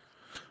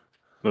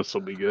 This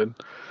will be good.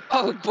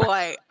 Oh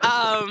boy.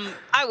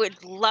 I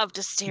would love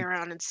to stay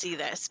around and see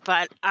this,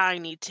 but I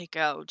need to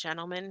go,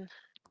 gentlemen.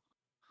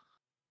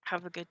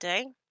 Have a good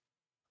day.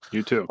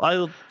 You too.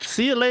 I'll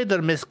see you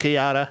later, Miss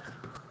Kiara.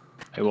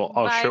 Hey, well,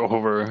 I'll Bye.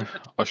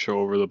 show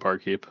over the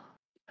barkeep.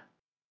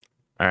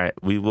 All right,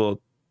 we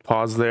will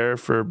pause there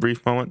for a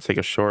brief moment, take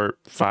a short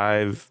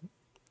 5-10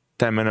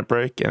 minute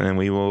break, and then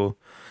we will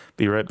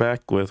be right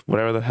back with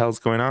whatever the hell's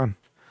going on.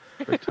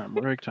 Break time,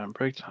 break time,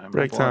 break time.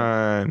 Break Oh, boy.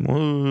 time.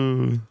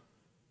 Woo.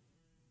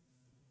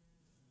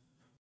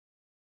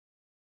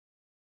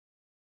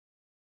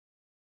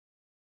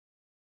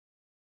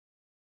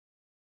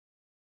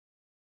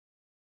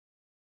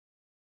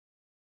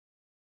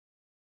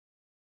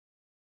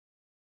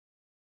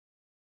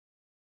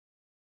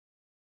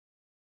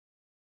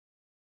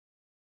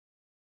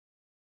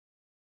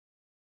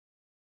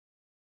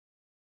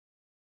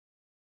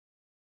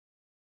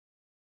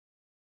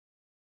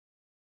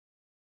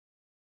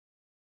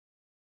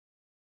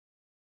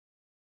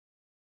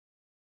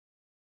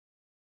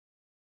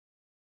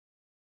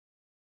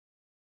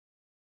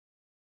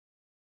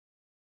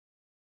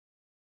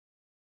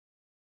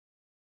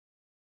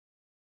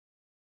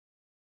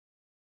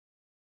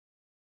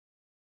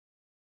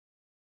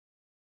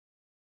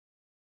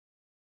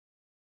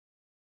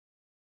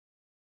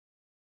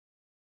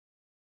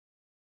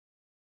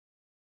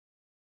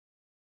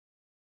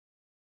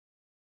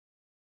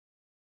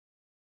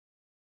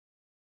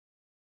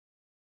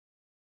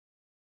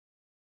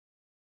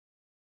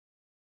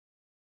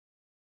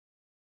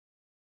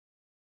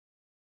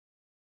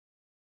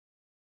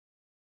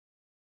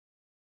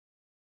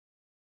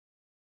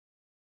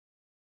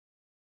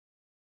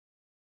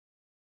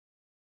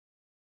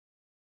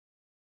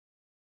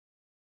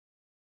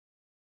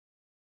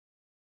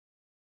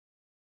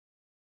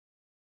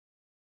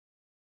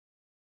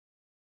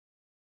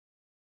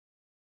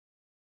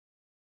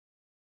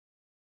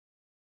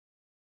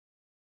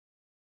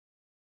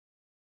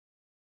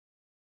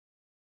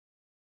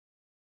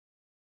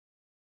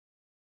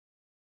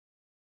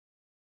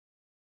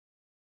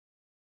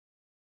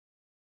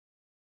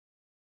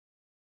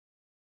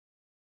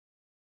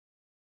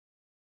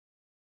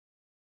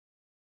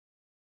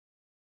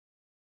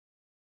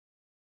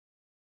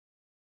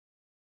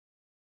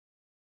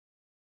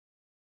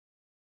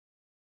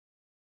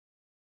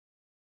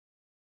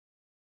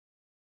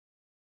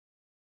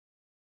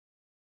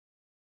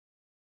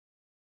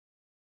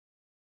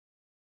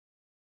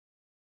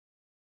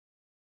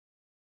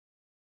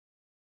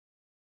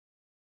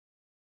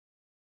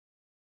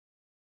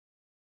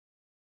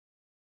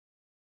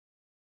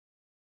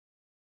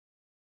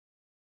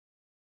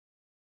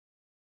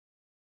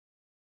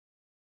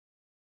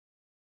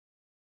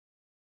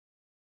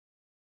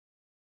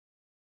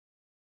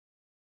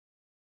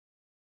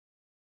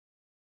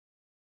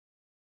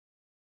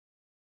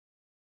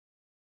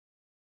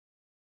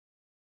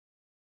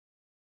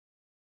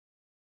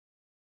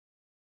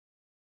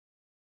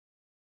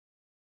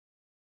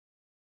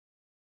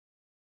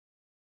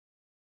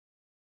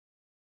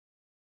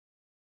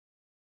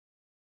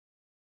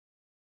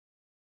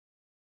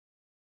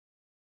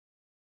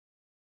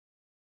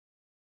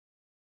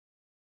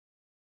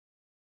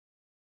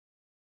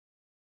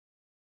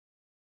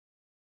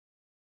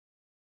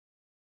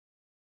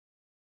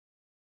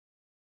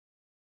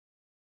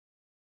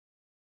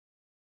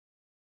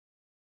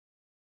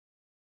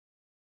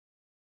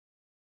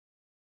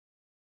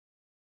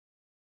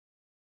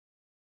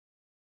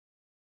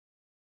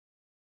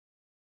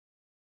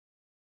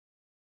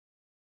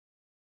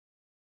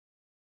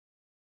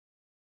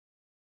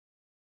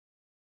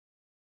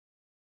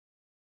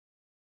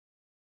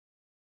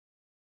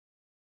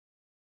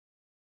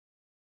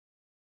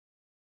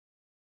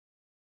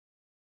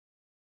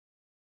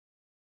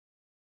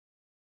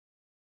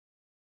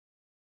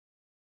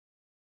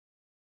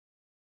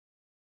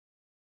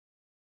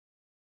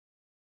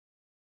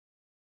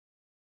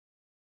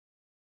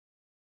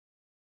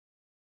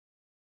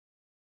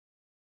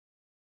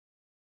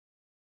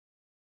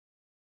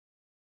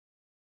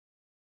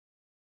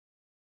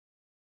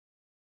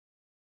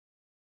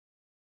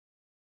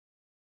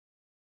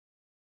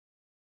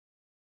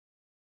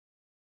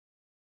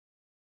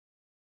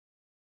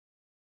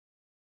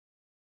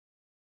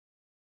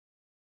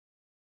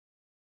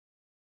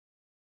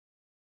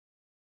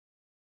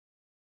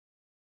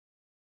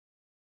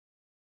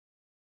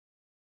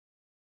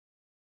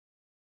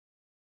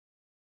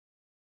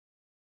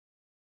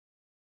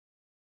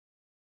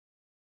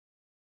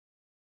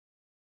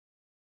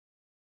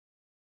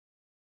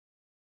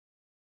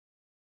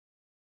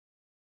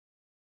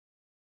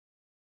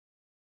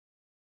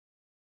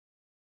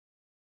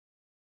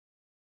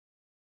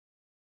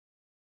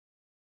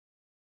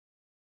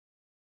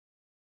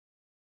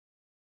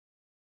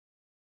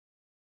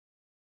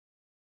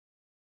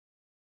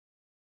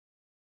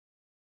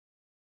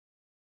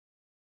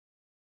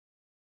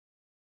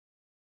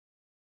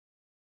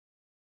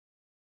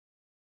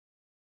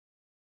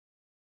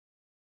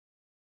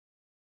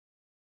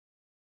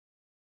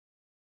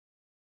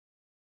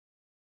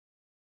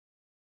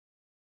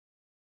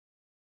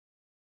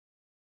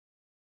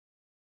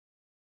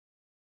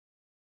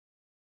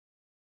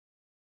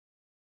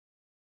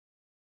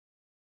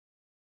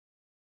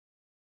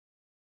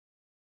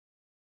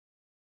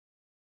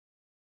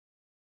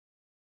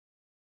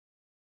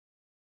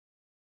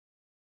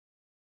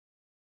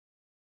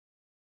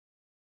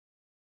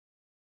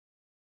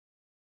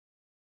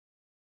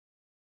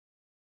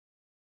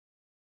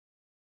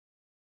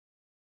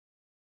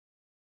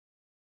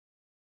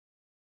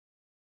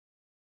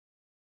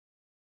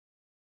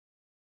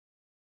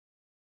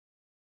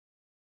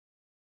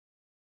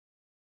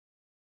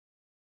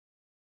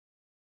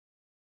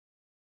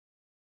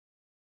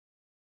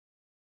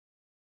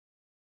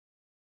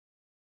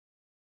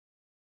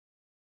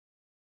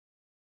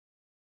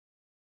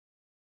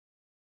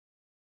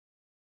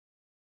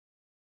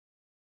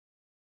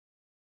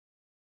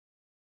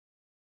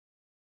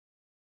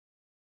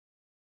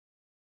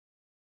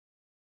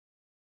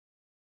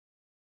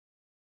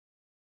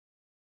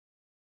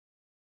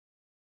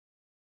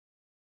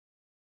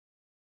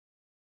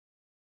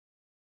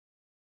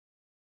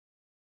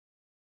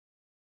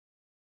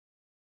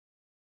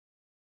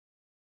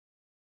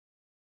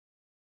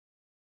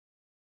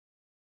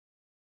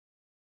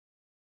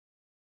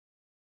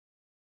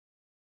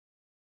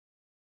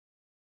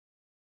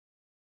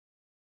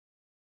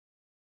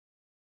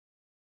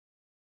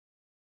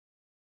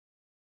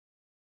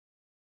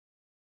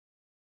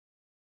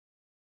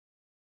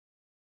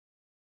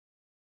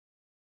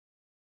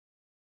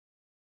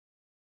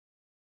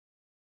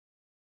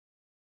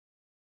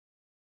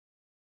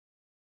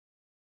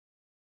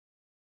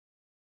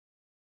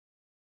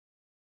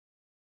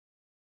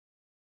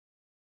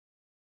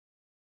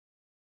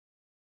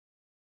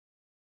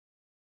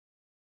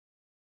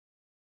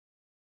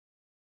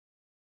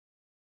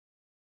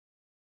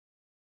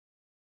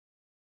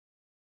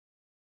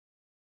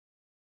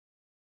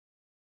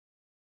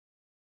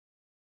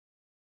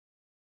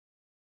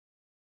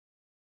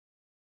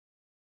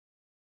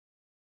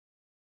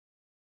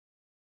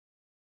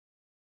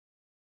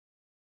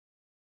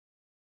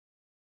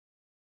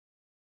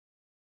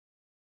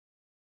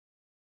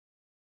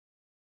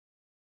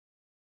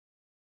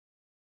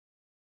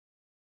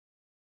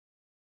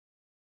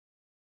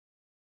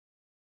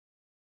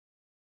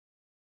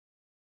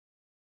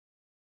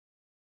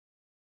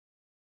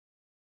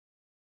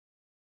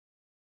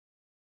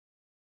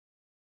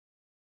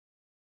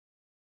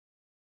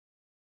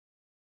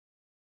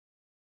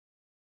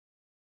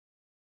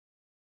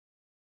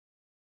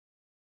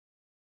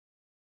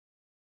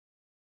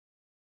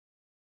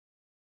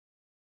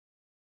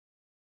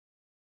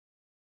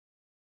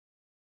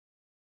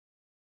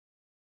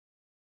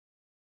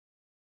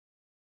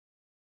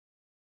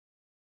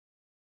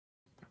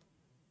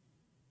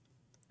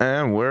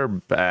 And we're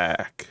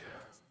back.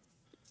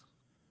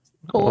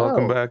 Hello.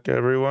 Welcome back,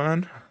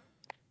 everyone.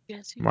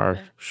 Yes, From our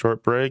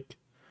short break.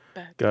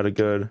 back. Got a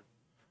good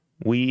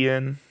wee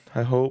in,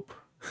 I hope.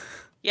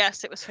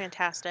 Yes, it was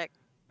fantastic.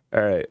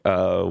 All right.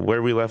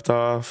 Where we left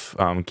off,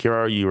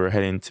 Kiara, you were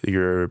heading to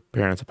your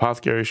parents'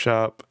 apothecary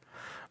shop,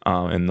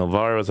 and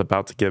Novara was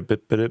about to give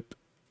Bip Bip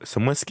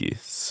some whiskey.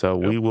 So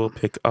we will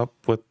pick up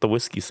with the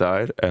whiskey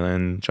side and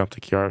then jump to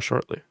Kiara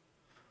shortly.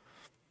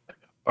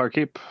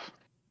 Barkeep,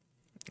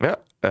 Yeah.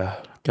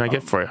 Can I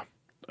get for you?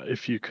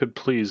 if you could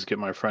please get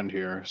my friend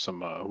here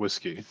some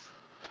whiskey.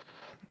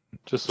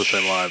 Just the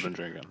same one I've been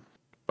drinking.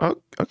 Oh,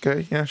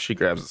 okay. Yeah, she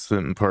grabs it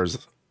and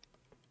pours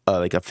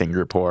like a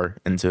finger pour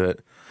into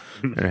it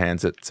and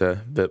hands it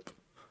to Bip.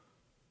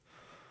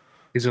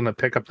 He's gonna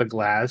pick up the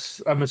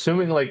glass. I'm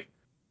assuming like,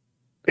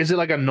 is it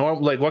like a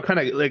normal like what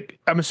kind of like?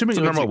 I'm assuming It's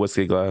a it's normal like,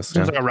 whiskey glass.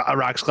 it's Yeah. like a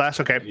rocks glass.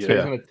 Okay, so Yeah.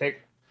 he's gonna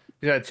take.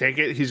 He's gonna take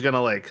it. He's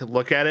gonna like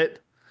look at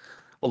it.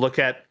 Look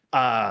at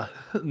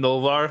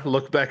Novar.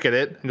 Look back at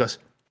it and goes,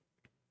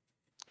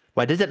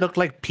 "Why does it look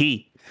like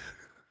pee?"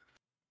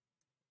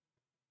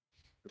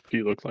 If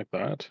you look like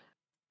that,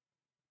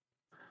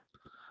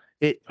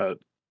 It.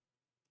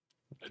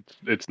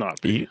 it's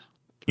not pee.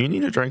 You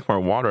need to drink more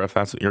water if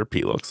that's what your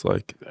pee looks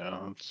like.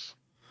 Yeah,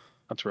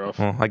 that's rough.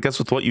 Well, I guess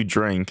with what you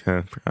drink,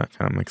 that kind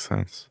of makes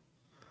sense.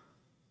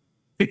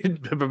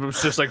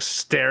 It's just like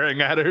staring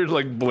at her,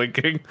 like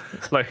blinking,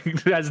 like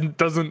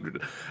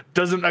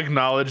doesn't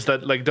acknowledge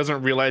that, like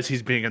doesn't realize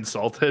he's being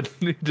insulted.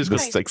 He just The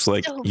goes, stick's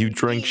like, so you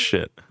drink mean.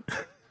 shit.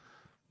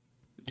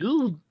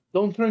 "You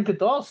don't drink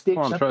at all, Stick.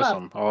 Come on, Shut try up."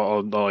 some.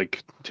 I'll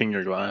like ting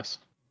your glass.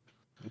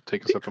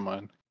 Take a sip of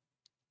mine.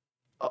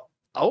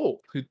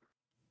 Oh, he,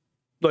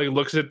 like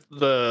looks at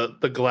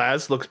the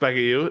glass, looks back at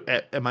you.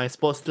 Am I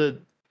supposed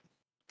to?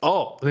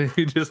 Oh,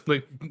 he just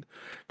like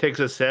takes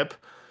a sip.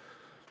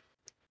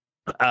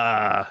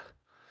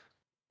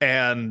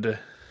 And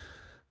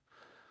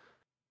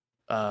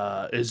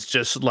is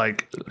just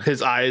like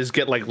his eyes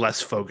get like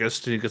less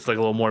focused. He gets like a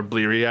little more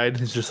bleary eyed.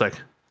 He's just like,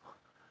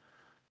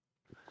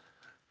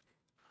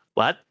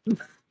 "What?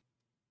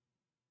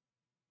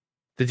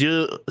 Did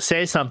you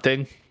say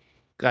something?"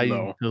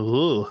 No.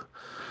 Ooh.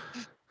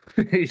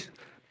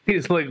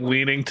 he's like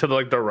leaning to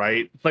like the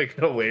right, like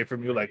away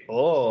from you, like,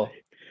 oh.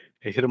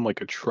 I hit him like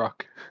a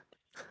truck.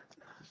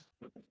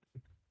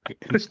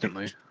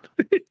 Instantly.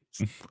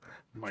 Oh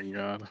my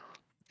god.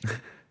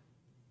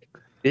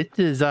 It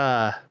is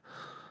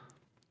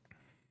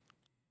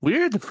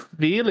weird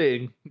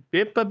feeling.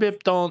 Bip a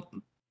bip don't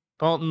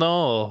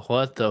know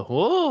what the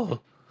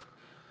whoa.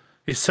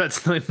 He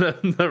sets like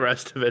the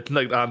rest of it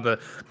like on the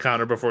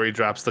counter before he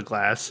drops the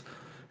glass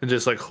and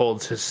just like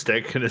holds his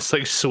stick and it's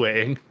like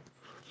swaying.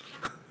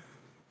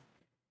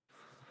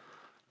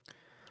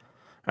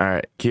 All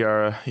right,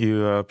 Kiara,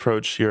 you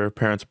approach your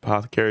parents'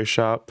 apothecary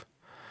shop.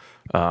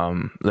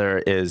 There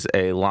is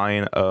a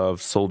line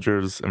of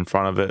soldiers in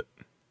front of it,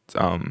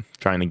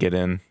 trying to get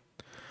in.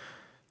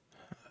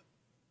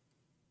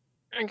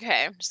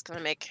 Okay, I'm just gonna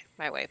make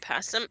my way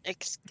past them.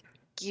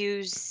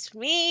 Excuse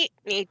me,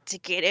 need to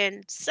get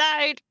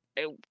inside.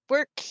 I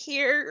work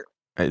here.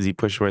 As you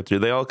push your way through,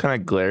 they all kind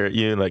of glare at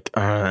you, like,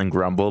 and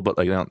grumble, but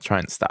like they don't try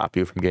and stop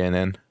you from getting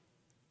in.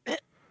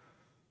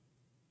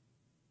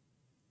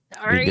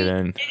 All You get right,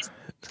 in.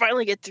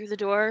 finally get through the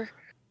door.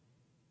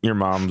 Your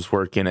mom's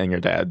working and your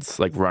dad's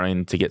like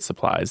running to get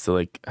supplies to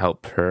like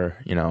help her,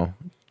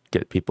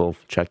 get people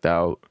checked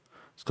out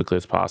as quickly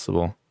as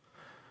possible.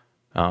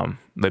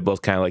 They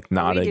both kind of like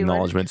nod doing?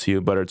 acknowledgement to you,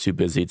 but are too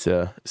busy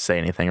to say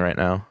anything right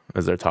now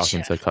as they're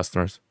talking to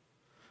customers.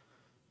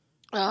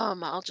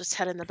 I'll just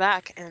head in the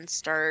back and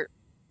start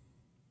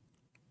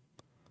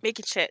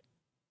making shit.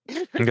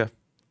 Okay,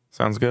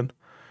 sounds good.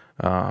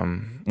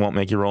 Won't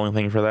make you roll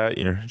anything for that.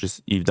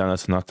 You've done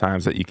this enough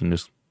times that you can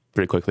just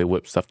pretty quickly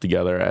whip stuff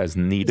together as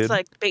needed. It's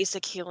like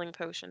basic healing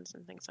potions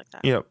and things like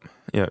that. Yep.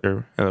 Yeah.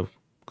 You'll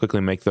quickly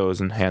make those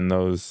and hand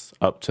those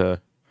up to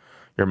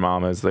your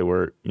mom as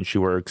she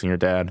works, and your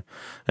dad,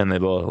 and they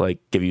will like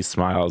give you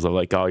smiles of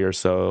like, oh, you're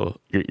so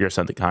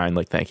the kind,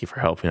 like, thank you for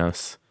helping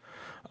us.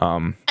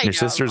 Your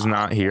sister's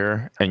not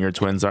here, and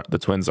the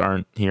twins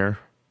aren't here.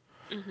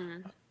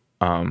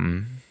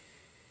 Mm-hmm.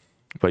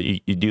 But you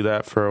do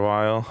that for a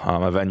while.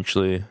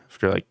 Eventually,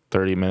 after like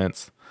 30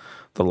 minutes,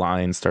 the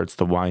line starts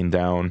to wind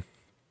down.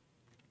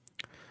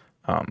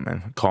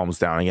 And calms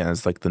down again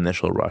as like the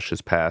initial rush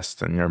is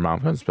past, and your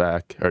mom comes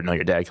back, or no,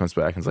 your dad comes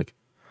back and is like,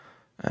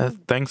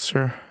 thanks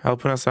for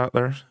helping us out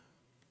there.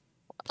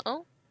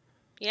 Oh,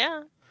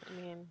 yeah. I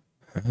mean,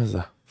 It was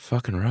a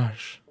fucking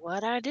rush.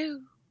 what I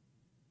do.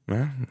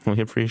 Yeah, we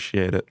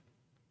appreciate it.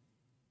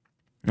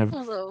 Have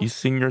Although, you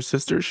seen your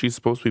sister? She's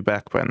supposed to be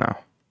back by now.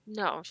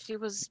 no, she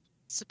was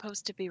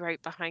supposed to be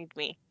right behind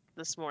me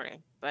this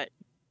morning, but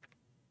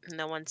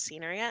no one's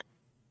seen her yet.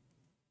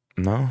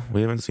 No,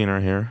 we haven't seen her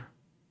here.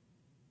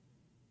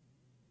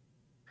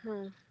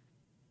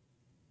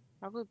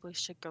 Probably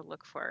should go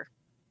look for her.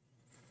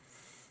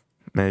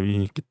 Maybe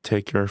you could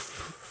take your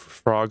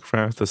frog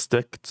friend with a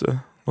stick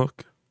to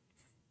look.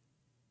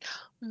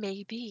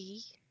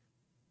 Maybe.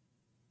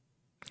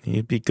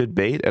 He'd be good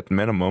bait at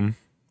minimum.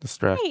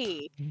 Distract.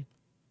 Hey,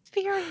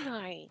 very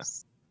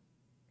nice.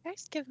 You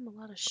guys give him a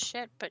lot of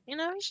shit, but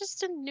he's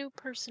just a new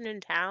person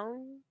in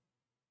town.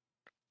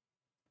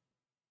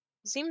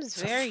 Seems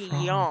It's a very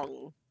frog.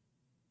 young.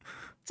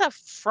 It's a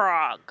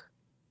frog.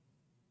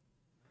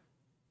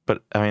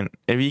 But I mean,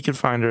 if you could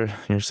find her,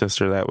 your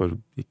sister, that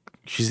would be.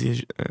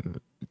 She's,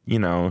 you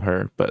know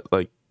her, but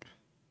like,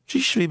 she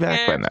should be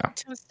back by now.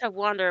 She tends to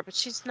wander, but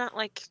she's not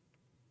like.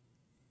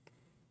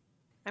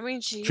 I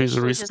mean, She's she's a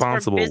more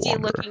responsible busy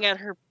wanderer. looking at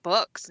her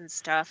books and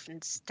stuff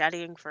and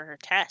studying for her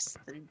tests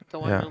and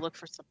going Yeah. to look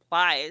for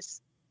supplies.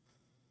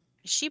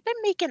 Has she been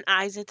making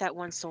eyes at that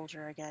one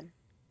soldier again?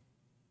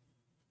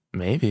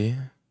 Maybe.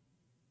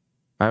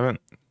 I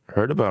haven't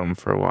heard about him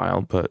for a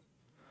while, but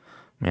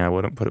I mean, I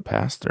wouldn't put it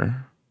past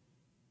her.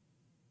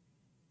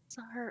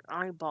 Saw her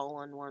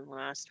eyeballing one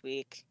last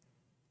week.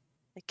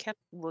 They kept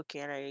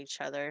looking at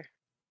each other.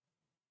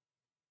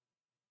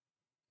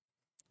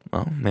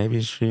 Well,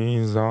 maybe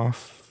she's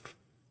off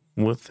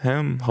with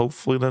him.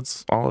 Hopefully,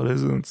 that's all it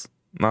is. It's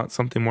not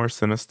something more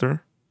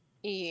sinister.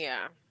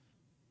 Yeah.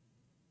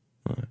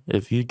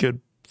 If you could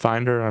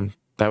find her,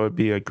 that would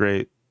be a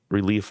great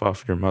relief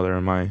off your mother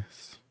and my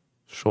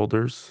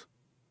shoulders.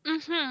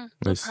 No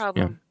Nice, yeah.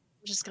 problem.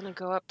 I'm just gonna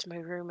go up to my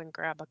room and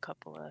grab a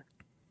couple of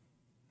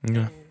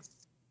Yeah, things.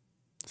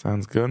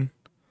 sounds good.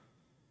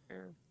 Go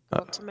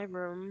up to my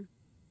room.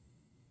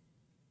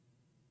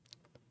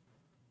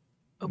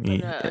 Open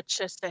Me- a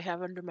chest I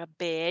have under my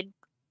bed.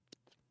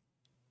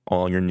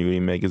 All your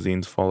nudie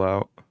magazines fall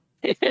out.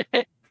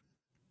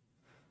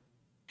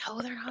 No,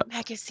 they're not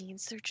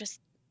magazines. They're just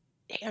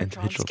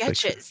hand-drawn Individual pictures.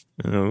 sketches.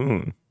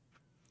 Ooh.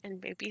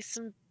 And maybe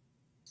some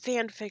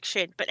fan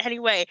fiction. But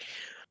anyway,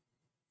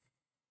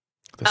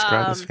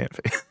 Describe this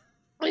fanfic.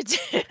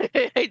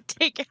 I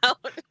take out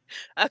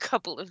a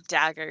couple of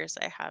daggers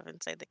I have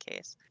inside the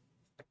case.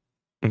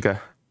 Okay.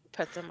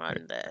 Put them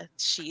on the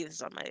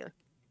sheaths on my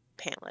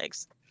pant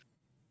legs.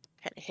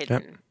 Kind of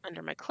hidden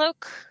under my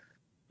cloak.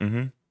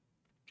 Mm-hmm.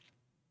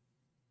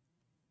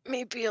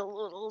 Maybe a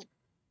little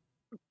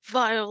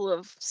vial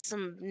of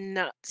some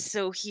not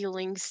so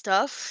healing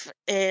stuff.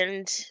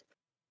 And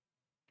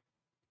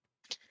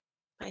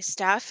my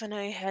staff and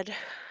I head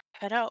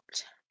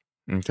out.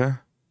 Okay.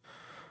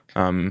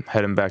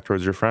 Heading back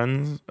towards your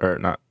friends, or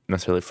not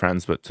necessarily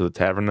friends, but to the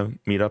tavern to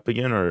meet up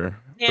again, or where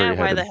Yeah, you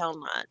why headed? the hell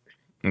not?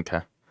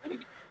 Okay.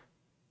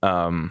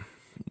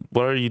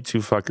 What are you two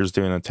fuckers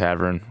doing at the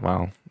tavern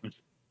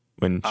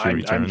when she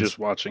returns? I'm just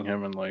watching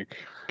him and like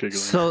giggling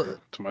So-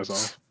 to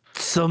myself.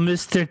 So,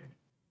 Mr.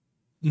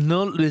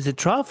 Null, is it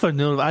Trough or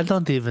Null? I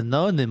don't even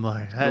know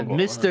anymore.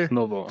 Mr.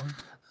 Novo.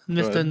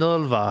 Mr. ahead.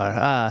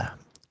 Nulvar.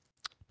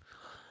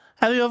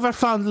 Have you ever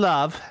found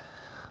love?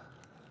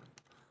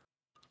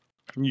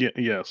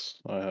 Yes,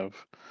 I have.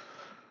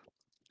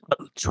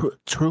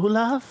 True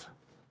love?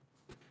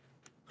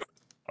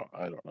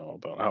 I don't know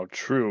about how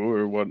true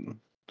or what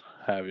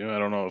have you. I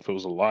don't know if it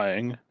was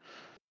lying.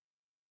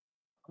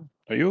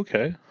 Are you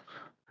okay?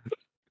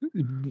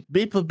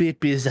 Beep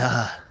Beep is,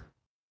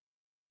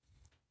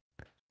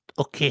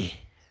 okay.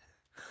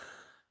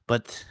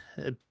 But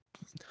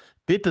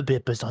Beep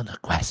Beep is on a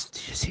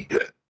quest, you see.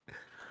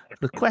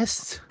 The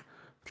quest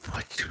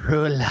for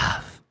true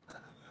love.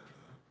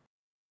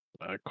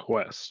 A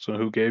quest. So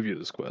who gave you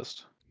this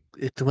quest?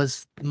 It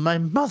was my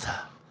mother.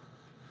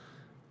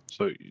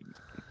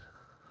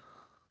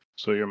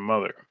 So your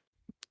mother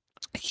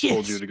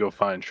told you Yes. to go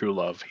find true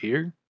love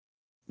here?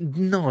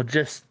 No,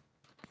 just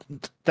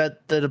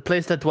that the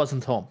place that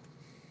wasn't home.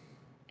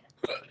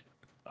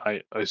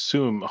 I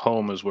assume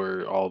home is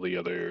where all the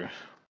other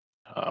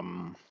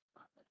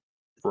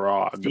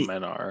frog See-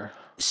 men are.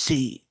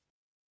 See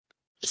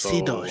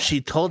though, So-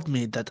 she told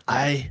me that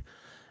I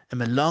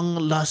am a long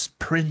lost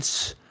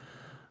prince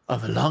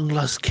of a long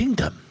lost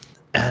kingdom,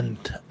 and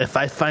if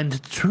I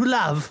find true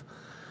love,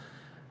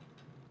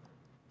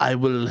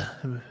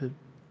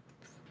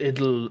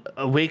 it'll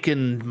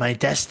awaken my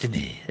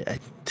destiny.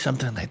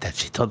 Something like that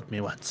she told me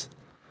once.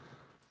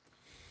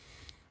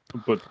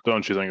 But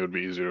don't you think it would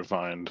be easier to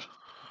find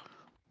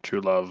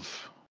true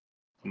love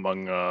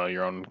among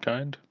your own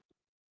kind?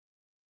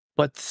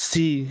 But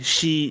see,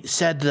 she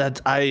said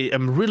that I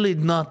am really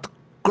not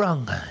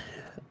Grung.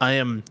 I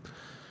am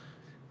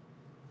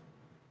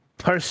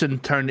person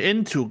turned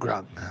into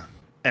Grung.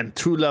 And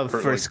true love For,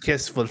 first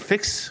kiss will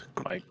fix.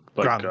 Like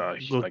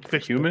Grung, will like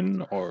fix the-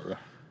 human or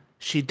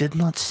She did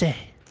not say.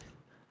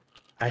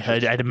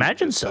 I'd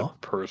imagine just so. a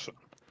person?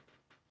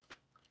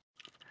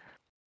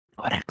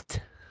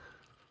 Correct.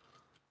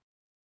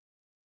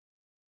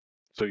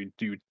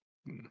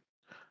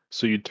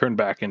 So you turn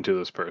back into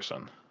this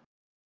person.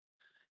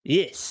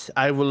 Yes,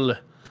 I will.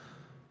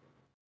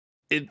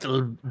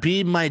 It'll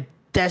be my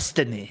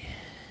destiny,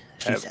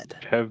 she said.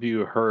 Have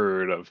you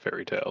heard of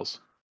fairy tales?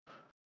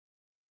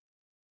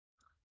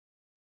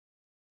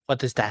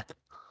 What is that?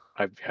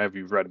 Have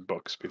you read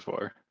books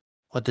before?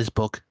 What is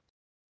book?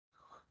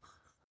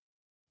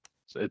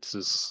 It's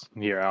this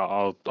here.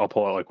 I'll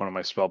pull out like one of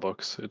my spell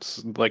books.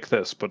 It's like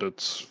this, but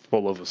it's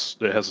full of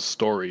it has a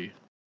story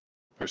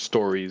or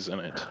stories in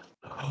it.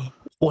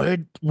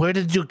 Where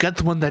did you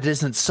get one that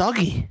isn't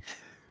soggy?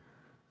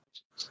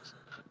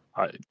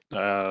 I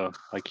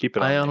keep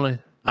it. I on me.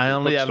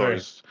 only ever.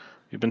 Bookstores.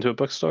 You've been to a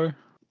bookstore?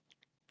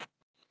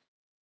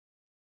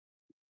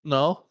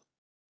 No.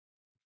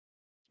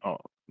 Oh,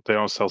 they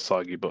don't sell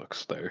soggy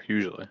books there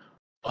usually.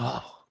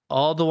 Oh,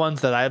 all the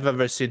ones that I've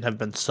ever seen have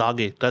been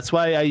soggy. That's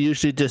why I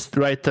usually just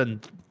write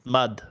in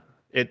mud.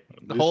 It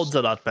holds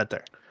a lot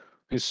better.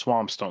 These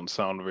swamps don't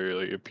sound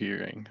very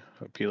appealing.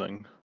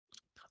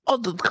 Oh,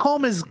 the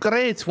comb is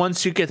great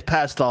once you get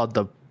past all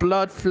the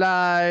blood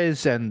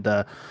flies and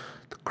the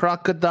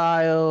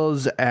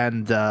crocodiles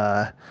and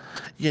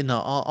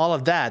all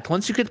of that.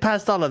 Once you get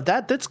past all of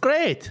that, that's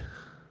great.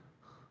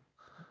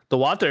 The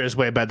water is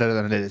way better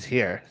than it is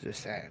here.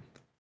 Just saying.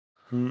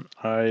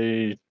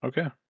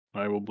 Okay.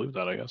 I will believe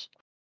that, I guess.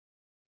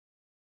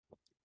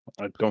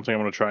 I don't think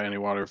I'm going to try any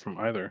water from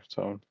either.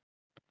 So.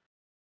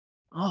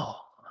 Oh,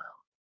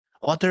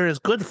 water is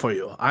good for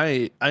you.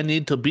 I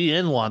need to be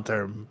in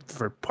water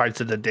for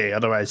parts of the day.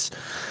 Otherwise,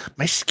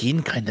 my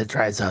skin kind of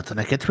dries out and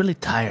I get really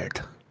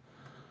tired.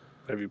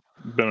 Have you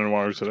been in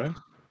water today?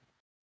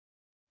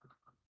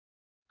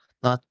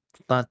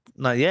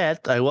 Not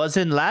yet. I was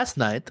in last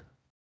night.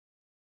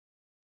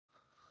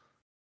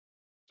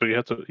 So you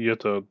have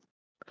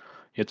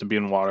to be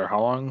in water.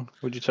 How long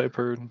would you say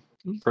per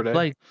day?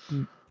 Like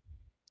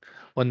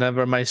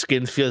whenever my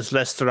skin feels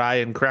less dry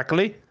and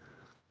crackly.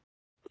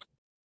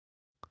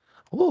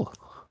 Oh.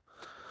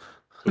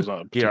 There's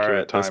not a Yeah, particular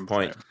at this time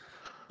point, frame.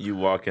 you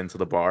walk into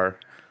the bar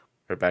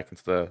or back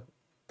into the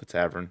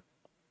tavern.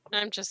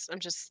 I'm just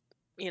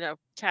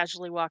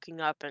casually walking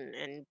up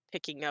and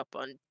picking up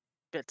on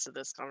bits of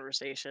this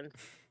conversation.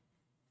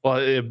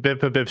 Well,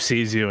 Bip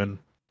sees you and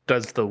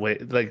does the way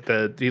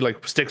he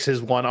sticks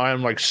his one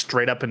arm like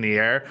straight up in the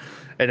air,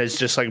 and is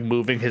just like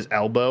moving his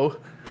elbow,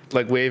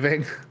 like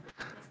waving.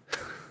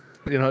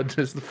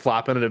 Just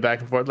flopping it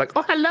back and forth, like,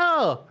 "Oh,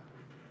 hello!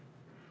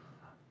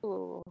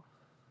 Ooh.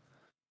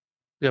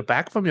 You're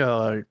back from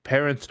your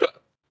parents'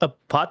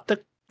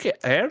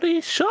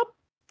 apothecary shop?"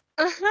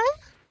 Uh-huh.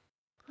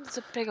 It's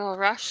a big old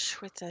rush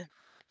with the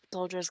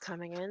soldiers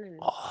coming in and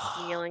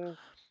healing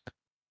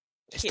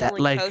Is that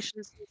like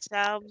potions and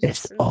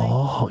salves.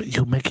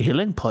 you make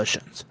healing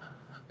potions?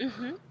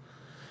 Mm-hmm.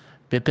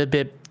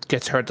 Bip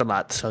gets hurt a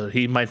lot, so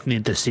he might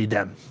need to see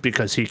them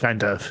because he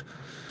kind of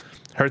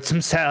hurts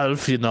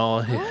himself, a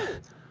lot.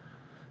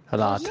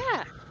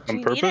 Yeah. Do On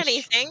you purpose? need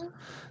anything?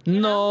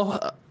 No,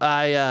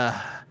 I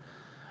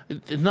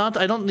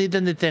don't need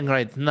anything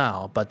right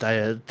now, but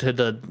to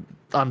the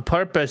on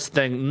purpose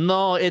thing,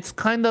 no, it's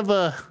kind of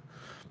a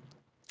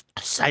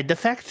side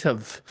effect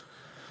of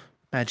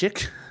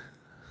magic.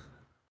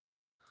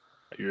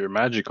 You're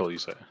magical, you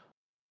say?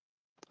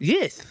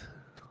 Yes.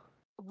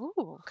 Ooh,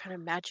 what kind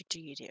of magic do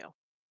you do?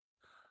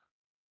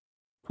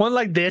 One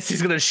like this,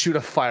 he's gonna shoot a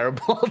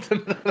firebolt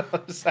in the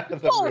other side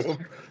of the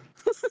room.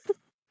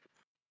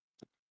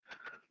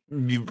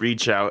 You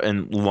reach out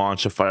and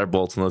launch a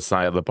firebolt on the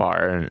side of the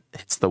bar, and it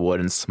hits the wood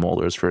and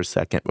smolders for a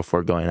second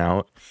before going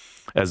out.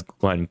 As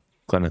Glenn,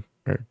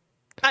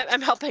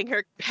 I'm helping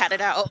her pat it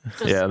out.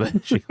 Just yeah.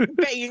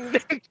 banging.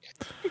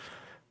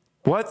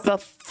 What the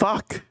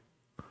fuck?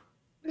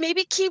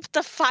 Maybe keep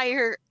the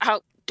fire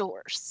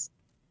outdoors.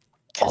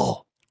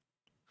 Oh,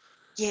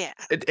 Yeah.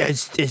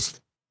 is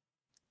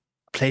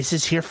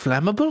places here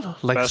flammable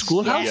like Best-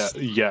 schoolhouse?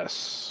 Yeah,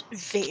 yes.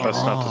 Very.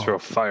 Best not to Oh. throw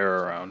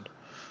fire around.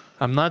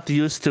 I'm not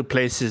used to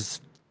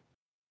places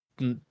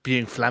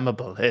being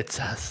flammable. It's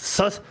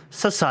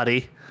so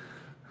sorry.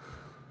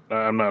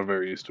 I'm not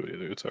very used to it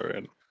either. It's all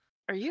right.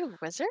 Are you a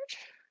wizard?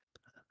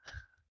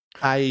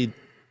 I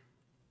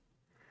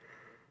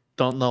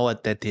don't know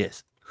what that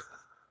is.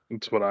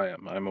 It's what I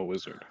am. I'm a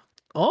wizard.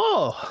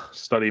 Oh,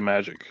 Study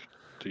magic.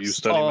 Do you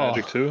study Oh.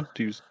 magic too?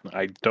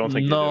 I don't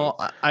think no,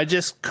 you do. I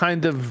just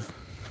kind of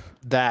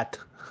that.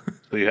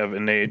 So you have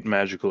innate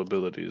magical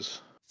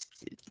abilities.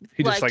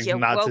 He just like you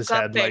nods woke his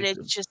up head and like,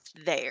 it's just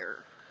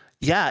there.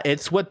 Yeah,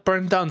 it's what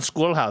burned down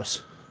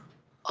schoolhouse.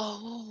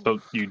 Oh. So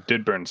you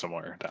did burn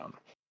somewhere down.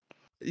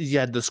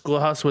 Yeah, the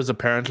schoolhouse was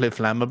apparently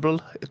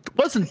flammable. It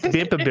wasn't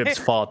Bip's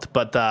fault,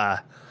 but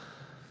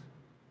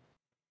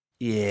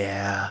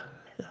yeah.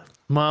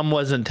 Mom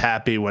wasn't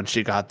happy when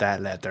she got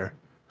that letter.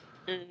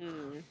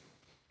 Mm.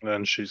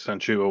 Then she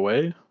sent you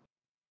away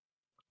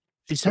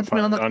She to sent me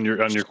on find-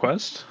 the on your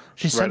quest.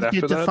 She sent right me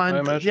after to that, I find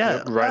imagine? yeah,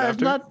 Yep, right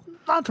after?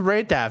 not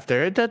right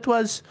after. That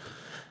was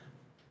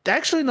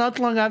actually not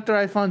long after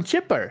I found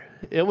Chipper.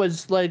 It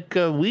was like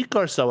a week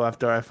or so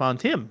after I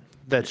found him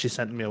that she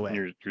sent me away.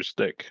 Your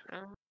stick.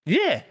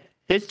 Yeah,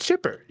 it's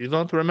Chipper. You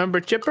don't remember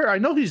Chipper? I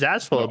know he's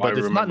asshole, No, but I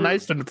it's not remember-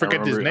 nice to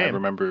forget his I name.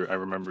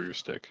 remember your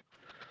stick.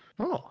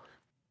 Oh,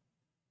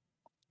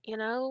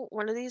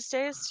 One of these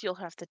days you'll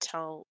have to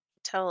tell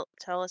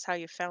us how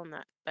you found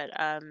that. But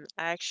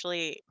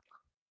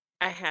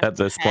I have At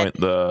to this head. point,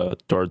 the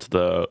door to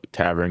the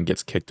tavern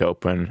gets kicked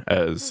open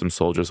as some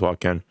soldiers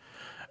walk in.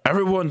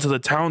 Everyone to the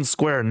town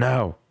square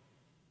now.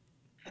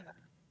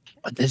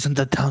 but isn't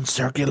the town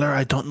circular?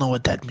 I don't know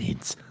what that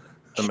means.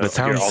 The The middle.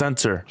 town Here,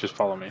 center. just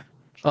follow me.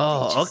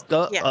 Oh,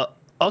 yeah.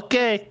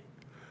 okay.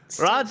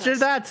 Stand Roger close.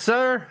 that,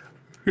 sir.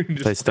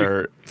 They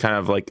start kind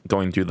of like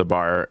going through the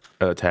bar,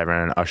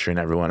 tavern, and ushering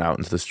everyone out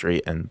into the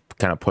street, and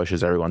kind of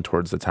pushes everyone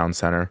towards the town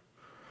center,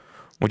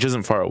 which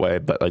isn't far away,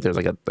 but like there's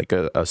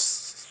a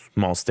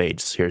small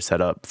stage here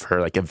set up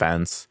for like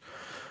events.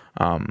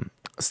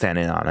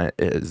 Standing on it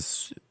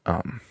is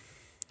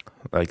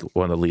like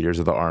one of the leaders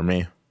of the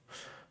army.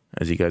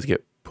 As you guys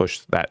get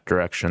pushed that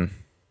direction,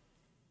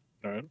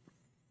 All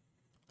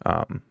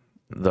right.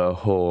 the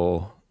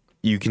whole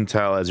you can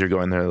tell as you're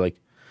going there, like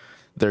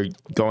they're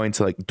going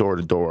to like door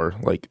to door,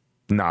 like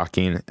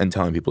knocking and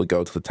telling people to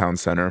go to the town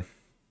center.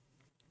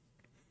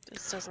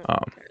 This doesn't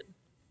look good.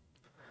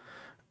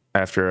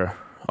 After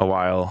a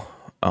while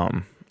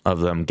of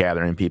them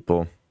gathering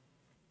people,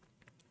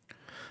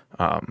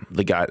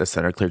 the guy at the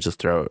center clears his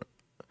throat.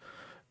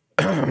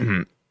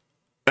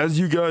 As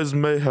you guys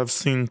may have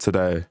seen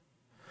today,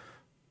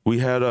 we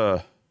had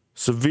a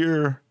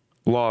severe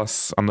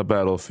loss on the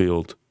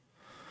battlefield,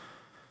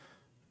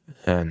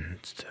 and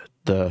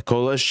the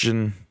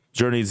coalition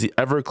journeys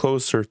ever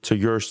closer to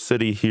your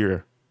city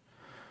here.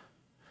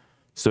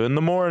 So in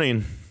the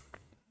morning,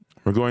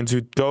 we're going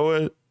to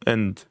go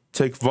and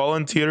take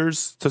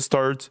volunteers to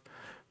start,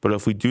 but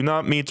if we do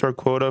not meet our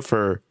quota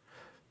for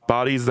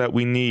bodies that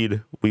we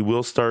need, we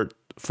will start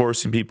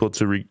forcing people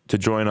to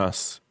join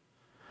us.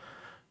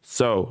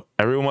 So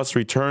everyone must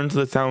return to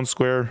the town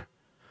square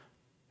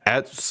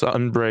at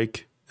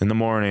sunbreak in the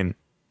morning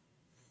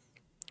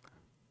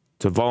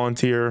to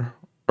volunteer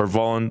or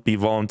be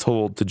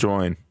voluntold to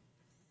join.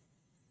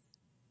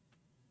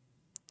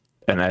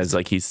 And as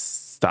like he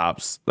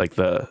stops, like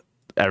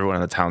everyone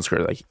in the town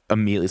square like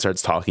immediately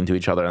starts talking to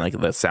each other, and like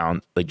the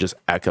sound like just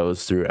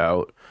echoes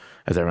throughout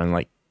as everyone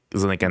like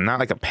is like not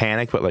like a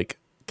panic but like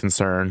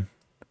concern,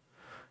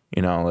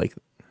 you know, like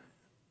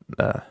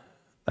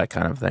that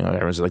kind of thing. Like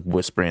everyone's like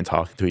whispering and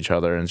talking to each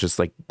other, and it's just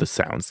like the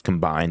sounds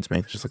combined to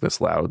make just like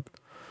this loud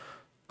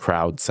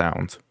crowd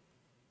sound.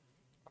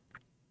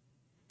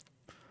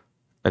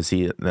 As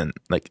he then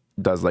like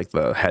does like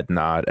the head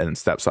nod and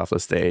steps off the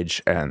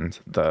stage, and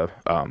the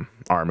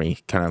army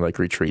kind of like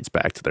retreats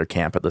back to their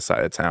camp at the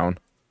side of town.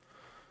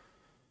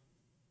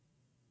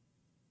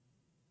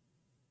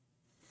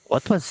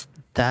 What was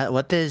that?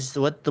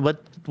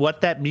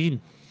 What that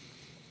mean?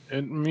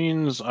 It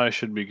means I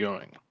should be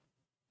going.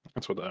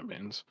 That's what that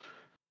means.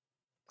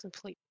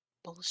 Complete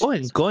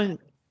bullshit. Going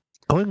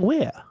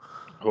where?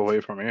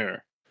 Away from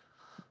here.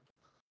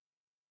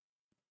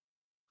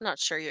 Not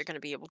sure you're going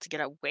to be able to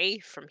get away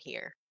from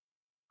here.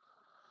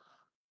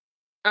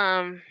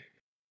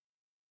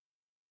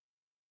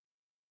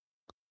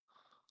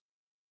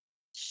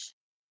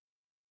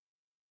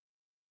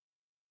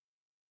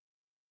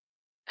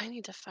 I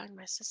need to find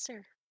my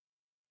sister.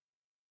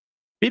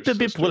 Bip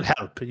will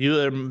help.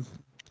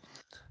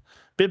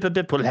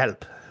 Bip will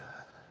help.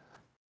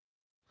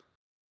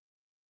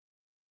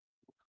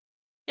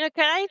 You know,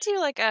 can I do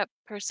like a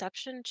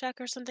perception check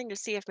or something to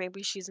see if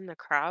maybe she's in the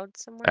crowd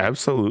somewhere?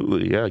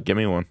 Absolutely, yeah. Give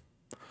me one.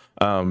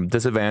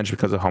 Disadvantage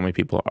because of how many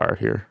people are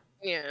here.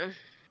 Yeah.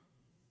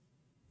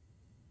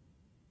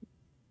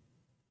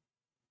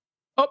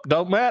 Oh,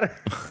 don't matter.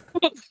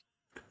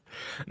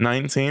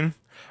 19.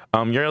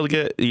 You're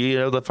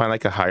able to find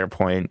like a higher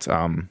point,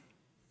 and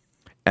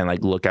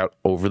like look out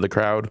over the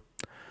crowd,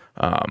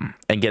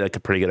 and get like a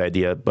pretty good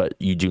idea, but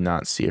you do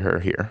not see her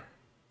here.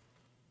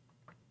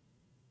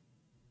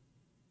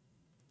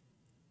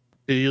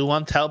 Do you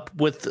want help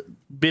with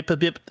Bip?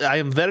 I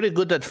am very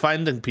good at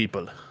finding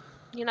people.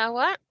 You know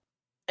what?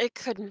 It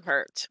couldn't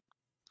hurt.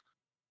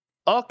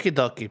 Okie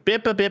dokie.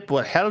 Bip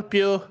will help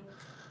you.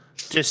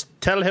 Just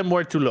tell him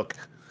where to look.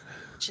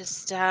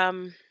 Just I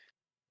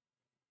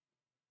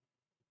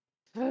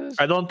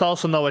don't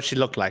also know what she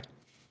looked like.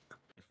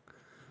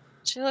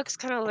 she looks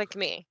kind of like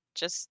me.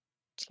 Just,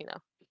 you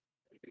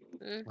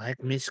know.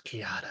 Like Miss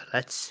Kiara.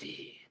 Let's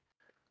see.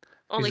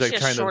 Only like she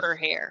has trying to- shorter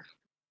hair.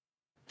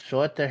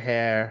 Shorter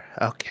hair.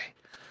 Okay.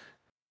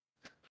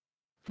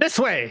 This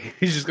way.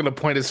 He's just gonna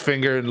point his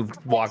finger and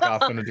walk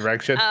off in a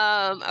direction.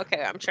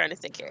 Okay, I'm trying to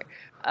think here.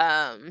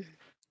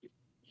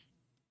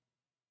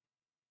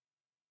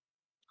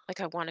 Like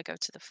I want to go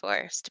to the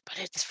forest, but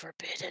it's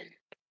forbidden.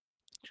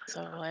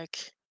 So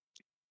like,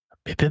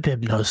 Bip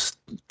knows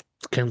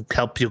can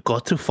help you go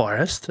to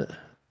forest.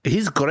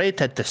 He's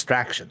great at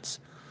distractions.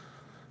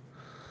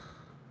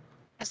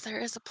 as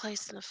there is a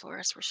place in the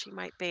forest where she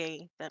might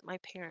be that my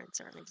parents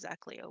aren't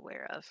exactly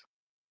aware of.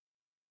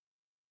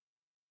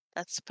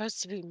 That's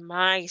supposed to be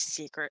my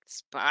secret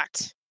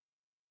spot.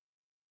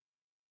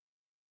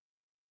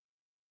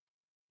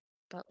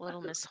 But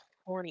little Miss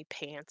Horny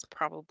Pants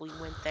probably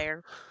went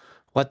there.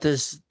 What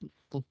does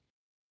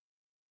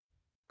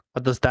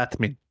that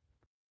mean?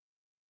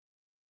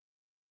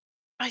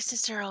 My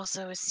sister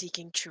also is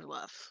seeking true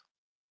love.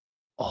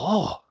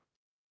 Oh.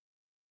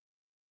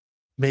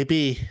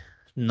 Maybe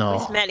no.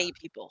 With many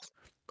people.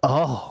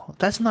 Oh,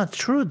 that's not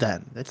true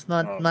then. It's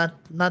not Oh.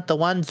 not the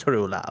one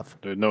true love.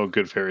 There's no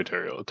good fairy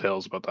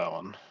tales about that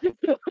one.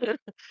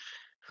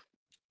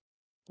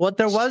 Well,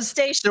 there was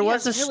Say she there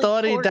was has a really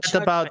story poor that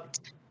about judgment.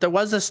 there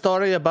was a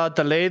story about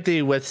the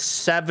lady with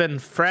 7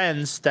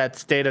 friends that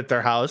stayed at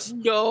their house.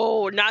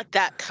 No, not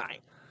that kind.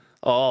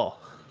 Oh,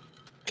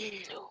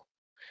 No.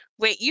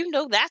 Wait, you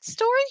know that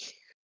story?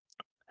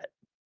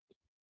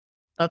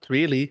 not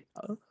really.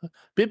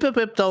 Pip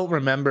don't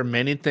remember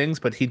many things,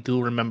 but he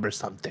do remember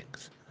some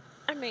things.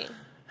 I mean,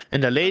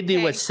 And the lady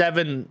Okay.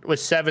 with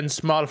seven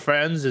small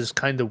friends is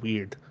kind of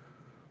weird.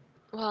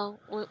 well,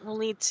 we'll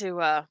need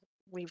to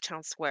leave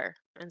town square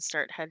and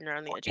start heading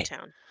around the edge of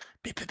town.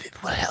 Pip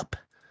will help.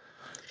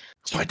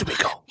 Where do we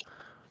Just go?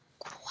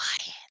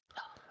 quiet.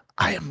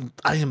 I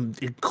am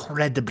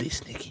incredibly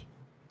sneaky.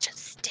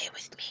 Just stay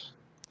with me.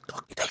 I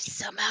Okie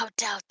somehow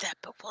doubt that,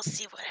 but we'll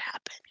see what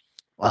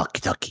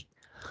happens. dokie.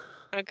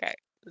 Okay,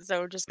 so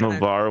we're just gonna.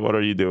 Navarre, what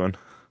are you doing?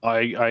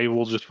 I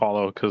will just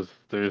follow because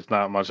there's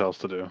not much else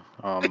to do.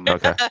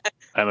 Okay.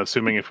 And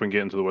assuming if we can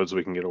get into the woods,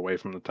 we can get away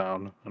from the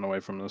town and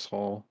away from this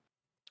whole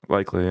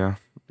Likely, yeah.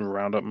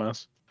 roundup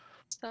mess.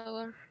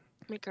 So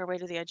make our way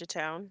to the edge of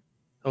town.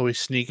 Are we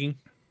sneaking?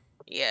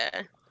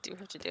 Yeah, do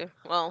have to do.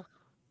 Well,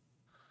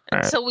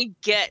 Alright. until we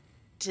get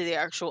to the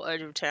actual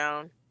edge of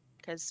town,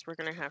 because we're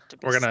gonna have to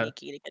be We're gonna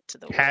sneaky to get to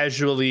the woods.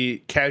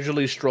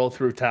 Casually stroll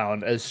through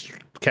town as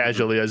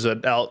casually as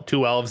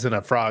two elves and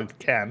a frog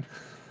can.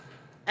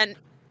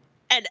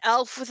 An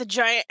elf with a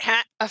giant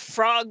hat, a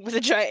frog with a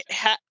giant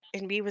hat,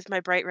 and me with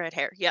my bright red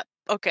hair. Yep.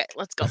 Okay,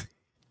 let's go.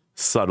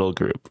 Subtle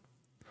group.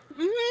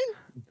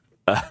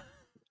 Mhm,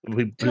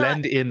 We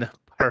blend in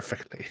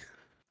perfectly.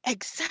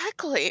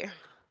 exactly.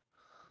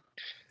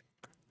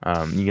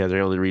 You guys are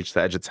able to reach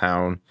the edge of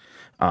town.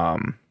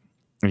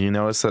 You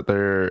notice that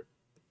the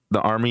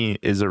army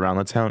is around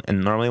the town,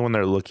 and normally when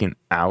they're looking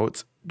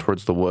out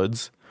towards the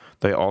woods,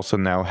 they also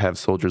now have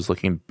soldiers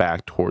looking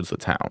back towards the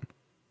town.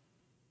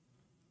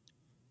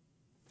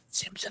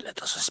 Seems a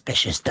little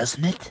suspicious,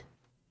 doesn't it?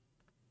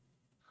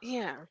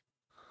 Yeah.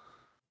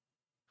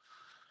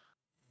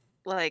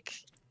 Like,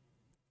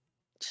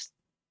 just,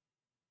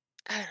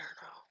 I don't know.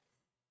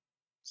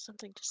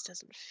 Something just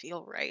doesn't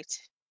feel right.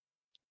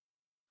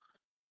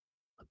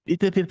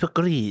 Pip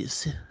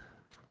agrees.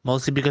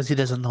 Mostly because he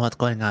doesn't know what's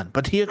going on,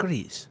 but he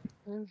agrees.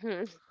 Hmm.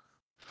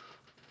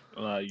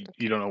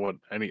 You don't know what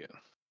any.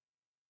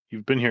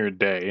 You've been here a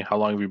day. How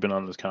long have you been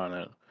on this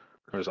continent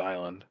or this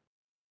island?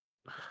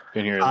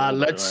 Been here. A little bit,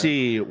 Let's right?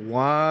 see.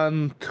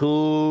 1,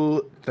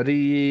 2,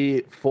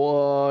 3,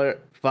 4,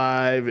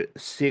 5,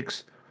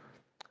 6,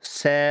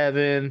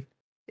 7,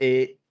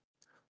 8.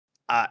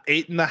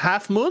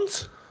 8.5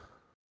 months?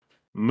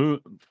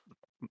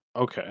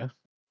 Okay.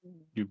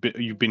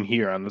 You've been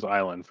here on this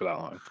island for that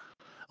long.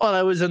 Well,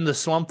 I was in the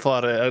swamp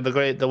for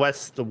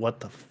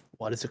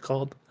what is it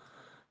called?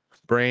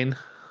 Brain.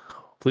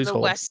 Please The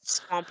hold. West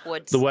Swamp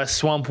Woods. The West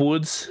Swamp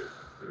Woods.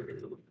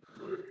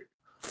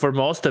 For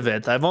most of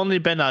it, I've only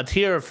been out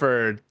here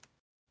for a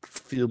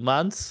few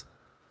months.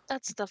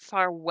 That's the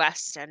far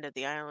west end of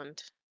the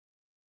island.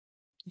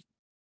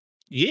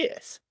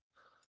 Yes.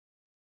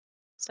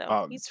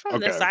 So he's from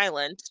this okay.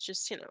 island,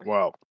 just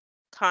Well,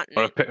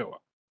 continent.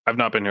 I've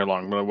not been here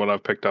long, but what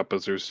I've picked up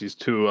is there's these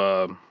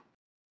two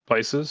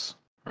places,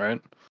 right,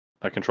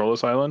 that control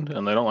this island,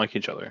 and they don't like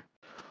each other.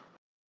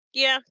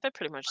 Yeah, that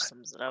pretty much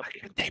sums it up. Why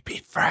can't they be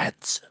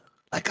friends?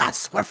 Like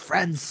us, we're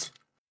friends.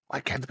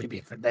 Why can't we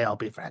be friends? They all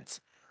be friends.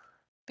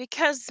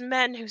 Because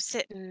men who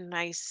sit in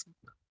nice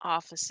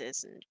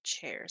offices and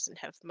chairs and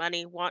have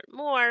money want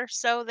more,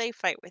 so they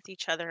fight with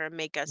each other and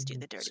make us do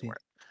the dirty See.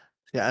 work.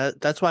 Yeah,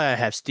 that's why I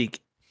have Steak.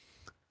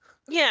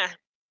 Yeah.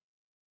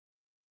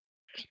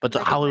 But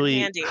Like how it are went we?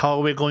 handy. How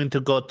are we going to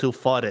go to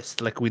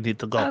forest? Like we need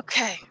to go.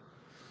 Okay.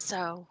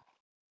 So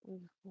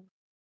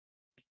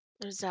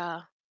there's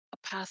a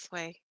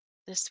pathway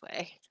this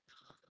way.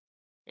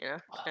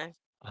 Okay.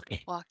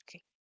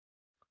 Walking.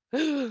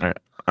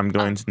 I'm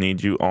going to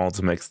need you all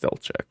to make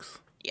stealth checks.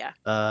 Yeah.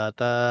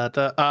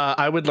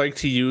 I would like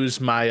to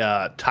use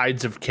my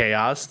Tides of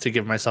Chaos to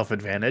give myself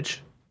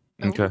advantage.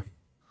 Oh. Okay.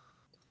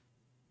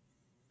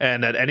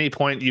 And at any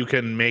point, you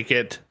can make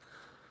it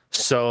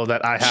so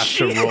that I have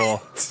to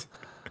roll.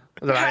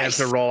 That I have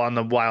to Nice. roll on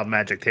the wild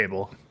magic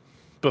table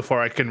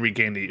before I can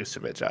regain the use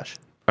of it, Josh.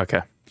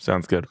 Okay.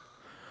 Sounds good.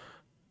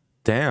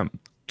 Damn.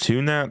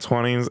 2 nat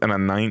 20s and a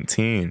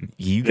 19.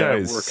 You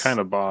guys. We're kind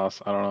of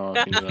boss. I don't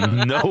know. If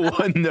you know. No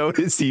one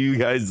noticed you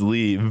guys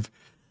leave.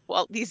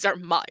 Well, these are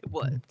my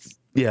woods.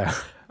 Yeah.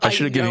 I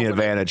should have given know you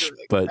what I'm advantage,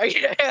 doing. but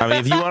I mean,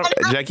 if you want,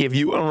 Jackie, if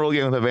you want to roll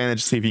again with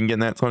advantage, see if you can get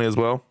that 20 as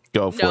well.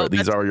 Go for No, it.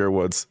 These that's- are your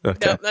woods.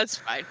 Okay. No, that's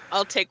fine.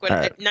 I'll take one. All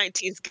right.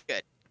 19's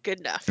good.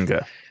 Good enough.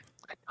 Okay.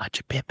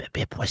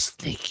 Pip was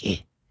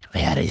sneaky.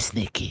 Very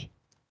sneaky.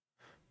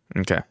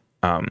 Okay.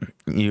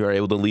 You are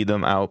able to lead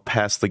them out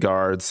past the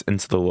guards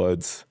into the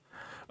woods.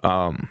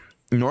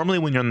 Normally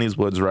when you're in these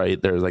woods,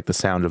 right, there's like the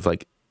sound of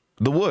like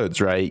the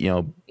woods, right? You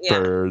know, Yeah.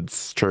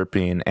 birds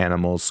chirping,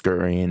 animals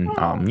scurrying,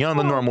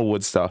 the normal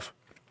wood stuff.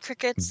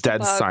 Crickets. Dead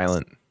bugs.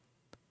 silent.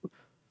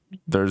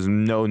 There's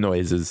no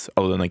noises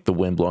other than like the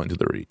wind blowing through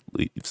the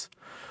leaves.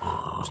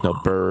 There's no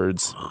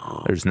birds.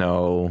 There's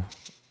no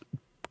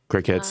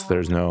crickets.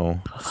 There's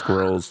no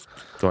squirrels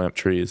going up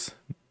trees.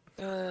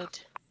 Good.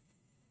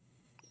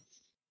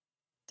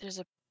 There's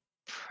a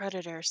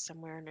predator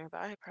somewhere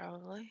nearby,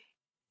 probably.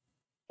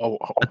 Oh,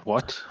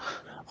 what?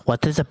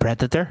 What is a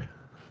predator?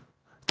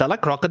 Is that like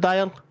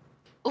crocodile?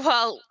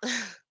 Well,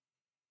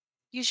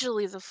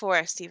 usually the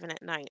forest, even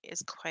at night,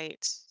 is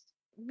quite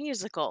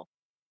musical.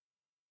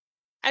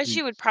 As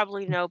you would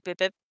probably know, bip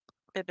bip,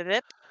 bip bip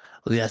bip.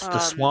 Yes, the Um,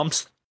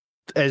 swamps,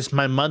 as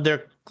my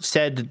mother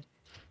said,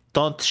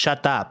 don't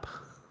shut up.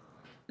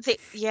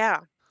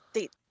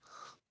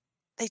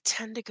 they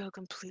tend to go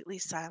completely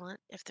silent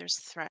if there's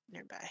threat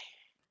nearby.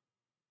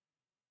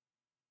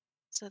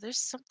 So there's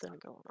something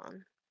going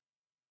on.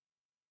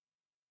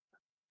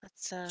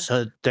 Let's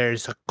So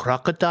there's a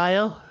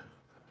crocodile?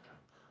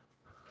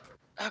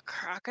 a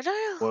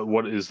crocodile?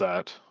 What is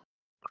that?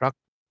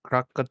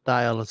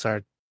 Crocodiles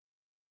are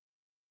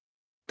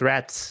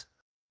threats.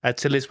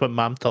 That's at least what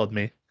mom told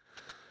me.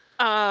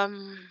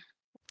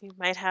 You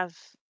might have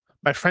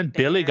My friend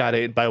Billy got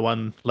bear. ate by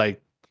one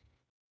like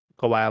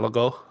a while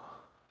ago.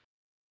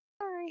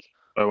 Sorry.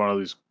 By one of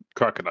these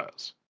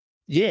crocodiles.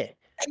 Yeah,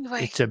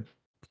 Anyway, it's a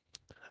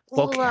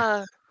we'll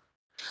okay.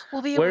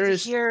 we'll be able Where to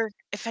is hear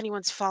if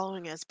anyone's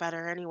following us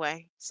better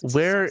anyway. Since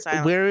he's so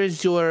silent. where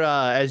is your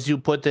as you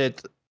put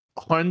it,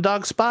 horn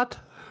dog spot?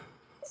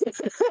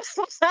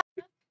 Sorry.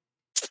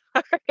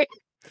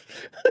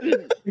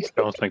 I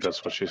don't think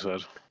that's what she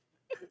said.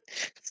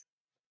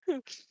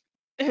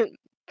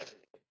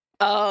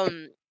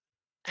 I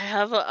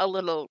have a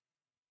little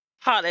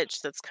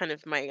cottage that's kind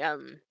of my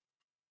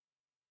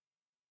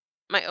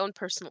own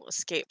personal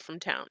escape from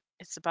town.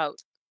 It's about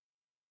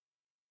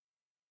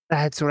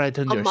That's right,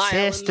 and a your mile in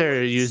the sister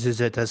woods.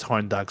 uses it as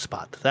horn dog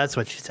spot. That's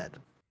what she said.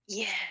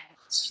 Yeah,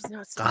 she's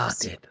not Got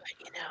supposed to, it. but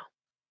you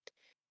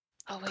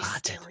know, always Got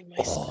it. stealing my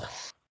Oh.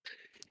 stuff.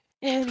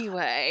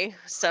 Anyway,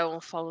 so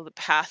we'll follow the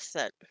path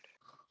that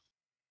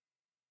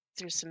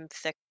through some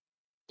thick,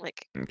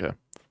 like Okay.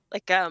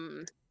 like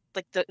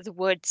the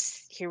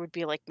woods here would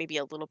be like maybe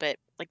a little bit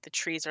like the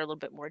trees are a little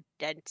bit more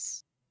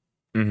dense.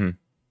 Mm-hmm.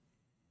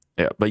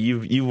 Yeah, but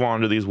you've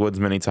wandered these woods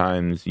many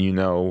times. You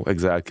know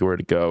exactly where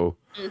to go.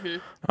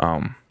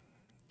 Mm-hmm.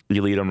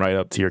 You lead them right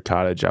up to your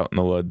cottage out in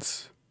the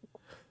woods.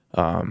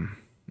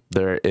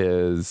 There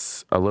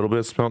is a little bit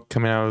of smoke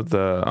coming out of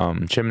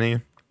the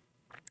chimney.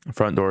 The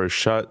front door is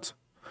shut.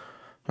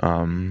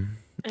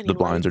 The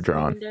blinds are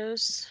drawn.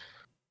 Windows?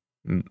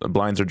 The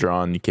blinds are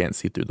drawn. You can't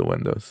see through the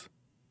windows.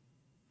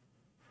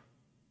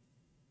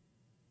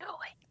 No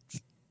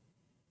wait.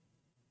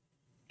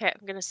 Okay,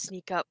 I'm gonna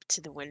sneak up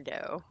to the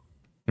window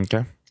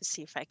Okay, to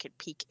see if I could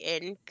peek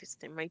in because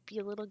there might be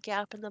a little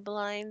gap in the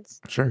blinds.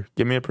 sure.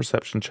 Give me a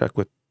perception check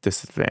with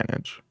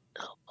disadvantage.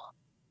 Oh,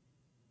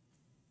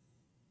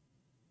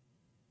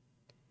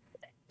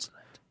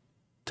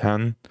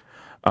 10.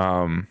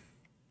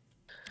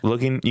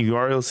 Looking, you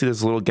are able to see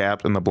this little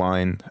gap in the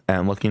blind,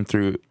 and looking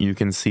through, you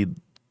can see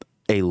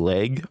a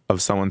leg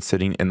of someone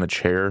sitting in the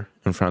chair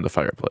in front of the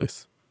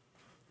fireplace.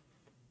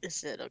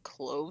 is it a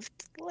clothed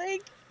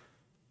leg?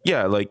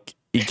 Yeah, like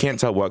you can't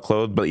tell what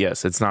clothes, but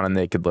yes, it's not a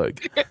naked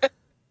leg.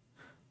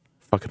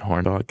 Fucking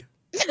horn dog.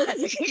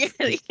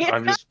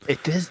 I'm just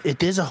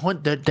It is a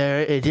horn there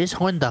it is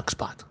horn dog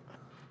spot.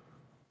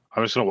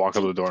 gonna walk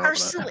up to the door and open it.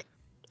 Personally.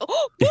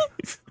 Oh,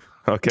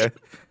 Okay.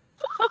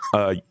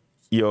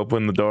 You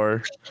open the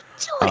door.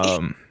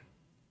 Julie.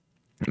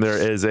 There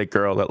is a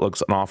girl that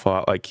looks an awful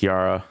lot like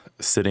Kiara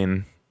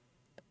sitting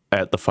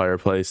at the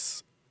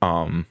fireplace.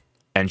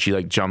 And she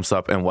like jumps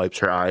up and wipes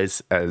her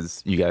eyes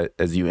as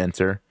you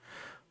enter.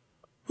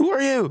 Who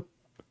are you?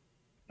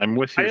 I'm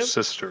with your I am-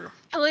 sister.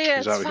 Julia,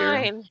 She's it's out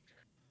here. fine.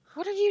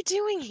 What are you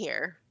doing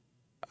here?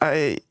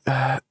 I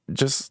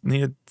just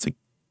needed to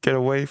get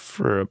away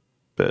for a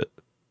bit.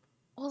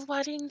 Well,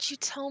 why didn't you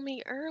tell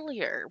me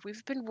earlier?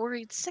 We've been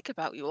worried sick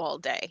about you all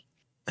day.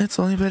 It's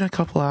only been a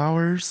couple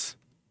hours.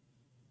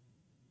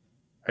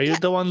 Are you Yeah.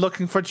 the one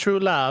looking for true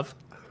love?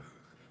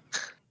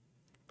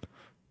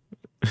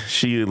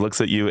 She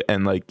looks at you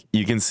and like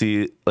you can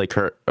see like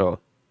her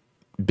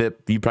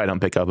bit you probably don't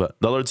pick up, but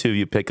the other two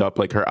you pick up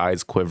like her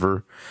eyes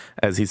quiver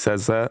as he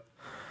says that.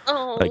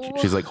 Oh, Like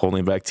she's like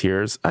holding back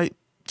tears. I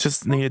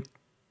just needed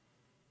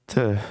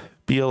to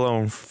be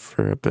alone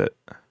for a bit.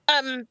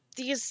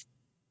 these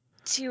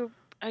two,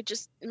 I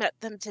just met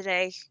them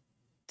today.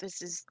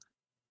 This is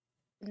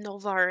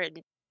Nolvar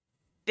and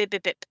Bip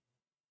Bip Bip.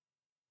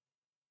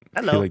 He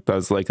Hello. like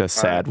does like a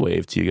sad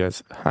wave to you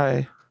guys.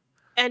 Hi.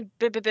 And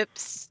Bip Bip Bip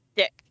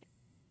Stick.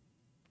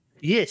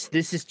 Yes,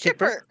 this is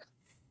Chipper.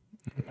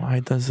 Why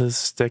does this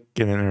stick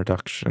get an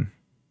introduction?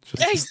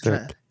 Just a Hey.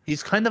 stick.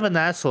 He's kind of an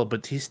asshole,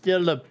 but he's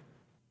still a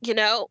You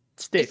know,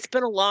 stick. it's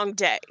been a long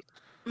day.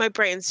 My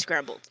brain's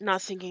scrambled,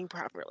 not thinking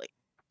properly.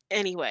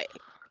 Anyway.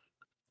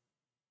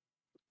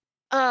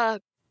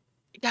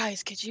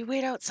 Guys, could you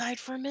wait outside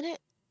for a minute?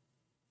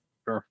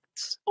 Sure.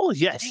 Oh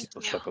yes. Thank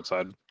Let's you. step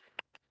outside.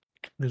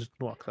 Just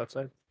walk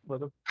outside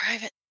with him.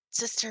 Private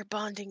sister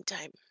bonding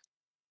time.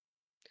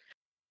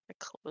 I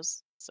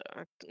close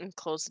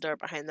the door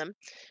behind them.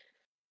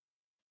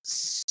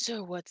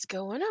 So what's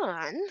going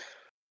on?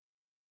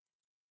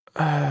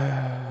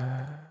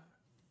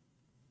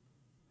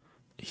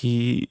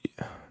 He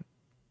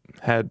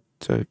had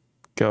to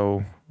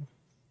go.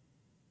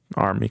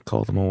 Army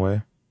called him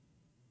away.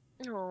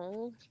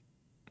 No.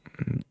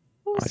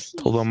 I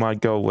told him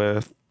I'd go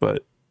with,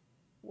 but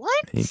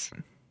What?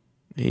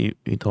 he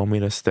told me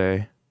to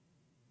stay.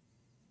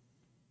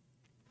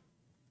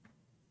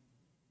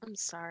 I'm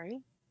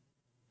sorry.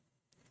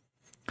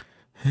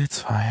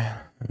 It's fine.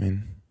 I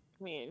mean,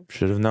 I mean,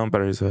 should have known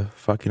better. He's a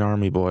fucking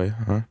army boy,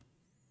 huh?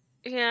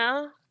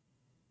 yeah.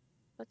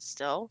 But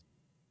still,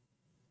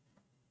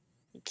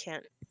 you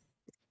can't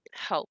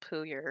help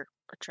who you're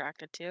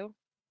attracted to.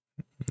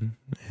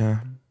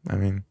 Yeah, I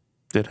mean,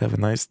 did have a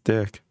nice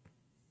dick.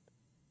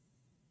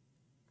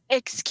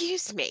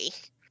 Excuse me.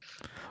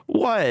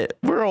 What?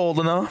 We're old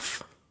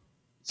enough.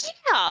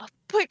 Yeah,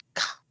 but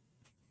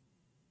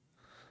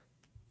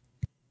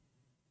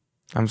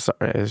I'm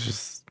sorry. It's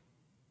just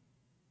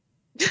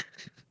it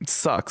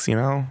sucks, you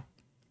know.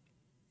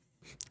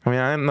 I mean,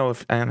 I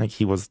didn't think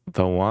he was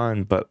the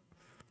one, but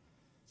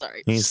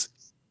sorry. he's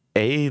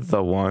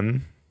the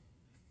one.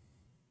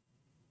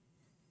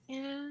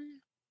 Yeah.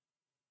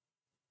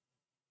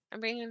 I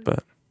mean,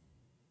 But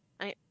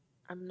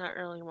I'm not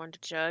really one to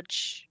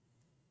judge.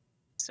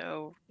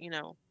 So,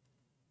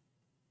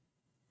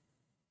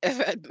 I've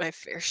had my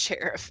fair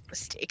share of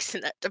mistakes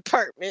in that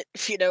department,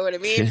 if you know what I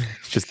mean.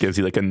 just gives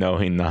you like a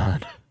knowing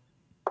nod.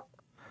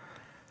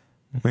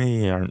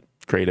 We aren't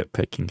great at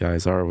picking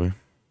guys, are we?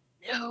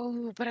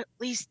 No, but at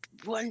least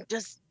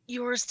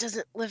yours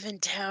doesn't live in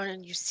town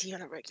and you see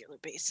on a regular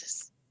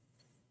basis.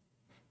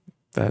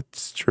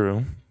 That's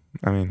true.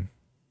 I mean,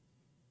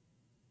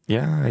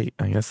 yeah,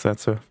 I guess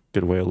that's a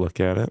good way to look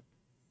at it.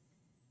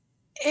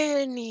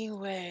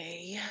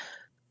 Anyway,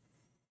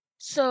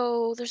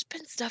 so there's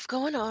been stuff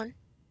going on.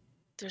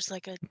 There's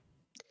like a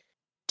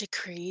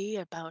decree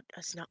about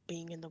us not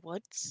being in the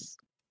woods.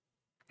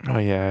 Oh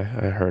yeah,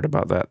 I heard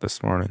about that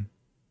this morning.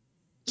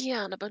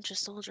 Yeah, and a bunch of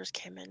soldiers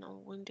came in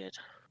all wounded.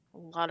 A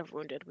lot of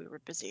wounded. We were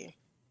busy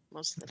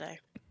most of the day.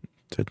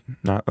 Did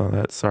not know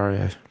that. Sorry,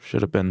 I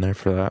should have been there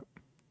for that.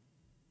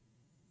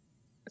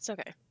 It's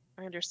okay.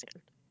 I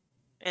understand.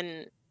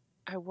 And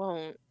I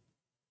won't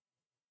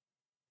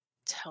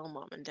tell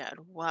Mom and Dad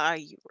why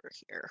you were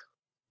here.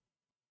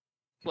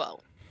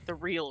 Well, the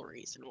real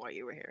reason why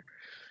you were here.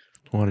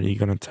 What are you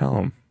gonna tell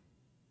them?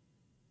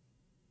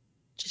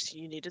 Just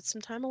you needed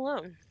some time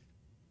alone.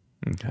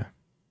 Okay.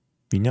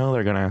 You know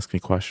they're gonna ask me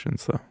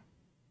questions though.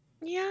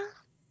 Yeah.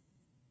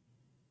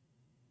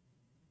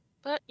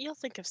 But you'll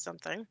think of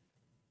something.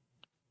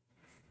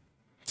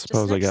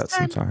 Suppose I got next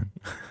some time.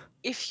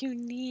 If you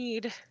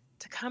need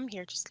to come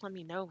here, just let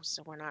me know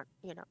so we're not,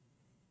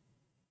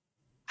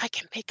 I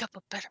can make up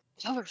a better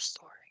cover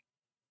story.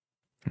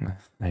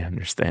 I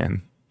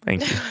understand.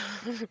 Thank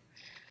you.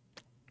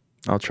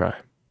 I'll try.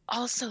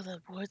 Also,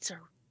 the woods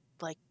are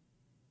like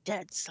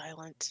dead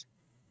silent.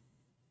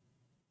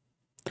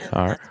 And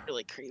Are that's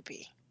really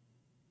creepy.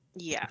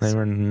 Yeah. they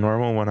were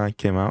normal when I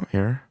came out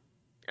here?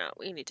 No,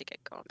 we need to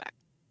get going back.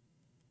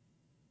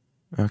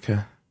 Okay.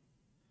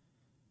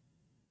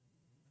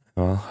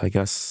 Well, I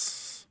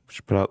guess we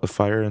should put out the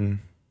fire and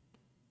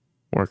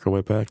work our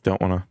way back. Don't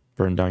want to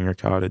burn down your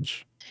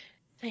cottage.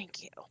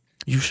 Thank you.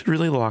 You should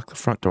really lock the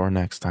front door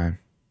next time.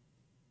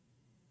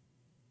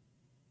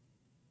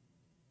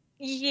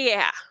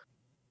 Yeah.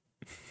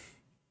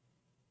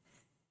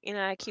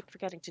 I keep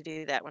forgetting to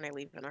do that when I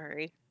leave in a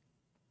hurry.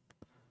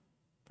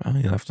 Well,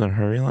 you left in a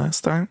hurry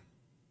last time?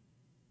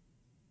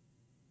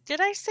 Did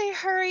I say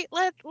hurry?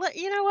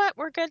 You know what?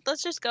 We're good.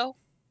 Let's just go.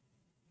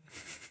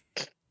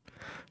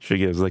 She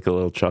gives like a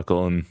little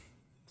chuckle and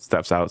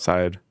steps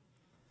outside.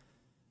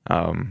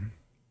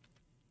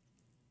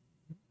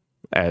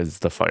 As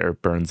the fire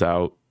burns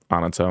out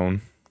on its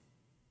own.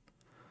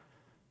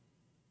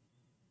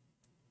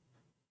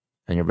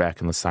 And you're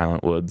back in the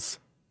silent woods.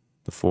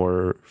 The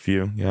four of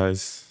you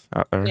guys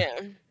out there. Yeah.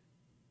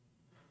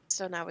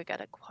 So now we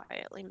gotta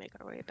quietly make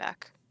our way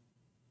back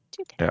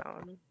to Yeah.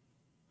 town.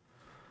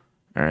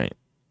 All right.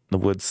 The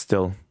wood's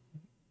still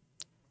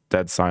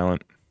dead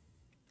silent.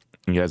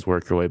 You guys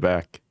work your way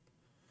back.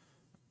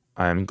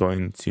 I'm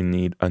going to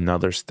need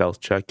another stealth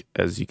check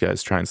as you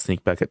guys try and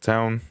sneak back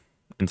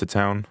into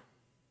town.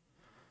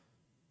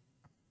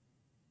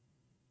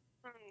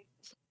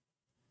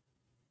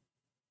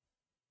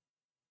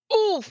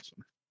 Ooh!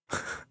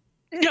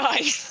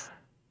 Nice!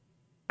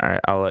 All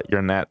right, I'll let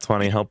your nat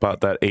 20 help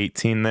out that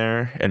 18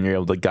 there, and you're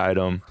able to guide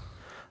them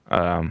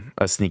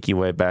a sneaky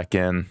way back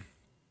in.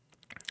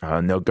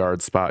 No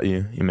guards spot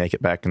you. You make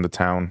it back into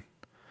town.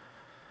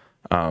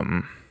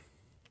 The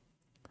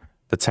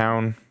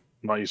town...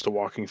 I'm not used to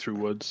walking through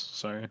woods.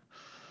 Sorry.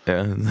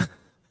 Yeah.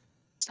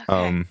 It's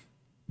okay.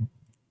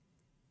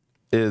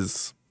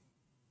 Is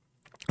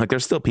like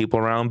there's still people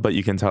around, but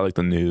you can tell like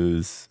the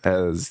news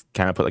has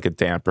kind of put like a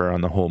damper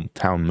on the whole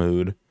town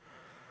mood.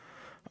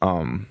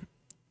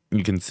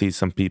 You can see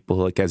some people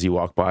like as you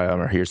walk by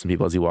them, or hear some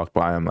people as you walk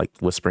by them, like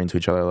whispering to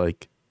each other,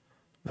 like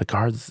the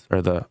guards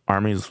or the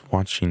army's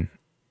watching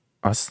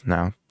us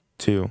now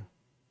too.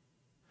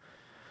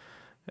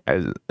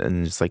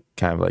 And just like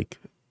kind of like,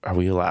 are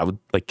we allowed?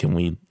 Like, can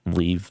we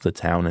leave the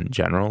town in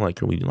general?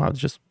 Like, are we allowed to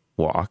just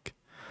walk?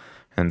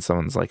 And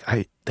someone's like,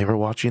 they were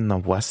watching the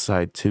west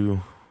side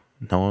too.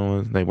 No one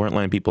was. They weren't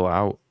letting people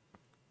out.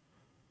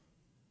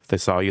 If they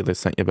saw you, they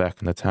sent you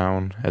back into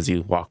town. As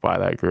you walk by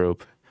that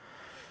group,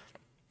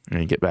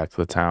 and you get back to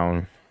the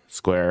town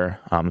square.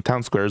 The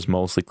town square is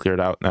mostly cleared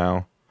out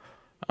now.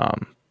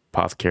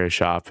 Apothecary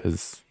shop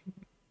is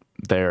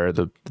there.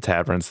 The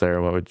tavern's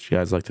there. What would you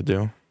guys like to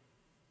do?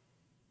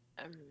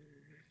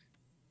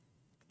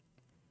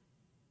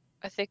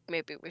 I think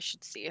maybe we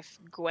should see if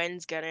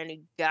Gwen's got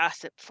any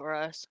gossip for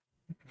us.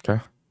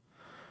 Okay.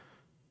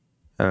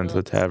 And to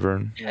the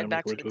tavern. Yeah, Head make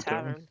back way to to the the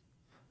tavern. tavern.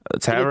 The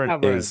tavern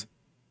tavern. is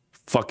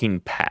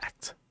fucking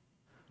packed.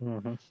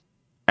 Mm-hmm.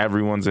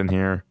 Everyone's in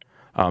here.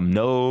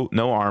 No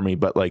army,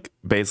 but like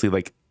basically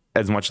like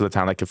as much of the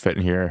town that could fit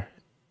in here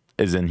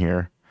is in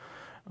here.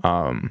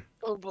 Oh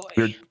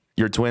boy.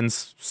 Your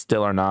twins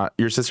still are not.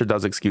 Your sister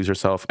does excuse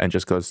herself and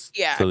just goes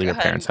Yeah, to go your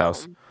ahead parents' and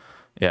house. home.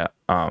 Yeah.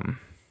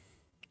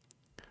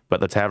 But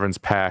the tavern's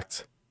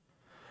packed.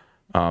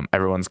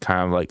 Everyone's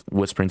kind of like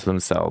whispering to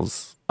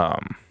themselves.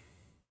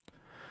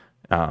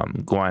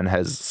 Gwen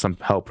has some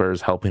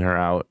helpers helping her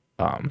out,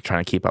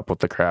 trying to keep up with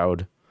the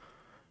crowd.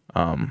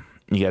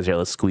 You guys are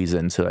able to squeeze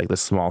into like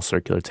this small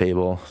circular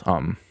table,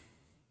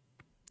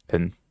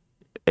 and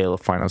able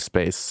to find a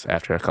space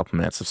after a couple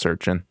minutes of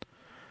searching.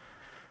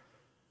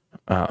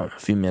 A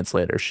few minutes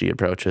later, she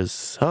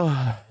approaches.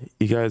 Oh,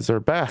 you guys are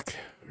back.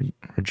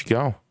 Where'd you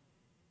go?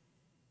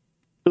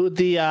 To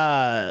the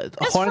Just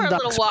for horn a dog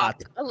little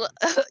spot. walk.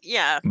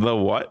 Yeah, The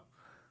what?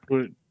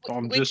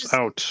 I'm we just just-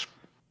 out.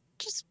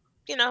 just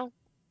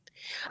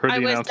Heard I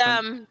the was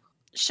announcement.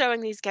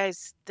 showing these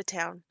guys the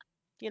town.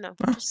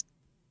 Just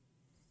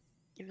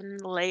giving them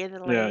the lay of the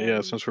Yeah, land.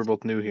 yeah. Since we're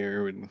both new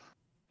here, we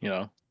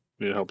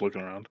need help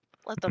looking around.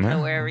 Let them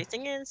know where Yeah.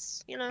 everything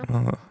is. I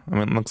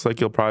mean, it looks like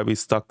you'll probably be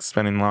stuck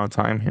spending a lot of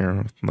time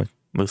here if like,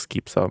 this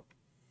keeps up.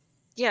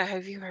 Yeah,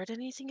 have you heard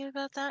anything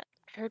about that?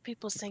 I heard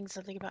people saying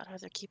something about how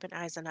they're keeping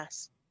eyes on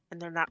us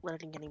and they're not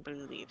letting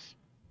anybody leave.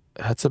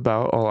 That's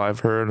about all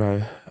I've heard.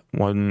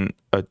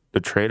 A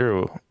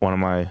trader, one of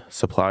my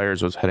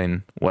suppliers, was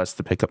heading west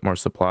to pick up more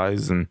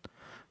supplies, and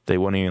they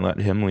wouldn't even let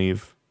him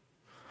leave.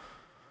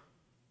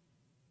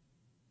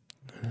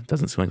 It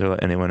doesn't seem like they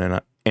let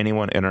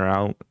anyone in or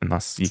out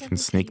unless you It's can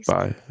sneak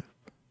amazing. by.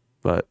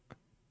 But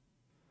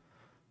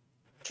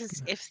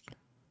Because if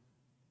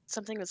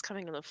something was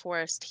coming in the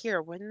forest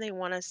here, wouldn't they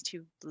want us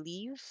to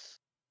leave?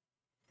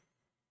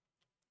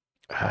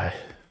 Unless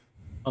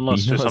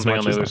You know there's as something much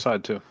on the as other I-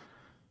 side too.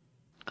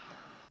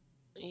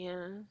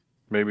 Yeah.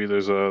 Maybe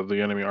there's the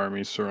enemy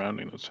army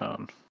surrounding the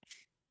town.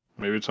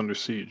 Maybe it's under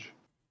siege.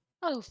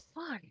 Oh,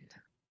 fun.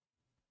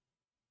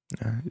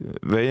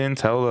 they didn't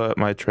tell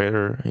my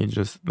trader.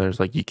 There's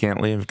like, you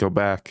can't leave, go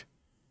back.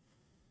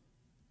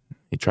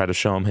 He tried to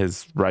show him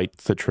his right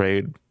to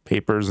trade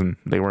papers, and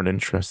they weren't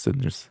interested.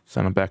 Just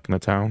sent him back into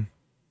town.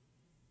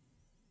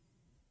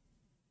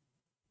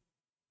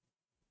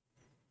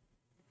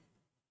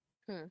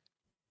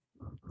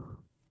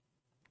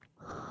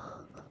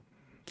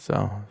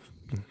 So,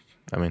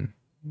 I mean,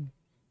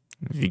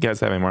 if you guys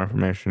have any more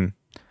information,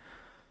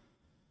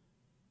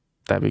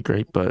 that'd be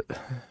great. But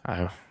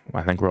I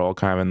think we're all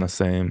kind of in the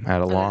same at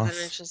a Other than loss.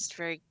 it's just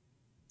very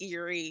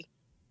eerie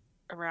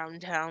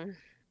around town.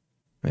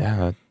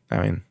 Yeah, I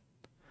mean,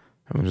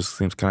 everyone just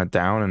seems kind of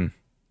down and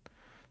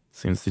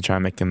seems to try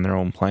making their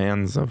own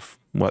plans of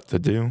what to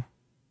do.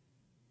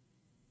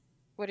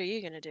 What are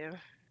you gonna do?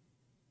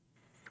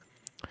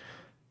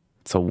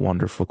 It's a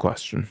wonderful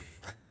question.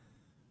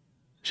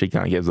 She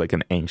kind of gives like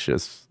an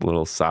anxious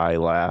little sigh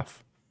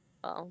laugh.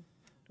 Well,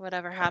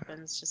 whatever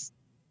happens, just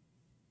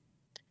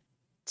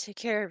take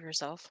care of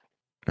yourself.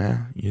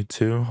 Yeah, you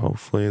too.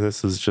 Hopefully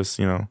this is just,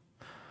 a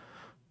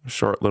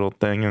short little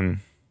thing, and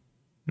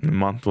in a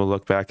month we'll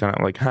look back on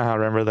it like,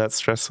 remember that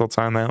stressful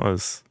time? That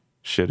was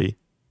shitty.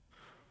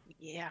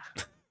 Yeah.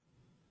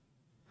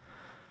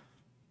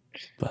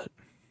 But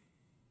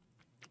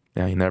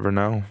yeah, you never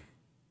know.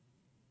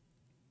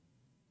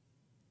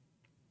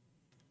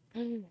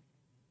 Mm.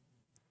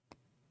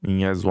 You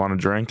guys want a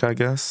drink, I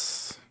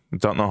guess?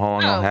 Don't know how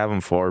long I'll Oh. have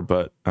them for,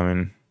 but I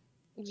mean,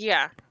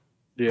 Yeah.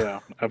 Yeah,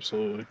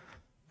 absolutely.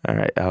 all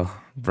right,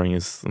 I'll bring you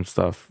some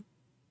stuff.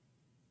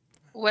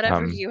 Whatever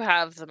Um, you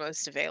have the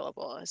most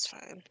available is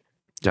fine.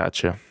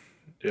 Gotcha.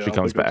 Yeah, She I'll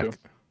comes take back. that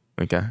too.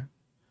 Okay.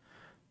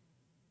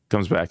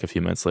 Comes back a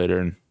few minutes later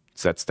and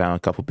sets down a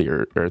couple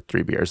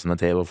 3 beers on the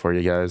table for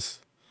you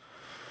guys.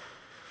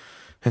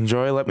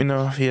 Enjoy. Let me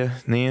know if you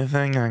need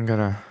anything. I'm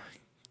gonna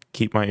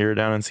keep my ear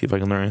down and see if I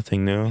can learn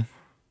anything new.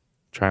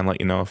 Try and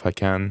let you know if I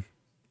can.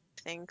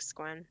 Thanks,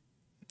 Gwen.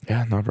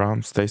 Yeah, no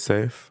problem. Stay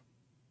safe.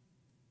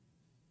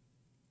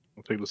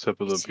 I'll take the sip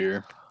of the Yes.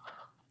 beer.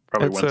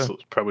 Probably It's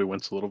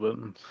wince a little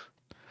bit.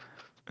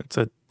 It's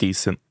a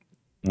decent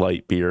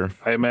light beer.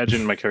 I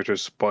imagine my character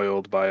is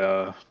spoiled by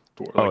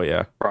Oh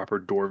yeah. proper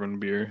dwarven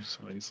beer. So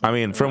he's I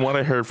mean, from what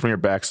I heard from your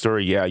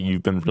backstory, yeah,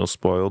 you've been real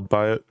spoiled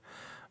by it.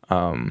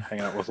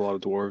 hanging out with a lot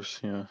of dwarves.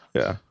 Yeah.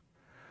 Yeah.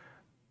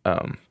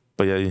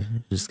 But yeah, you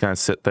just kind of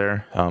sit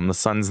there. The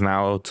sun's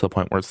now to the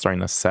point where it's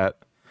starting to set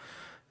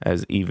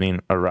as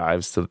evening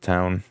arrives to the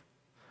town.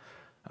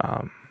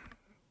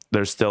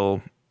 There's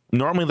still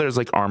normally there's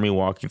like army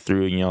walking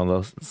through. You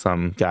know,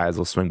 some guys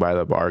will swing by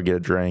the bar, get a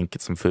drink,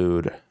 get some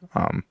food.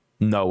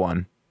 No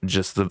one,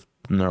 just the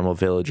normal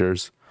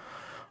villagers.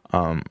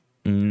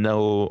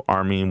 No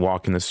army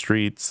walking the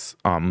streets.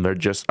 They're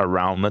just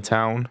around the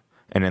town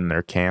and in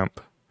their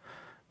camp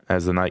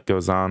as the night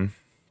goes on.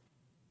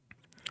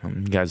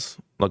 You guys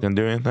looking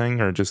to do anything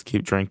or just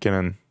keep drinking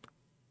and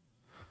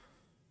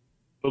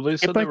Well, they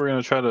said they were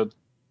going to try to.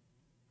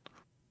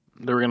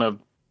 They were going to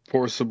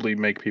forcibly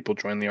make people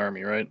join the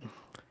army, right?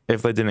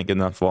 if they didn't get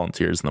enough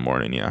volunteers in the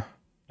morning, yeah.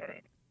 All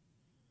right.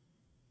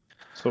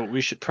 So we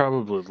should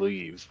probably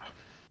leave.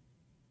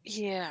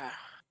 Yeah.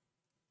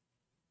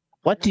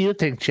 What do you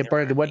think,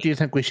 Chipper? What do you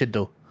think we should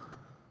do?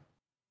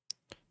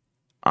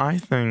 I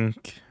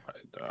think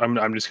I'm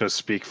just going to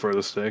speak for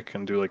the stick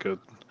and do like a.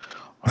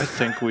 I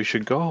think we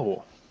should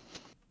go.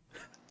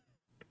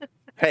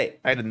 Hey,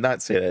 I did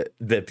not say that.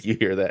 Dip, you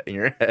hear that in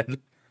your head?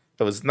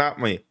 That was not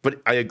me.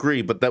 But I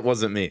agree, but that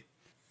wasn't me.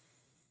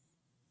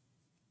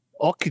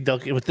 Okie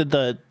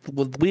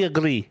dokie. We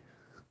agree.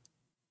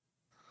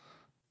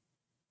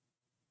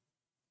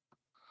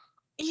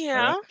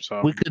 Yeah. Right,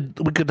 so We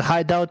could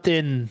hide out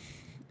in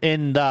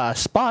the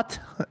spot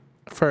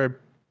for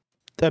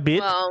a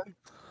bit. Well,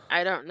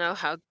 I don't know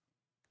how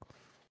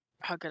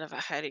good of a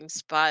hiding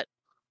spot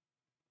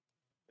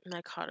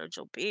my cottage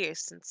will be,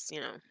 since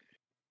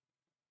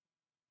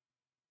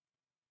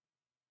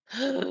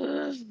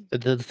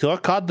It's your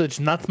cottage,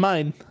 not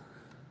mine.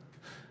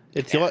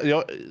 It's your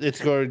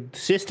it's your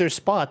sister's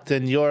spot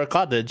and your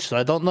cottage. So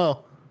I don't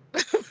know.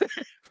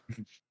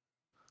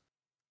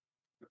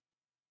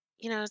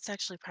 it's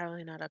actually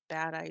probably not a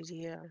bad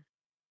idea.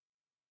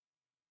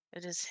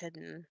 It is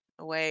hidden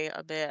away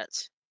a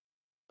bit,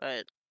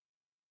 but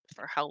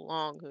for how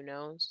long, who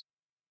knows?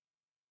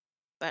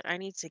 But I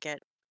need to get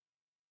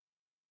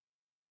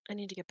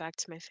back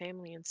to my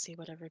family and see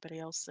what everybody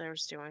else there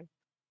is doing.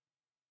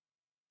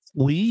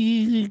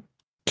 We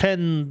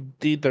can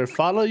either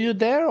follow you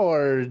there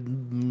or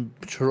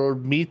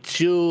meet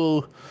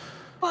you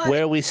But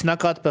where we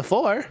snuck out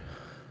before.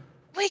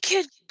 we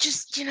could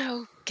just,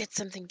 get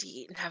something to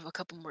eat and have a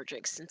couple more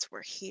drinks since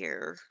we're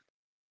here.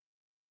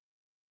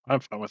 I'm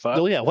fine with that.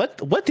 Oh yeah,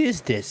 what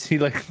is this? He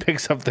like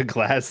picks up the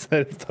glass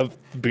of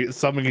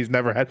something he's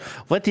never had.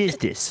 What is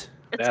this?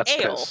 It's That's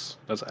ale. piss.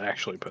 That's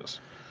actually piss.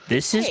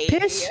 This is Hey.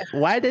 piss.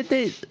 Why did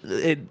they?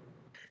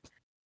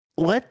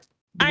 What?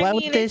 I Why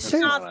mean, would they it's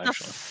serve not Not the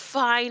actually.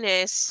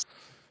 finest.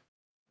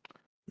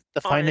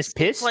 the finest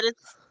honestly, piss?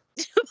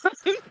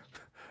 but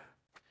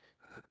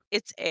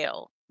it's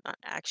ale, not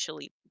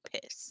actually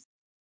piss.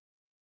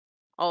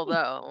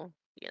 Although,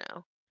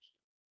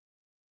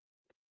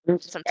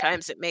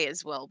 sometimes it may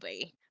as well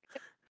be.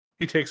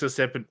 He takes a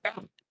sip and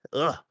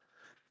bip.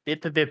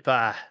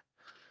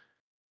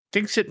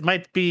 Thinks it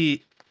might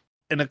be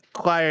an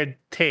acquired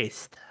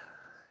taste.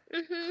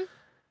 Hmm.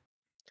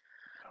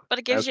 But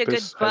it gives As you a good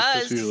piss- as piss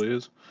buzz usually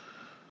is.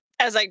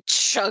 as I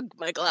chug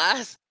my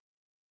glass.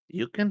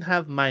 You can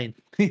have mine.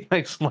 He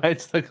like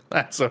slides the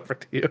glass over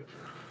to you.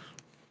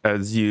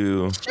 as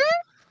you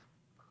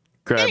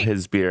grab Hey.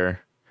 his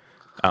beer,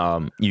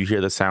 you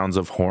hear the sounds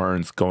of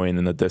horns going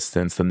in the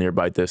distance, the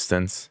nearby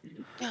distance.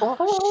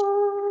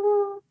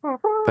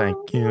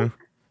 Thank you.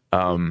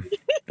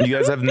 You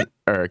guys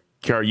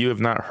Kiara, you have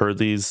not heard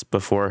these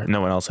before.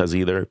 No one else has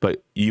either,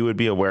 but you would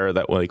be aware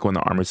that like when the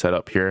army set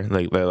up here,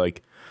 they're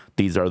like,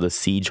 these are the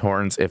siege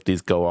horns. If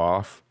these go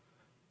off,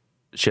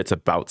 shit's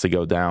about to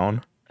go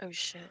down. Oh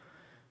shit.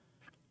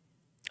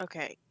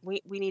 Okay,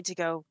 we need to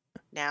go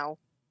now.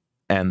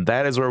 And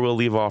that is where we'll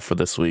leave off for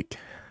this week.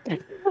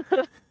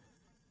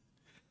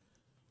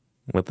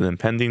 With the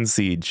impending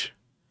siege.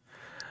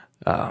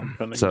 So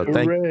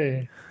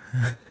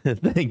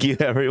thank you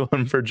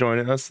everyone for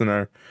joining us in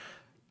our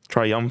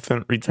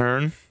triumphant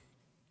return.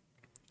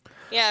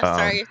 Yeah,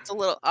 sorry, it's a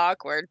little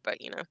awkward, but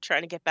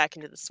trying to get back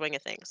into the swing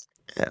of things.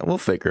 Yeah, we'll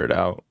figure it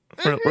out.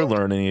 We're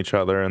learning each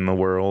other in the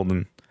world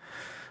and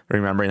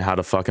remembering how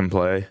to fucking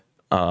play,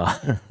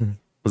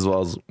 as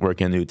well as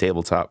working a new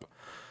tabletop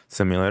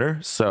simulator.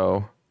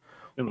 So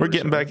we're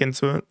getting back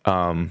into it.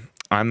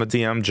 I'm the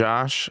DM,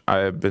 Josh.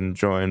 I've been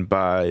joined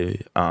by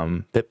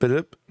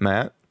Dip,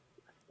 Matt,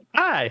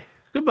 Hi.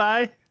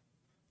 Goodbye.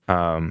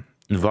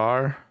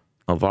 Nvar,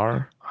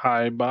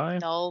 Hi, bye.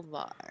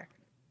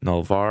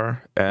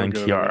 Nolvar. and We're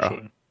good, Kiara.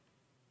 actually.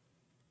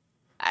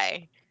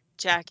 Hi,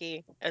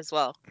 Jackie, as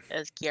well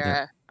as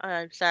Kiara.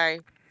 I'm sorry,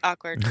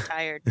 awkward,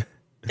 tired.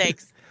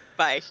 Thanks.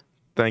 Bye.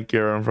 Thank you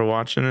everyone for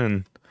watching,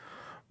 and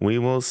we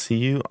will see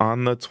you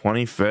on the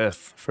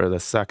 25th for the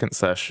second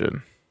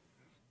session.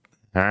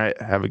 All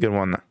right, have a good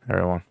one,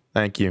 everyone.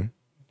 Thank you.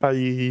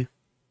 Bye.